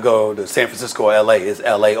I want to go to San Francisco or LA? It's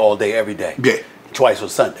LA all day, every day. Yeah. Twice on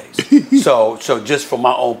Sundays. so just for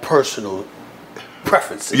my own personal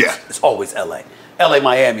preferences, it's always LA. LA,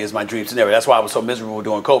 Miami is my dream scenario. That's why I was so miserable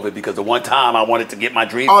during COVID, because the one time I wanted to get my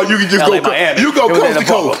dream. Oh, you can just LA, go Miami. You go coast to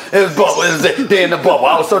coast. It was bubble. It was day in the bubble.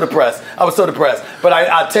 I was so depressed. But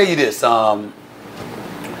I'll tell you this. I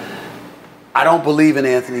don't believe in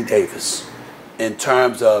Anthony Davis in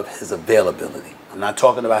terms of his availability. I'm not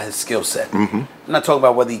talking about his skill set. Mm-hmm. I'm not talking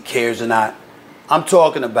about whether he cares or not. I'm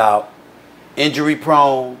talking about injury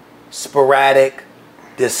prone, sporadic.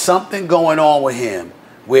 There's something going on with him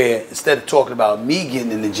where instead of talking about me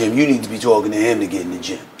getting in the gym, you need to be talking to him to get in the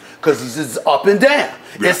gym, because he's just up and down.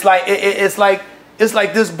 Yeah. It's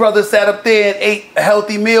like this brother sat up there and ate a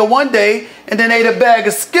healthy meal one day and then ate a bag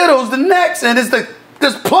of Skittles the next, and it's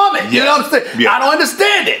this plummet. Yes. You know what I'm saying? Yeah. I don't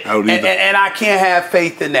understand it. And I can't have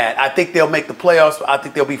faith in that. I think they'll make the playoffs. I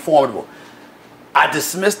think they'll be formidable. I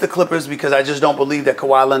dismiss the Clippers because I just don't believe that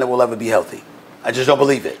Kawhi Leonard will ever be healthy. I just don't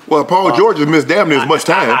believe it. Well, Paul George has missed damn near as much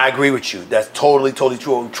time. I agree with you. That's totally true.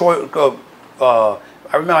 I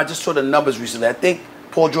remember I just saw the numbers recently. I think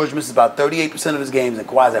Paul George misses about 38% of his games and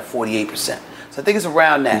Kawhi's at 48%. So I think it's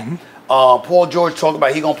around that. Mm-hmm. Paul George talking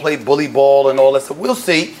about he going to play bully ball and all that stuff. We'll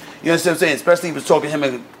see. You understand what I'm saying? Especially if he was talking him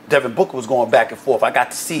and Devin Booker was going back and forth. I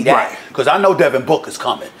got to see that because I know Devin Booker's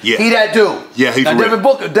coming. Yeah. He that dude. Yeah, he's real.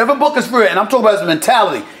 Devin Booker's real, and I'm talking about his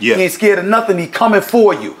mentality. Yeah. He ain't scared of nothing. He coming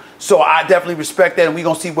for you. So I definitely respect that, and we're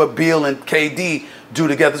going to see what Beal and KD do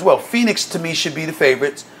together as well. Phoenix, to me, should be the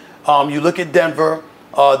favorites. You look at Denver.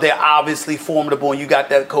 They're obviously formidable, and you got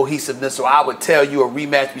that cohesiveness. So I would tell you a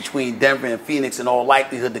rematch between Denver and Phoenix, in all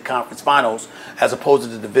likelihood, the conference finals, as opposed to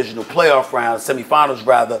the divisional playoff round, semifinals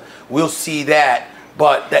rather. We'll see that.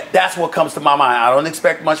 But that's what comes to my mind. I don't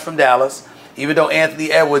expect much from Dallas. Even though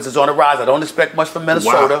Anthony Edwards is on the rise, I don't expect much from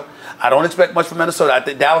Minnesota. Wow. I don't expect much from Minnesota. I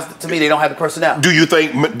think Dallas, to me, they don't have the personnel. Do you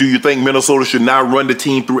think Minnesota should now run the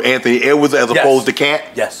team through Anthony Edwards as opposed to Cat?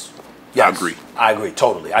 Yes. I agree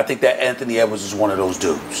totally. I think that Anthony Edwards is one of those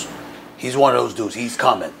dudes. He's one of those dudes. He's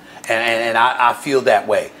coming. And I feel that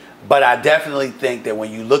way. But I definitely think that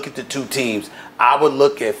when you look at the two teams, I would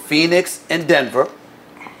look at Phoenix and Denver,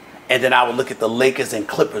 and then I would look at the Lakers and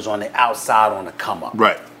Clippers on the outside on the come up.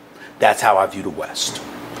 Right. That's how I view the West.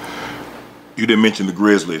 You didn't mention the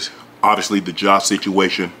Grizzlies. Obviously, the Josh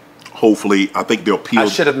situation. Hopefully, I think they'll appeal. I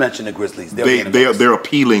should have mentioned the Grizzlies. They're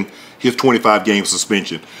appealing his 25-game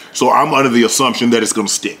suspension. So I'm under the assumption that it's going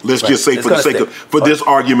to stick. Let's just say, for the sake of this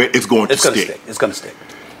argument, it's going to stick. It's going to stick.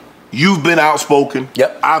 You've been outspoken.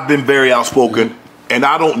 Yep. I've been very outspoken. Mm-hmm. And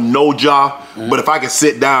I don't know Ja, but if I could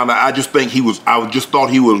sit down, I just think I just thought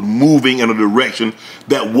he was moving in a direction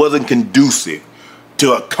that wasn't conducive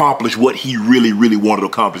to accomplish what he really, really wanted to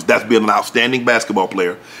accomplish. That's being an outstanding basketball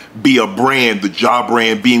player, be a brand, the Ja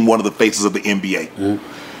brand, being one of the faces of the NBA.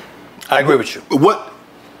 Mm-hmm. I agree with you. What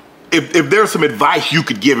if there's some advice you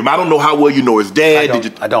could give him? I don't know how well you know his dad.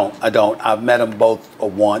 I don't. I've met him both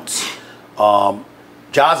once.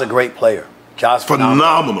 Ja's a great player. Ja's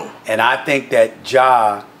phenomenal. And I think that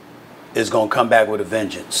Ja is going to come back with a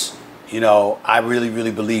vengeance. You know, I really,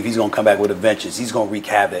 really believe he's going to come back with a vengeance. He's going to wreak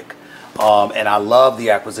havoc. And I love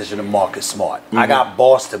the acquisition of Marcus Smart. Mm-hmm. I got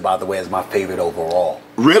Boston, by the way, as my favorite overall.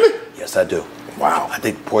 Really? Yes, I do. Wow. I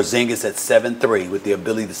think Porzingis at 7'3" with the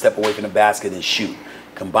ability to step away from the basket and shoot,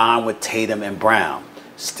 combined with Tatum and Brown,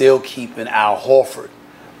 still keeping Al Horford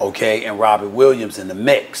okay, and Robert Williams in the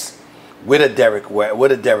mix with a Derek White,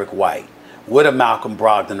 with a Malcolm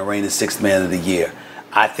Brogdon, the reigning sixth man of the year.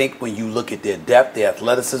 I think when you look at their depth, their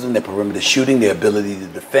athleticism, their perimeter shooting, their ability to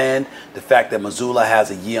defend, the fact that Mazzulla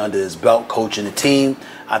has a year under his belt coaching the team,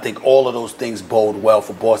 I think all of those things bode well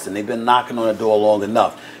for Boston. They've been knocking on the door long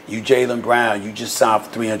enough. You Jaylen Brown, you just signed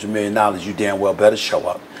for $300 million. You damn well better show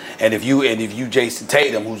up. And if you Jason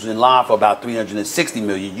Tatum, who's in line for about $360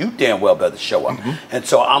 million, you damn well better show up. Mm-hmm. And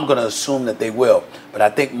so I'm going to assume that they will. But I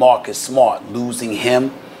think Marcus Smart, losing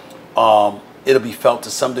him, it'll be felt to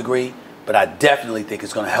some degree. But I definitely think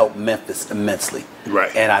it's going to help Memphis immensely.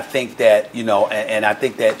 Right. And I think that, and I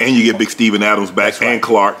think that. And you get big Steven Adams back and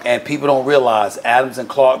Clark. And people don't realize Adams and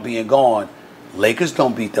Clark being gone, Lakers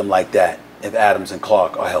don't beat them like that if Adams and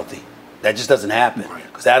Clark are healthy. That just doesn't happen.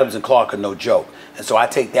 Because Adams and Clark are no joke. And so I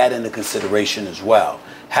take that into consideration as well.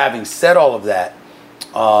 Having said all of that,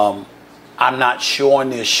 I'm not sure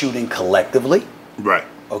on their shooting collectively. Right.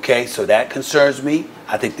 Okay, so that concerns me.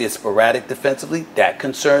 I think they're sporadic defensively. That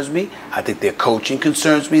concerns me. I think their coaching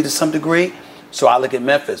concerns me to some degree. So I look at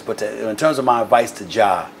Memphis. But in terms of my advice to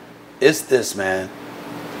Ja, it's this, man.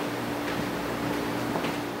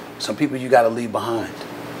 Some people you got to leave behind.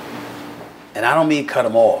 And I don't mean cut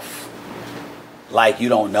them off like you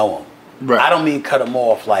don't know them. Right. I don't mean cut them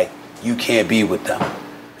off like you can't be with them.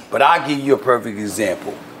 But I'll give you a perfect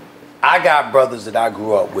example. I got brothers that I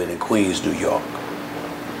grew up with in Queens, New York.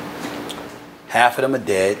 Half of them are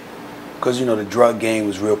dead because, the drug game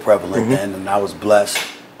was real prevalent then, and I was blessed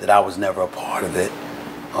that I was never a part of it.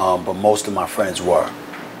 But most of my friends were.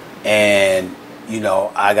 And,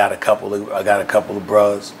 I got a couple of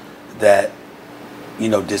brothers that,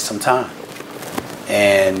 did some time.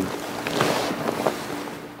 And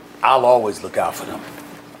I'll always look out for them.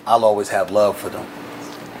 I'll always have love for them.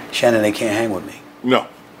 Shannon, they can't hang with me. No.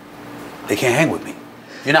 They can't hang with me.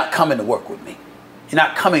 You're not coming to work with me. You're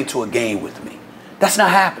not coming to a game with me. That's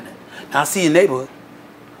not happening. Now I see your neighborhood.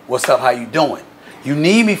 What's up? How you doing? You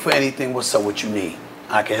need me for anything? What's up? What you need?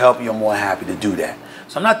 I can help you. I'm more happy to do that.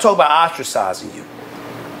 So I'm not talking about ostracizing you.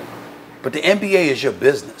 But the NBA is your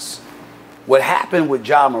business. What happened with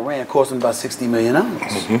Ja Morant cost him about $60 million.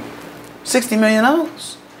 $60 million.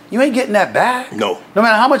 You ain't getting that back. No. No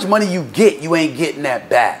matter how much money you get, you ain't getting that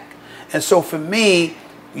back. And so for me,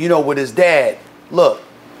 with his dad, look,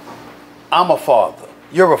 I'm a father.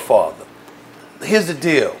 You're a father. Here's the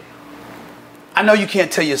deal. I know you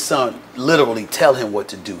can't tell your son, literally tell him what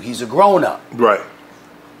to do. He's a grown-up. Right.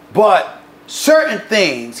 But certain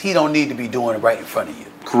things he don't need to be doing right in front of you.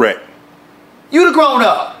 Correct. You the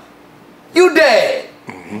grown-up. You dad.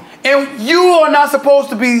 And you are not supposed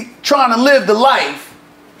to be trying to live the life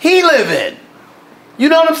he living. You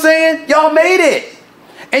know what I'm saying? Y'all made it.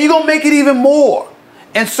 And you're going to make it even more.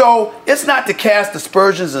 And so it's not to cast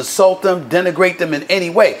aspersions, insult them, denigrate them in any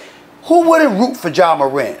way. Who wouldn't root for Ja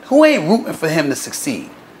Morant? Who ain't rooting for him to succeed?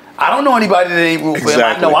 I don't know anybody that ain't rooting for him.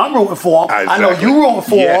 I know I'm rooting for him. I know you rooting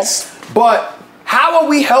for him. But how are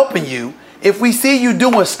we helping you if we see you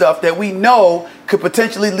doing stuff that we know could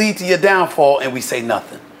potentially lead to your downfall and we say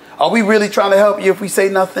nothing? Are we really trying to help you if we say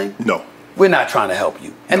nothing? No. We're not trying to help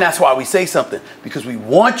you. And that's why we say something. Because we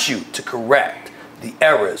want you to correct the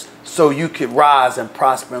errors so you could rise and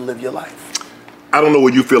prosper and live your life. I don't know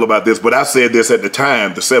what you feel about this, but I said this at the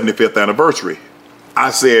time, the 75th anniversary. I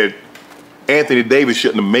said Anthony Davis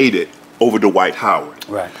shouldn't have made it over Dwight Howard.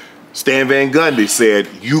 Right. Stan Van Gundy said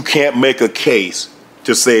you can't make a case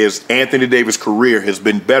to say Anthony Davis' career has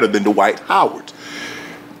been better than Dwight Howard's.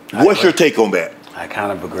 What's your take on that? I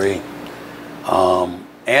kind of agree.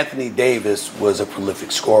 Anthony Davis was a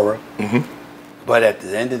prolific scorer, but at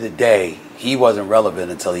the end of the day, he wasn't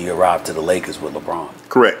relevant until he arrived to the Lakers with LeBron.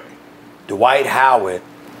 Correct. Dwight Howard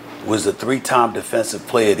was a 3-time Defensive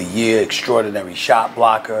Player of the Year, extraordinary shot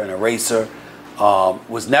blocker and eraser.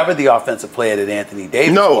 Was never the offensive player that Anthony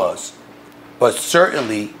Davis was, but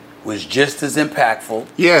certainly was just as impactful.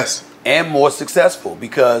 Yes. And more successful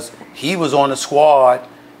because he was on a squad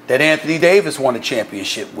that Anthony Davis won a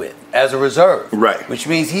championship with as a reserve. Right. Which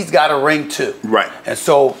means he's got a ring too. Right. And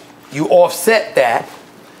so you offset that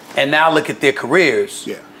and now look at their careers.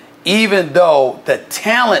 Yeah. Even though the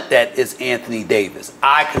talent that is Anthony Davis,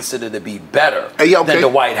 I consider to be better than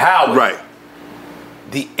Dwight Howard. Right.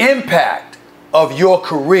 The impact of your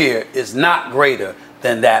career is not greater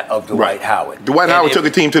than that of Dwight Howard. Dwight Howard took a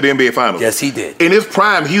team to the NBA Finals. Yes, he did. In his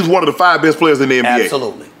prime, he was one of the 5 best players in the NBA.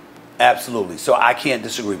 Absolutely. Absolutely. So I can't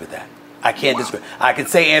disagree with that. I can't disagree. I can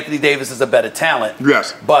say Anthony Davis is a better talent.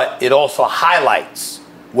 Yes. But it also highlights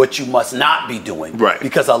what you must not be doing. Right.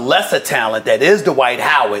 Because a lesser talent that is Dwight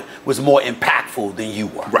Howard was more impactful than you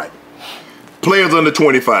were. Right. Players under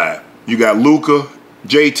 25. You got Luka,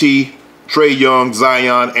 JT, Trae Young,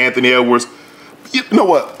 Zion, Anthony Edwards. You know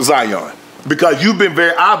what? Zion. Because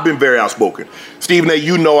I've been very outspoken. Stephen A.,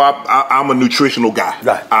 you know I'm a nutritional guy.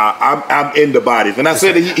 Right. I'm into bodies. And I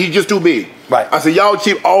said that he's just too big. Right. I said, y'all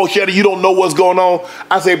keep all Shetty, you don't know what's going on.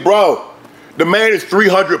 I said, bro, the man is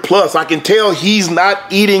 300 plus. I can tell he's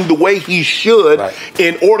not eating the way he should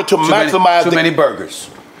in order to maximize. Too many burgers.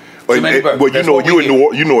 Well,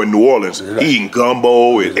 you know, in New Orleans, eating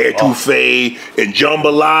gumbo and etouffee and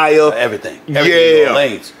jambalaya. Everything.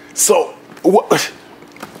 Yeah. So,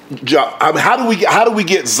 how do we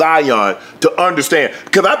get Zion to understand?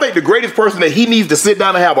 Because I think the greatest person that he needs to sit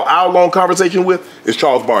down and have an hour-long conversation with is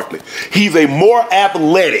Charles Barkley. He's a more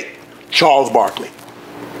athletic Charles Barkley.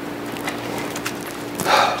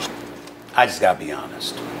 I just gotta be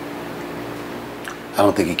honest. I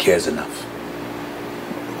don't think he cares enough.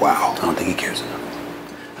 Wow. I don't think he cares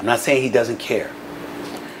enough. I'm not saying he doesn't care.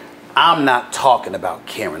 I'm not talking about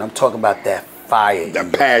caring. I'm talking about that fire,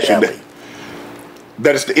 that passion,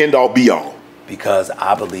 that is the end-all, be-all. Because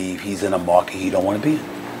I believe he's in a market he don't want to be in.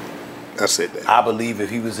 I said that. I believe if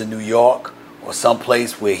he was in New York or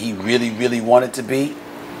someplace where he really, really wanted to be,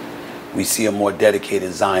 we see a more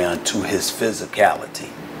dedicated Zion to his physicality.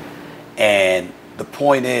 And the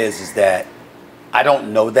point is that I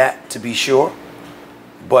don't know that to be sure,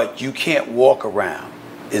 but you can't walk around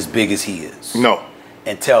as big as he is. No.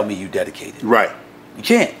 And tell me you dedicated. Right. You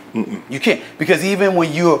can't. You can't. Because even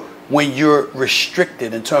when you're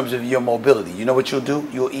restricted in terms of your mobility, you know what you'll do?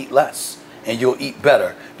 You'll eat less and you'll eat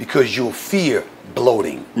better because you'll fear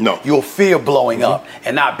bloating. No. You'll fear blowing up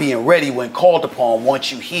and not being ready when called upon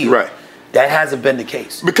once you heal. Right. That hasn't been the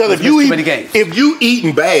case. Because if you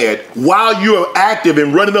eating bad while you're active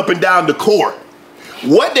and running up and down the court,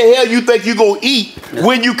 what the hell you think you're going to eat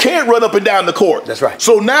when you can't run up and down the court? That's right.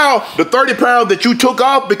 So now the 30 pounds that you took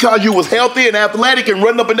off because you was healthy and athletic and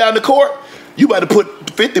running up and down the court, you better put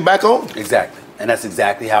 50 back on. Exactly. And that's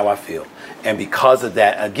exactly how I feel. And because of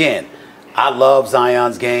that, again, I love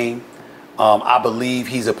Zion's game. I believe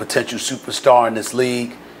he's a potential superstar in this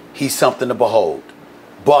league. He's something to behold.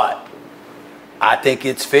 But I think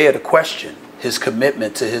it's fair to question his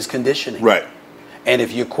commitment to his conditioning. Right. And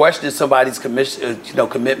if you're questioning somebody's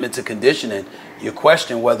commitment to conditioning, you're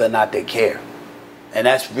questioning whether or not they care. And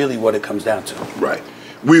that's really what it comes down to. Right.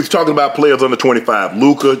 We was talking about players under 25.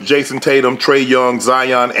 Luka, Jason Tatum, Trae Young,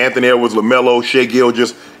 Zion, Anthony Edwards, LaMelo, Shai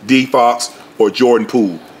Gilgeous, D. Fox, or Jordan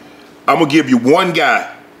Poole. I'm going to give you one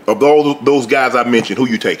guy of all those guys I mentioned. Who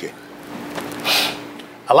you taking?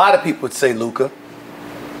 A lot of people would say Luka.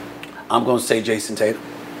 I'm going to say Jason Tatum.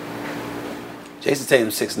 Jason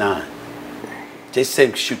Tatum's 6'9". Jason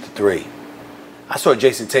Tatum can shoot the three. I saw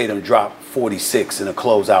Jason Tatum drop 46 in a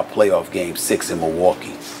closeout playoff game 6 in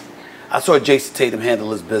Milwaukee. I saw Jason Tatum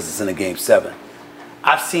handle his business in a game 7.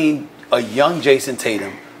 I've seen a young Jason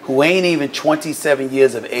Tatum who ain't even 27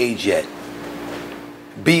 years of age yet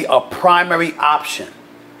be a primary option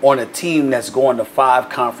on a team that's going to 5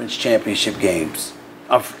 conference championship games,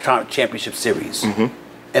 championship series in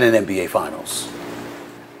an NBA Finals.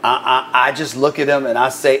 I just look at him and I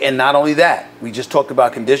say, and not only that, we just talked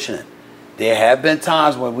about conditioning. There have been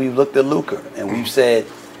times when we've looked at Luka and we've said,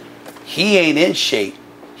 he ain't in shape.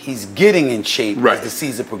 He's getting in shape as the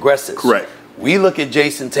season progresses. Correct. We look at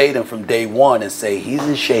Jason Tatum from day one and say, he's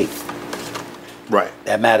in shape. Right.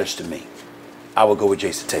 That matters to me. I would go with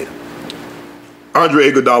Jason Tatum. Andre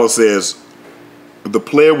Iguodala says, the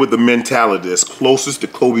player with the mentality that's closest to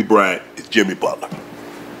Kobe Bryant is Jimmy Butler.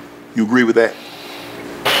 You agree with that?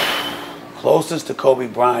 Closest to Kobe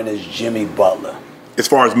Bryant is Jimmy Butler. As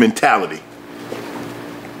far as mentality.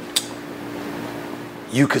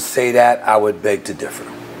 You could say that. I would beg to differ.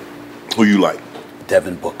 Who you like?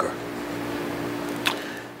 Devin Booker.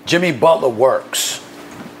 Jimmy Butler works.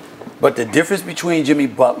 But the difference between Jimmy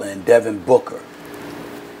Butler and Devin Booker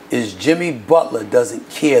is Jimmy Butler doesn't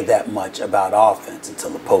care that much about offense until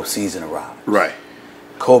the postseason arrives. Right.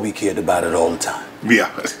 Kobe cared about it all the time.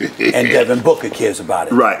 Yeah. And Devin Booker cares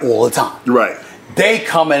about it all the time. Right. They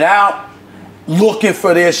coming out looking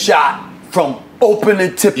for their shot from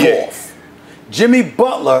opening tip-off. Jimmy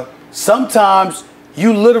Butler, sometimes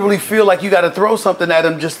you literally feel like you got to throw something at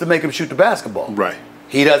him just to make him shoot the basketball. Right.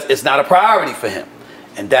 It's not a priority for him.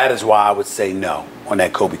 And that is why I would say no on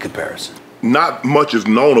that Kobe comparison. Not much is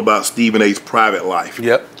known about Stephen A.'s private life.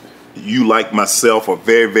 Yep. You, like myself, are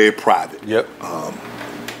very, very private. Yep.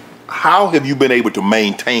 How have you been able to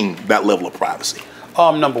maintain that level of privacy?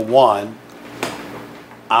 Number one,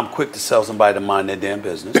 I'm quick to tell somebody to mind their damn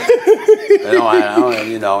business.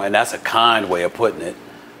 And that's a kind way of putting it.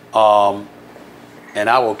 And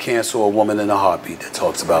I will cancel a woman in a heartbeat that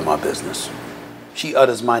talks about my business. She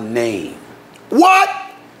utters my name. What?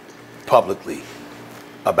 Publicly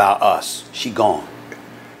about us. She gone.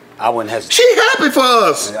 I wouldn't hesitate. She happy for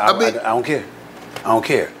us. I don't care. I don't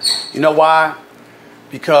care. You know why?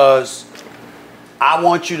 Because I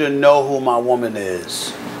want you to know who my woman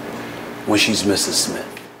is when she's Mrs. Smith.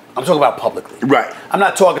 I'm talking about publicly. Right. I'm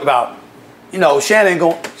not talking about, Shannon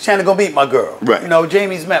gonna meet my girl. Right.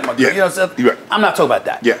 Jamie's met my girl. Yeah. You know what I'm saying? Right. I'm not talking about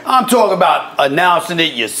that. Yeah. I'm talking about announcing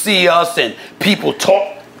it, you see us and people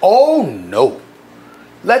talk. Oh no.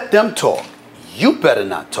 Let them talk. You better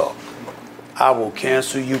not talk. I will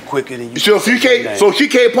cancel you quicker than you. So she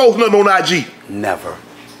can't post nothing on IG. Never.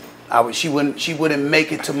 She wouldn't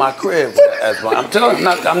make it to my crib. I'm telling you,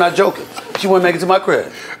 I'm not joking. She wouldn't make it to my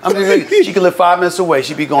crib. She could live 5 minutes away.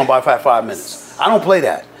 She'd be gone by 5 minutes. I don't play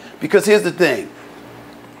that because here's the thing.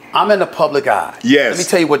 I'm in the public eye. Yes. Let me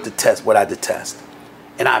tell you what I detest.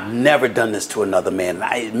 And I've never done this to another man.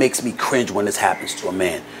 It makes me cringe when this happens to a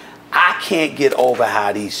man. I can't get over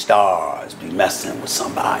how these stars be messing with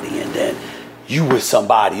somebody and then you with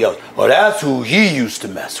somebody else. Oh, that's who he used to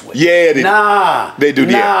mess with. Yeah, they do.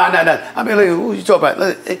 Nah. I mean, like, who you talking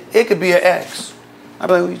about? It could be an ex. I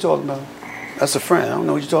be like, who you talking about? That's a friend. I don't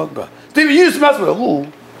know what you talking about. Stevie, you used to mess with her. Who?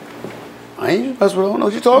 I ain't used to mess with her. I don't know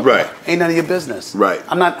what you talking about. Ain't none of your business. Right.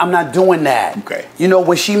 I'm not doing that. Okay.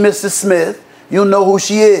 When she Mrs. Smith, you'll know who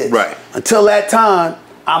she is. Right. Until that time,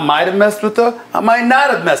 I might have messed with her. I might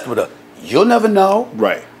not have messed with her. You'll never know.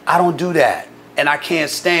 Right. I don't do that. And I can't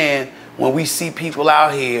stand when we see people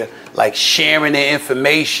out here like sharing their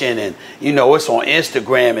information and, it's on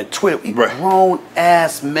Instagram and Twitter. We grown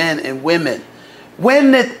ass men and women.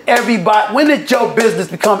 When did your business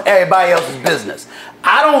become everybody else's business?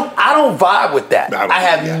 I don't vibe with that. I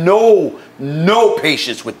have no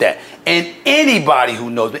patience with that. And anybody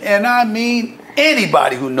who knows me, and I mean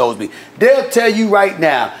anybody who knows me, they'll tell you right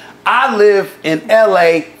now, I live in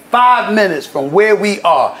LA 5 minutes from where we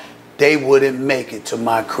are. They wouldn't make it to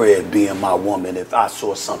my crib being my woman if I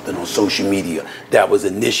saw something on social media that was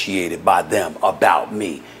initiated by them about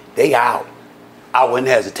me. They out. I wouldn't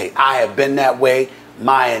hesitate. I have been that way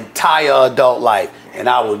my entire adult life, and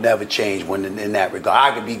I will never change in that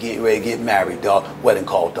regard. I could be getting ready to get married, dog. Wedding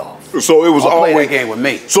called off. So it was always play that game with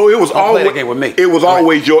me. So it was always play that game with me. It was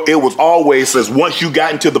always It was always says once you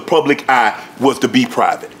got into the public eye was to be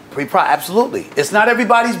private. Absolutely. It's not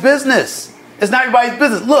everybody's business. It's not everybody's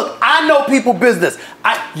business. Look, I know people's business.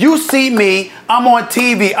 You see me, I'm on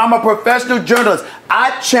TV, I'm a professional journalist.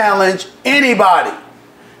 I challenge anybody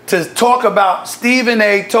to talk about Stephen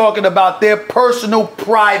A. talking about their personal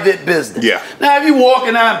private business. Yeah. Now, if you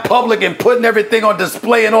walking out in public and putting everything on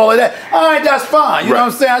display and all of that, all right, that's fine. You know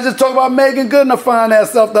what I'm saying? I just talked about Megan Good and her fine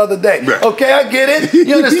ass self the other day. Right. Okay, I get it.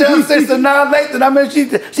 You understand what I'm saying? So now Lathan, I mean,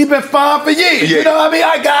 she's been fine for years. Yeah. You know what I mean?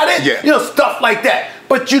 I got it. Yeah. Stuff like that.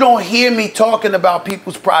 But you don't hear me talking about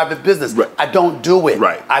people's private business. Right. I don't do it.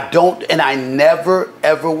 Right. I don't, and I never,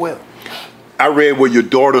 ever will. I read where your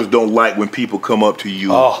daughters don't like when people come up to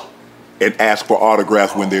you and ask for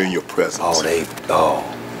autographs when they're in your presence. Oh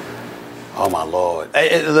my Lord.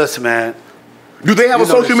 Hey, listen, man. Do they have a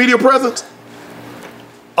social media presence?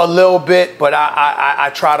 A little bit, but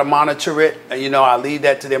I try to monitor it. I leave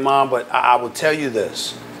that to their mom, but I will tell you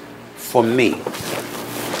this. For me,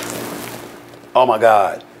 oh my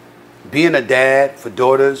God, being a dad for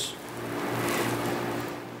daughters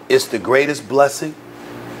is the greatest blessing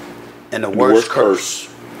and the worst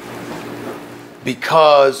curse.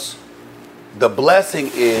 Because the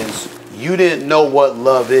blessing is you didn't know what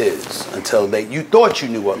love is until you thought you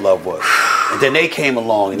knew what love was. And then they came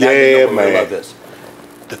along and now you know what love is.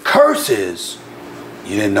 The curse is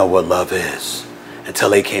you didn't know what love is until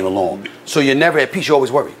they came along. So you're never at peace, you're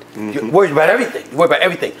always worried. Mm-hmm. You're worried about everything. You worry about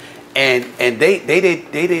everything. And they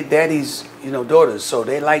did daddy's, daughters, so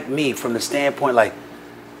they like me from the standpoint like,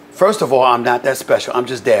 first of all, I'm not that special. I'm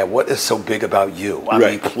just dad. What is so big about you? I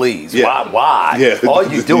mean, please. Yeah. Why? Yeah. All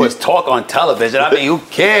you do is talk on television. I mean, who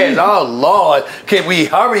cares? Oh, Lord. Can we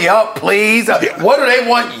hurry up, please? Yeah. What do they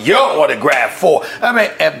want your autograph for? I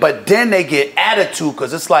mean, but then they get attitude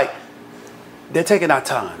because it's like they're taking our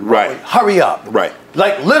time. Right. Hurry up. Right.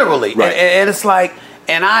 Like literally. Right. And it's like,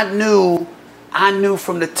 and I knew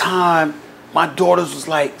from the time my daughters was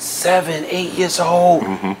like 7, 8 years old.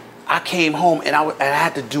 Mm-hmm. I came home and I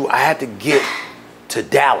had to get to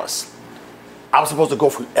Dallas. I was supposed to go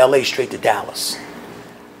from LA straight to Dallas.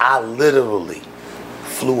 I literally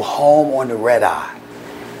flew home on the red eye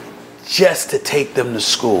just to take them to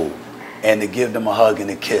school and to give them a hug and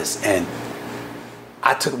a kiss. And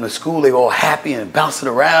I took them to school. They were all happy and bouncing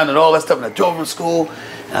around and all that stuff. And I drove them to school.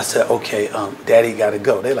 And I said, okay, Daddy got to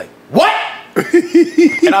go. They're like, what?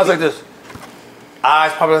 And I was like this.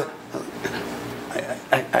 Eyes popping.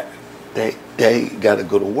 They got to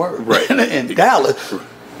go to work. Right. in Dallas.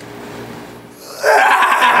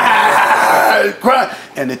 Crying.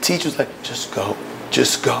 And the teacher's like, just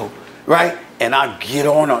go. Right? And I get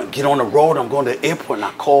on the road. I'm going to the airport and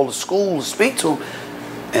I call the school to speak to them.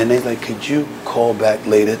 And they're like, could you call back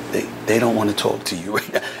later? They don't want to talk to you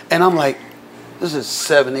right now. And I'm like, this is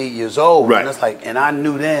 7, 8 years old. Right. And it's like, and I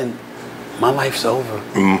knew then my life's over.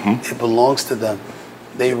 Mm-hmm. It belongs to them.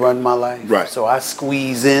 They run my life. Right. So I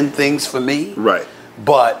squeeze in things for me. Right.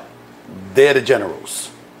 But they're the generals.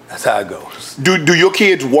 That's how it goes. Do your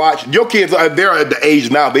kids watch? Your kids, they're at the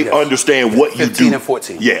age now, they understand what you do. 15 and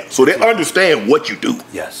 14. Yeah, so they understand what you do.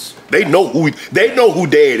 Yes. They know who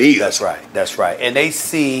Dad is. That's right. And they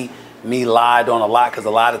see me lied on a lot because a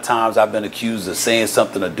lot of times I've been accused of saying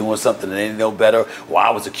something or doing something and they didn't know better. Or I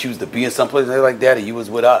was accused of being someplace and they're like, Daddy, you was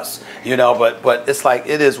with us. You know, but it's like,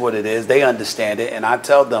 it is what it is. They understand it. And I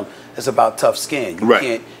tell them it's about tough skin.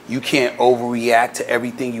 You can't overreact to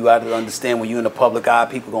everything. You got to understand when you're in the public eye,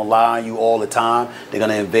 people are going to lie on you all the time. They're going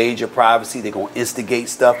to invade your privacy. They're going to instigate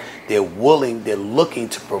stuff. They're looking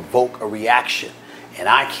to provoke a reaction. And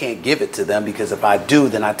I can't give it to them because if I do,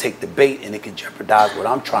 then I take the bait and it can jeopardize what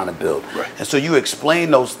I'm trying to build. Right. And so you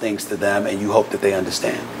explain those things to them and you hope that they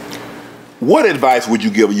understand. What advice would you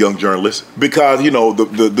give a young journalist? Because, you know,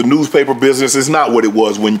 the newspaper business is not what it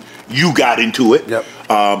was when you got into it. Yep.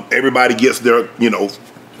 Everybody gets their, you know,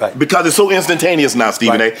 because it's so instantaneous now,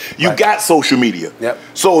 Stephen A. You got social media. Yep.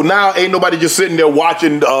 So now ain't nobody just sitting there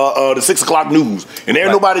watching the 6 o'clock news. And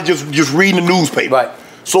ain't nobody just reading the newspaper. Right.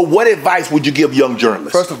 So what advice would you give young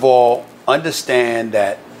journalists? First of all, understand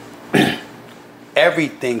that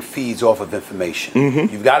everything feeds off of information.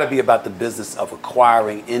 Mm-hmm. You've got to be about the business of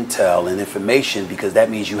acquiring intel and information because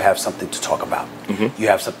that means you have something to talk about. Mm-hmm. You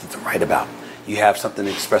have something to write about. You have something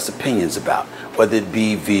to express opinions about, whether it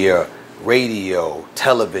be via radio,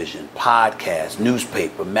 television, podcast,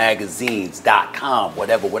 newspaper, magazines.com,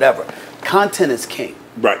 whatever. Content is king.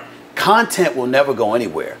 Right. Content will never go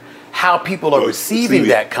anywhere. How people are receiving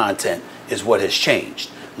that content is what has changed.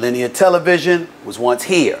 Linear television was once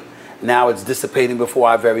here. Now it's dissipating before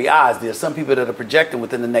our very eyes. There are some people that are projecting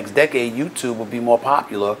within the next decade, YouTube will be more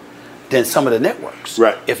popular than some of the networks,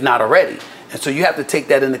 if not already. And so you have to take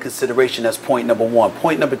that into consideration. That's point number one.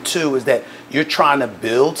 Point number two is that you're trying to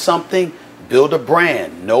build something, build a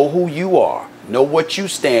brand, know who you are, know what you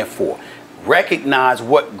stand for, recognize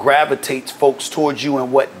what gravitates folks towards you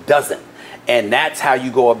and what doesn't. And that's how you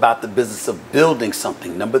go about the business of building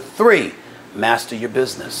something. Number three, master your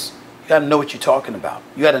business. You got to know what you're talking about.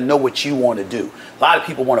 You got to know what you want to do. A lot of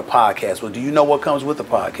people want a podcast. Well, do you know what comes with a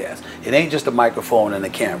podcast? It ain't just a microphone and a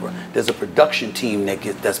camera. There's a production team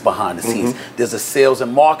that's behind the scenes. Mm-hmm. There's a sales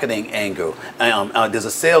and marketing angle. There's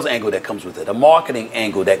a sales angle that comes with it. A marketing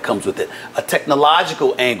angle that comes with it. A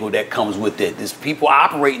technological angle that comes with it. There's people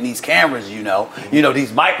operating these cameras, you know,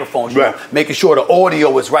 these microphones, you know, making sure the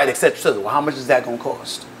audio is right, etc. Well, how much is that going to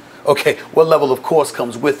cost? Okay, what level of course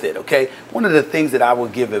comes with it, okay? One of the things that I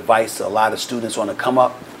would give advice to a lot of students on the come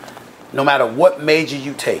up, no matter what major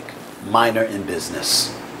you take, minor in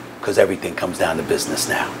business, because everything comes down to business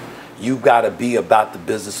now. You've got to be about the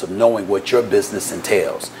business of knowing what your business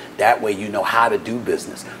entails. That way you know how to do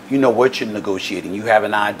business. You know what you're negotiating. You have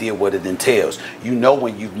an idea what it entails. You know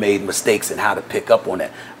when you've made mistakes and how to pick up on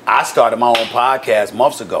that. I started my own podcast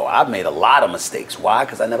months ago. I've made a lot of mistakes. Why?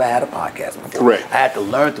 Because I never had a podcast before. Right. I had to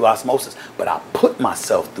learn through osmosis. But I put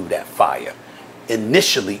myself through that fire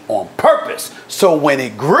initially on purpose. So when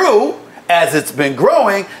it grew, as it's been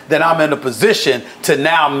growing, then I'm in a position to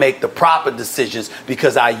now make the proper decisions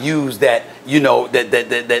because I use that,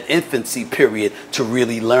 that infancy period to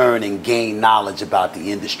really learn and gain knowledge about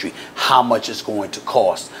the industry, how much it's going to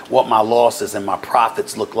cost, what my losses and my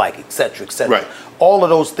profits look like, et cetera, et cetera. Right. All of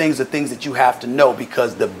those things are things that you have to know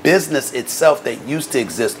because the business itself that used to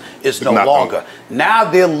exist is no longer. Now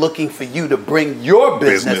they're looking for you to bring your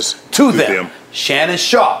business to them. Shannon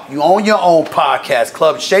Sharpe, you own your own podcast,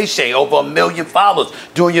 Club Shay Shay, over 1 million followers,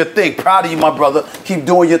 doing your thing. Proud of you, my brother. Keep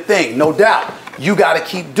doing your thing, no doubt. you got to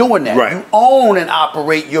keep doing that. Right. You own and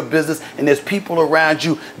operate your business, and there's people around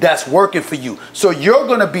you that's working for you. So you're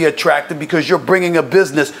going to be attractive because you're bringing a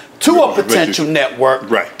business to a potential network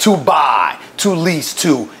to buy, to lease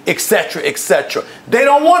to, et cetera, et cetera. They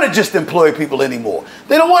don't want to just employ people anymore.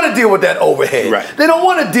 They don't want to deal with that overhead. Right. They don't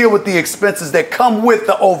want to deal with the expenses that come with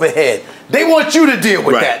the overhead. They want you to deal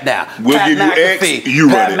with that now. We'll Pat give you McAfee, X, you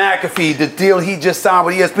Pat run it. McAfee, the deal he just signed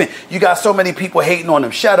with ESPN. You got so many people hating on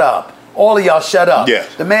him. Shut up. All of y'all shut up. Yeah.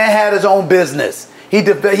 The man had his own business.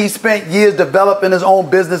 He spent years developing his own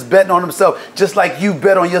business, betting on himself, just like you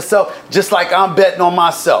bet on yourself, just like I'm betting on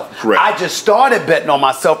myself. Correct. I just started betting on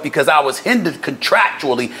myself because I was hindered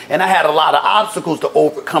contractually, and I had a lot of obstacles to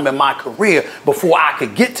overcome in my career before I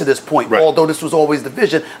could get to this point. Although this was always the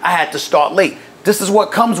vision, I had to start late. This is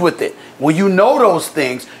what comes with it. When you know those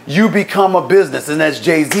things, you become a business. And as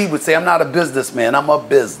Jay-Z would say, I'm not a businessman, I'm a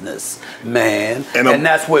businessman. And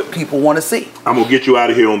that's what people want to see. I'm going to get you out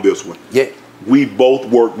of here on this one. Yeah. We both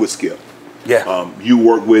worked with Skip. Yeah. You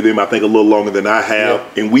worked with him, I think, a little longer than I have.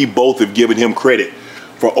 Yeah. And we both have given him credit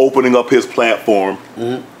for opening up his platform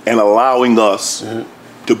and allowing us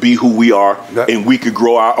to be who we are. Yeah. And we could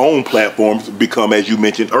grow our own platforms, become, as you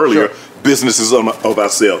mentioned earlier, businesses of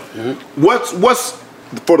ourselves. What's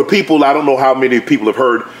for the people, I don't know how many people have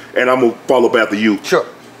heard, and I'm going to follow up after you. Sure.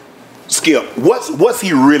 Skip, what's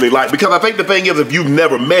he really like? Because I think the thing is, if you've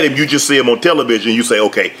never met him, you just see him on television, you say,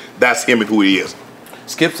 okay, that's him and who he is.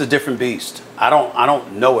 Skip's a different beast. I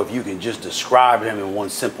don't know if you can just describe him in one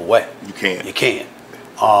simple way. You can. You can.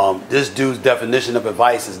 This dude's definition of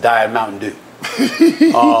advice is Diet Mountain Dew.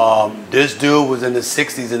 This dude was in the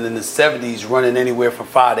 60s and in the 70s running anywhere from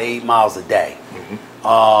 5 to 8 miles a day.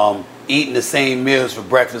 Eating the same meals for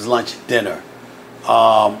breakfast, lunch, and dinner.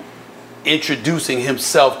 Introducing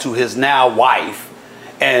himself to his now wife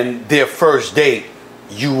and their first date.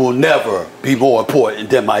 You will never be more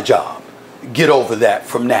important than my job. Get over that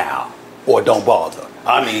from now or don't bother.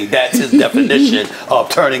 I mean, that's his definition of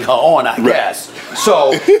turning her on, I guess.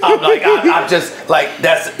 So I'm like, I'm just like,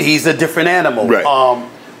 he's a different animal. Right.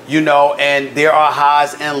 You know, and there are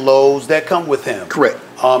highs and lows that come with him. Correct.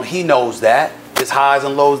 He knows that. There's highs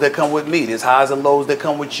and lows that come with me. There's highs and lows that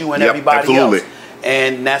come with you and everybody else.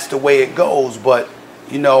 And that's the way it goes. But,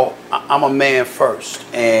 you know, I'm a man first.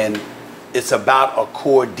 And it's about a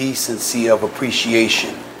core decency of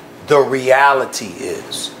appreciation. The reality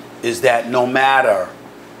is that no matter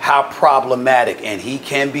how problematic, and he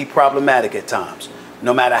can be problematic at times,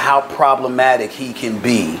 no matter how problematic he can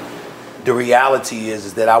be, the reality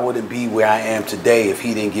is that I wouldn't be where I am today if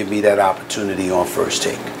he didn't give me that opportunity on First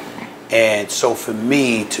Take. And so for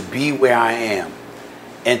me to be where I am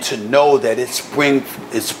and to know that it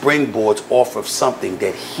springboards off of something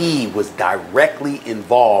that he was directly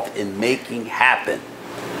involved in making happen,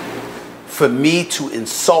 for me to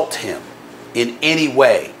insult him in any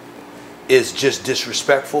way is just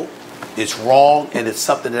disrespectful. It's wrong, and it's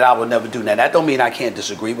something that I will never do. Now, that don't mean I can't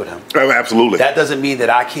disagree with him. Oh, absolutely. That doesn't mean that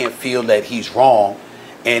I can't feel that he's wrong.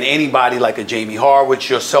 And anybody like a Jamie Horowitz,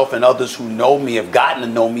 yourself, and others who know me, have gotten to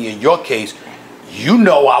know me in your case, you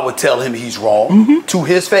know I would tell him he's wrong to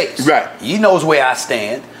his face. Right. He knows where I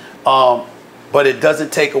stand. But it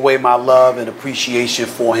doesn't take away my love and appreciation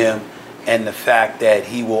for him and the fact that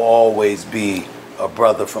he will always be a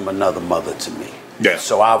brother from another mother to me. Yeah.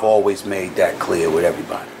 So I've always made that clear with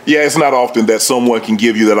everybody. Yeah, it's not often that someone can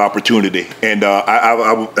give you that opportunity. And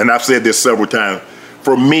I've said this several times.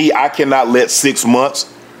 For me, I cannot let 6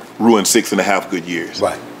 months ruin 6.5 good years.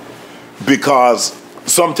 Right. Because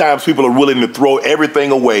sometimes people are willing to throw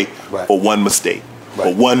everything away for one mistake,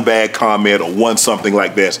 or one bad comment, or one something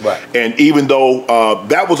like this. Right. And even though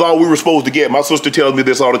that was all we were supposed to get, my sister tells me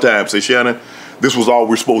this all the time. Say, Shannon, this was all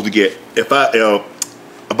we're supposed to get. If I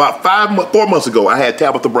about 4 months ago, I had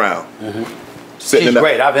Tabitha Brown. She's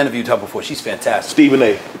great. I've interviewed her before. She's fantastic. Stephen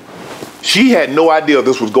A. She had no idea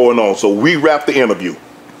this was going on, so we wrapped the interview,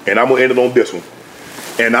 and I'm gonna end it on this one.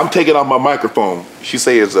 And I'm taking off my microphone. She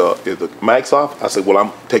says, "Is the mics off?" I said, "Well,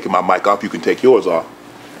 I'm taking my mic off. You can take yours off."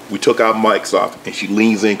 We took our mics off, and she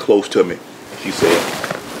leans in close to me. She said,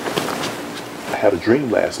 "I had a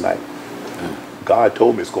dream last night. God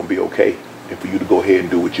told me it's gonna be okay, and for you to go ahead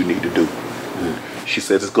and do what you need to do." She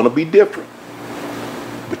says, "It's gonna be different,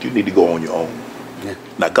 but you need to go on your own." Yeah.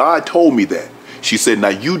 Now, God told me that. She said, "Now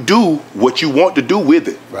you do what you want to do with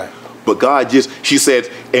it." Right. But God she said,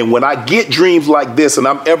 "And when I get dreams like this and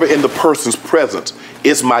I'm ever in the person's presence,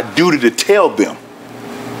 it's my duty to tell them."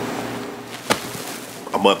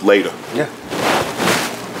 A month later. Yeah.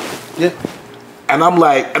 Yeah. And I'm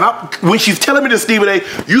like, when she's telling me this, Stephen A.,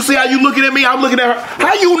 you see how you looking at me? I'm looking at her.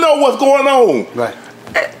 How you know what's going on? Right.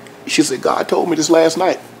 She said, God told me this last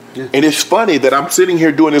night. Yeah. And it's funny that I'm sitting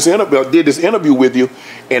here doing this interview. I did this interview with you,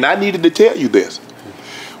 and I needed to tell you this.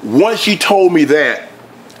 Once she told me that,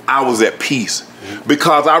 I was at peace.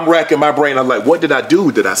 Because I'm racking my brain. I'm like, what did I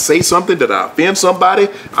do? Did I say something? Did I offend somebody?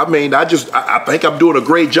 I mean, I think I'm doing a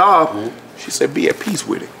great job. She said, be at peace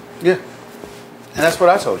with it. Yeah. And that's what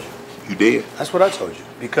I told you. You did? That's what I told you.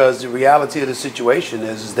 Because the reality of the situation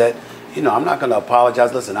is that, I'm not going to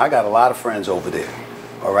apologize. Listen, I got a lot of friends over there.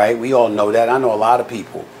 All right? We all know that. I know a lot of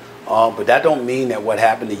people. But that don't mean that what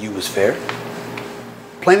happened to you was fair.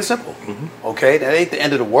 Plain and simple. Mm-hmm. Okay? That ain't the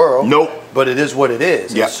end of the world. Nope. But it is what it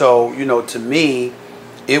is. Yep. And so, to me,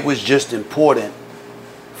 it was just important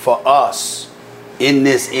for us in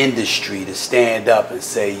this industry to stand up and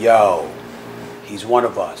say, yo, he's one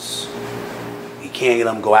of us. We can't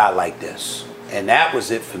let him go out like this. And that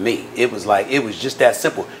was it for me. It was just that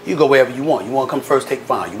simple. You go wherever you want. You want to come first take,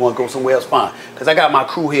 fine. You want to go somewhere else, fine. Because I got my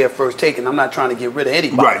crew here first take, and I'm not trying to get rid of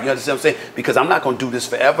anybody. Right. You understand what I'm saying? Because I'm not going to do this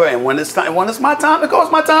forever. And when it's my time to go,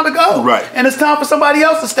 it's my time to go. Right. And it's time for somebody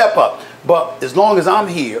else to step up. But as long as I'm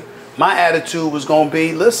here, my attitude was going to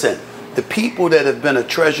be, listen, the people that have been a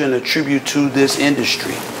treasure and a tribute to this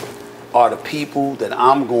industry are the people that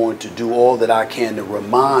I'm going to do all that I can to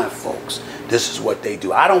remind folks this is what they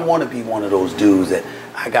do. I don't want to be one of those dudes that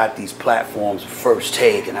I got these platforms first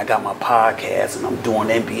take and I got my podcast and I'm doing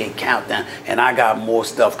NBA Countdown and I got more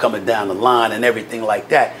stuff coming down the line and everything like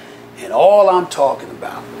that. And all I'm talking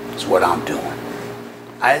about is what I'm doing.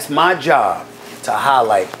 It's my job to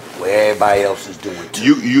highlight what everybody else is doing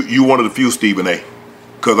too. You one of the few, Stephen A.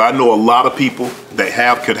 Because I know a lot of people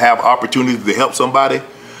that could have opportunities to help somebody,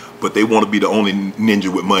 but they want to be the only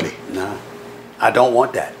ninja with money. No, I don't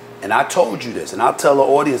want that. And I told you this, and I'll tell the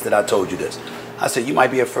audience that I told you this. I said, you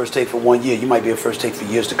might be a first take for 1 year. You might be a first take for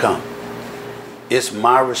years to come. It's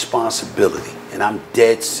my responsibility, and I'm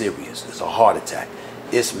dead serious. It's a heart attack.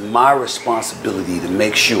 It's my responsibility to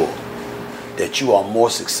make sure that you are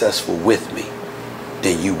more successful with me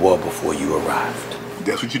than you were before you arrived.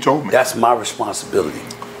 That's what you told me. That's my responsibility.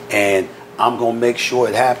 And I'm going to make sure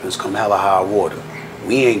it happens come hell or high water.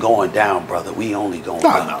 We ain't going down, brother. We only going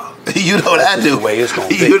up. No. You know that, That's just the way it's going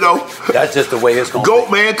to be. You know. That's just the way it's going to be.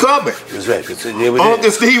 Goat man coming. That's right.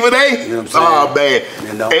 Uncle Stephen A. You know what I'm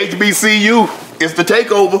saying? Oh, man. HBCU is the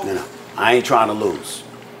takeover. I ain't trying to lose.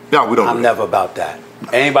 No, we don't. I'm never about that.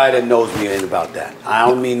 Anybody that knows me ain't about that. I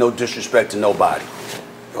don't mean no disrespect to nobody.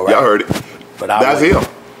 All right? Y'all heard it. But that's him.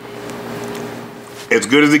 As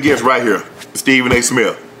good as it gets right here. Stephen A.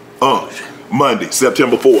 Smith. Monday,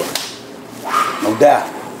 September 4th. No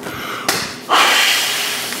doubt.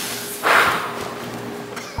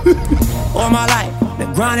 All my life,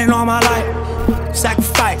 been grinding all my life.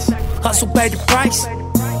 Sacrifice, hustle, pay the price.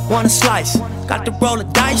 Want a slice, got to roll the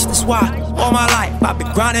dice. That's why all my life, I've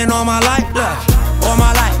been grinding all my life. Look, all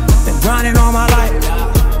my life, been grinding all my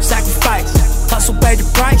life. Sacrifice, hustle, pay the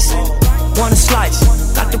price. Want a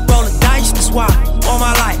slice, got to roll the dice. That's why all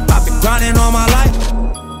my life, I've been grinding all my life.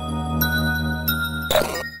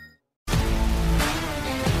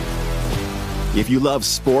 If you love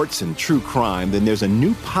sports and true crime, then there's a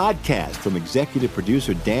new podcast from executive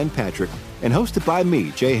producer Dan Patrick and hosted by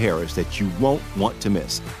me, Jay Harris, that you won't want to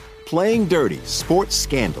miss. Playing Dirty: Sports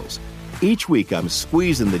Scandals. Each week, I'm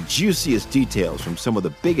squeezing the juiciest details from some of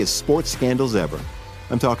the biggest sports scandals ever.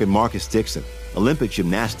 I'm talking Marcus Dixon, Olympic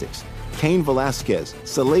gymnastics, Cain Velasquez,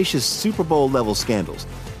 salacious Super Bowl-level scandals.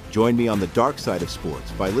 Join me on the dark side of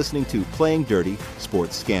sports by listening to Playing Dirty: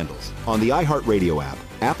 Sports Scandals on the iHeartRadio app,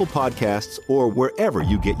 Apple Podcasts, or wherever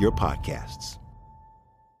you get your podcasts.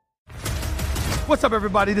 What's up,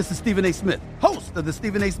 everybody? This is Stephen A. Smith, host of the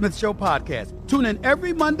Stephen A. Smith Show podcast. Tune in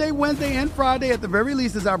every Monday, Wednesday, and Friday at the very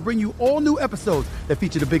least as I bring you all new episodes that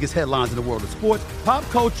feature the biggest headlines in the world of sports, pop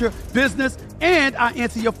culture, business, and I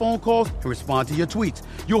answer your phone calls and respond to your tweets.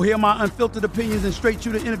 You'll hear my unfiltered opinions and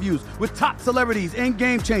straight-shooter interviews with top celebrities and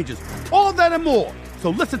game changers. All that and more. So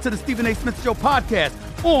listen to the Stephen A. Smith Show podcast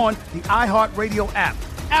on the iHeartRadio app,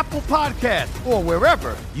 Apple Podcasts, or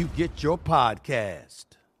wherever you get your podcast.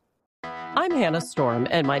 I'm Hannah Storm,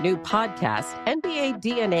 and my new podcast, NBA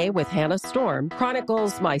DNA with Hannah Storm,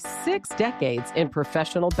 chronicles my 6 decades in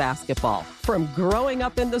professional basketball. From growing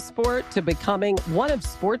up in the sport to becoming one of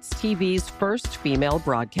sports TV's first female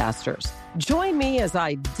broadcasters. Join me as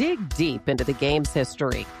I dig deep into the game's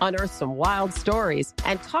history, unearth some wild stories,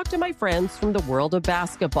 and talk to my friends from the world of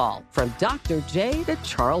basketball, from Dr. J to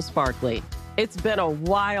Charles Barkley. It's been a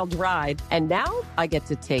wild ride, and now I get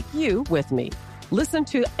to take you with me. Listen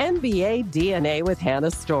to NBA DNA with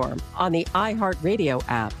Hannah Storm on the iHeartRadio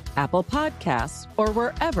app, Apple Podcasts, or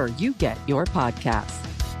wherever you get your podcasts.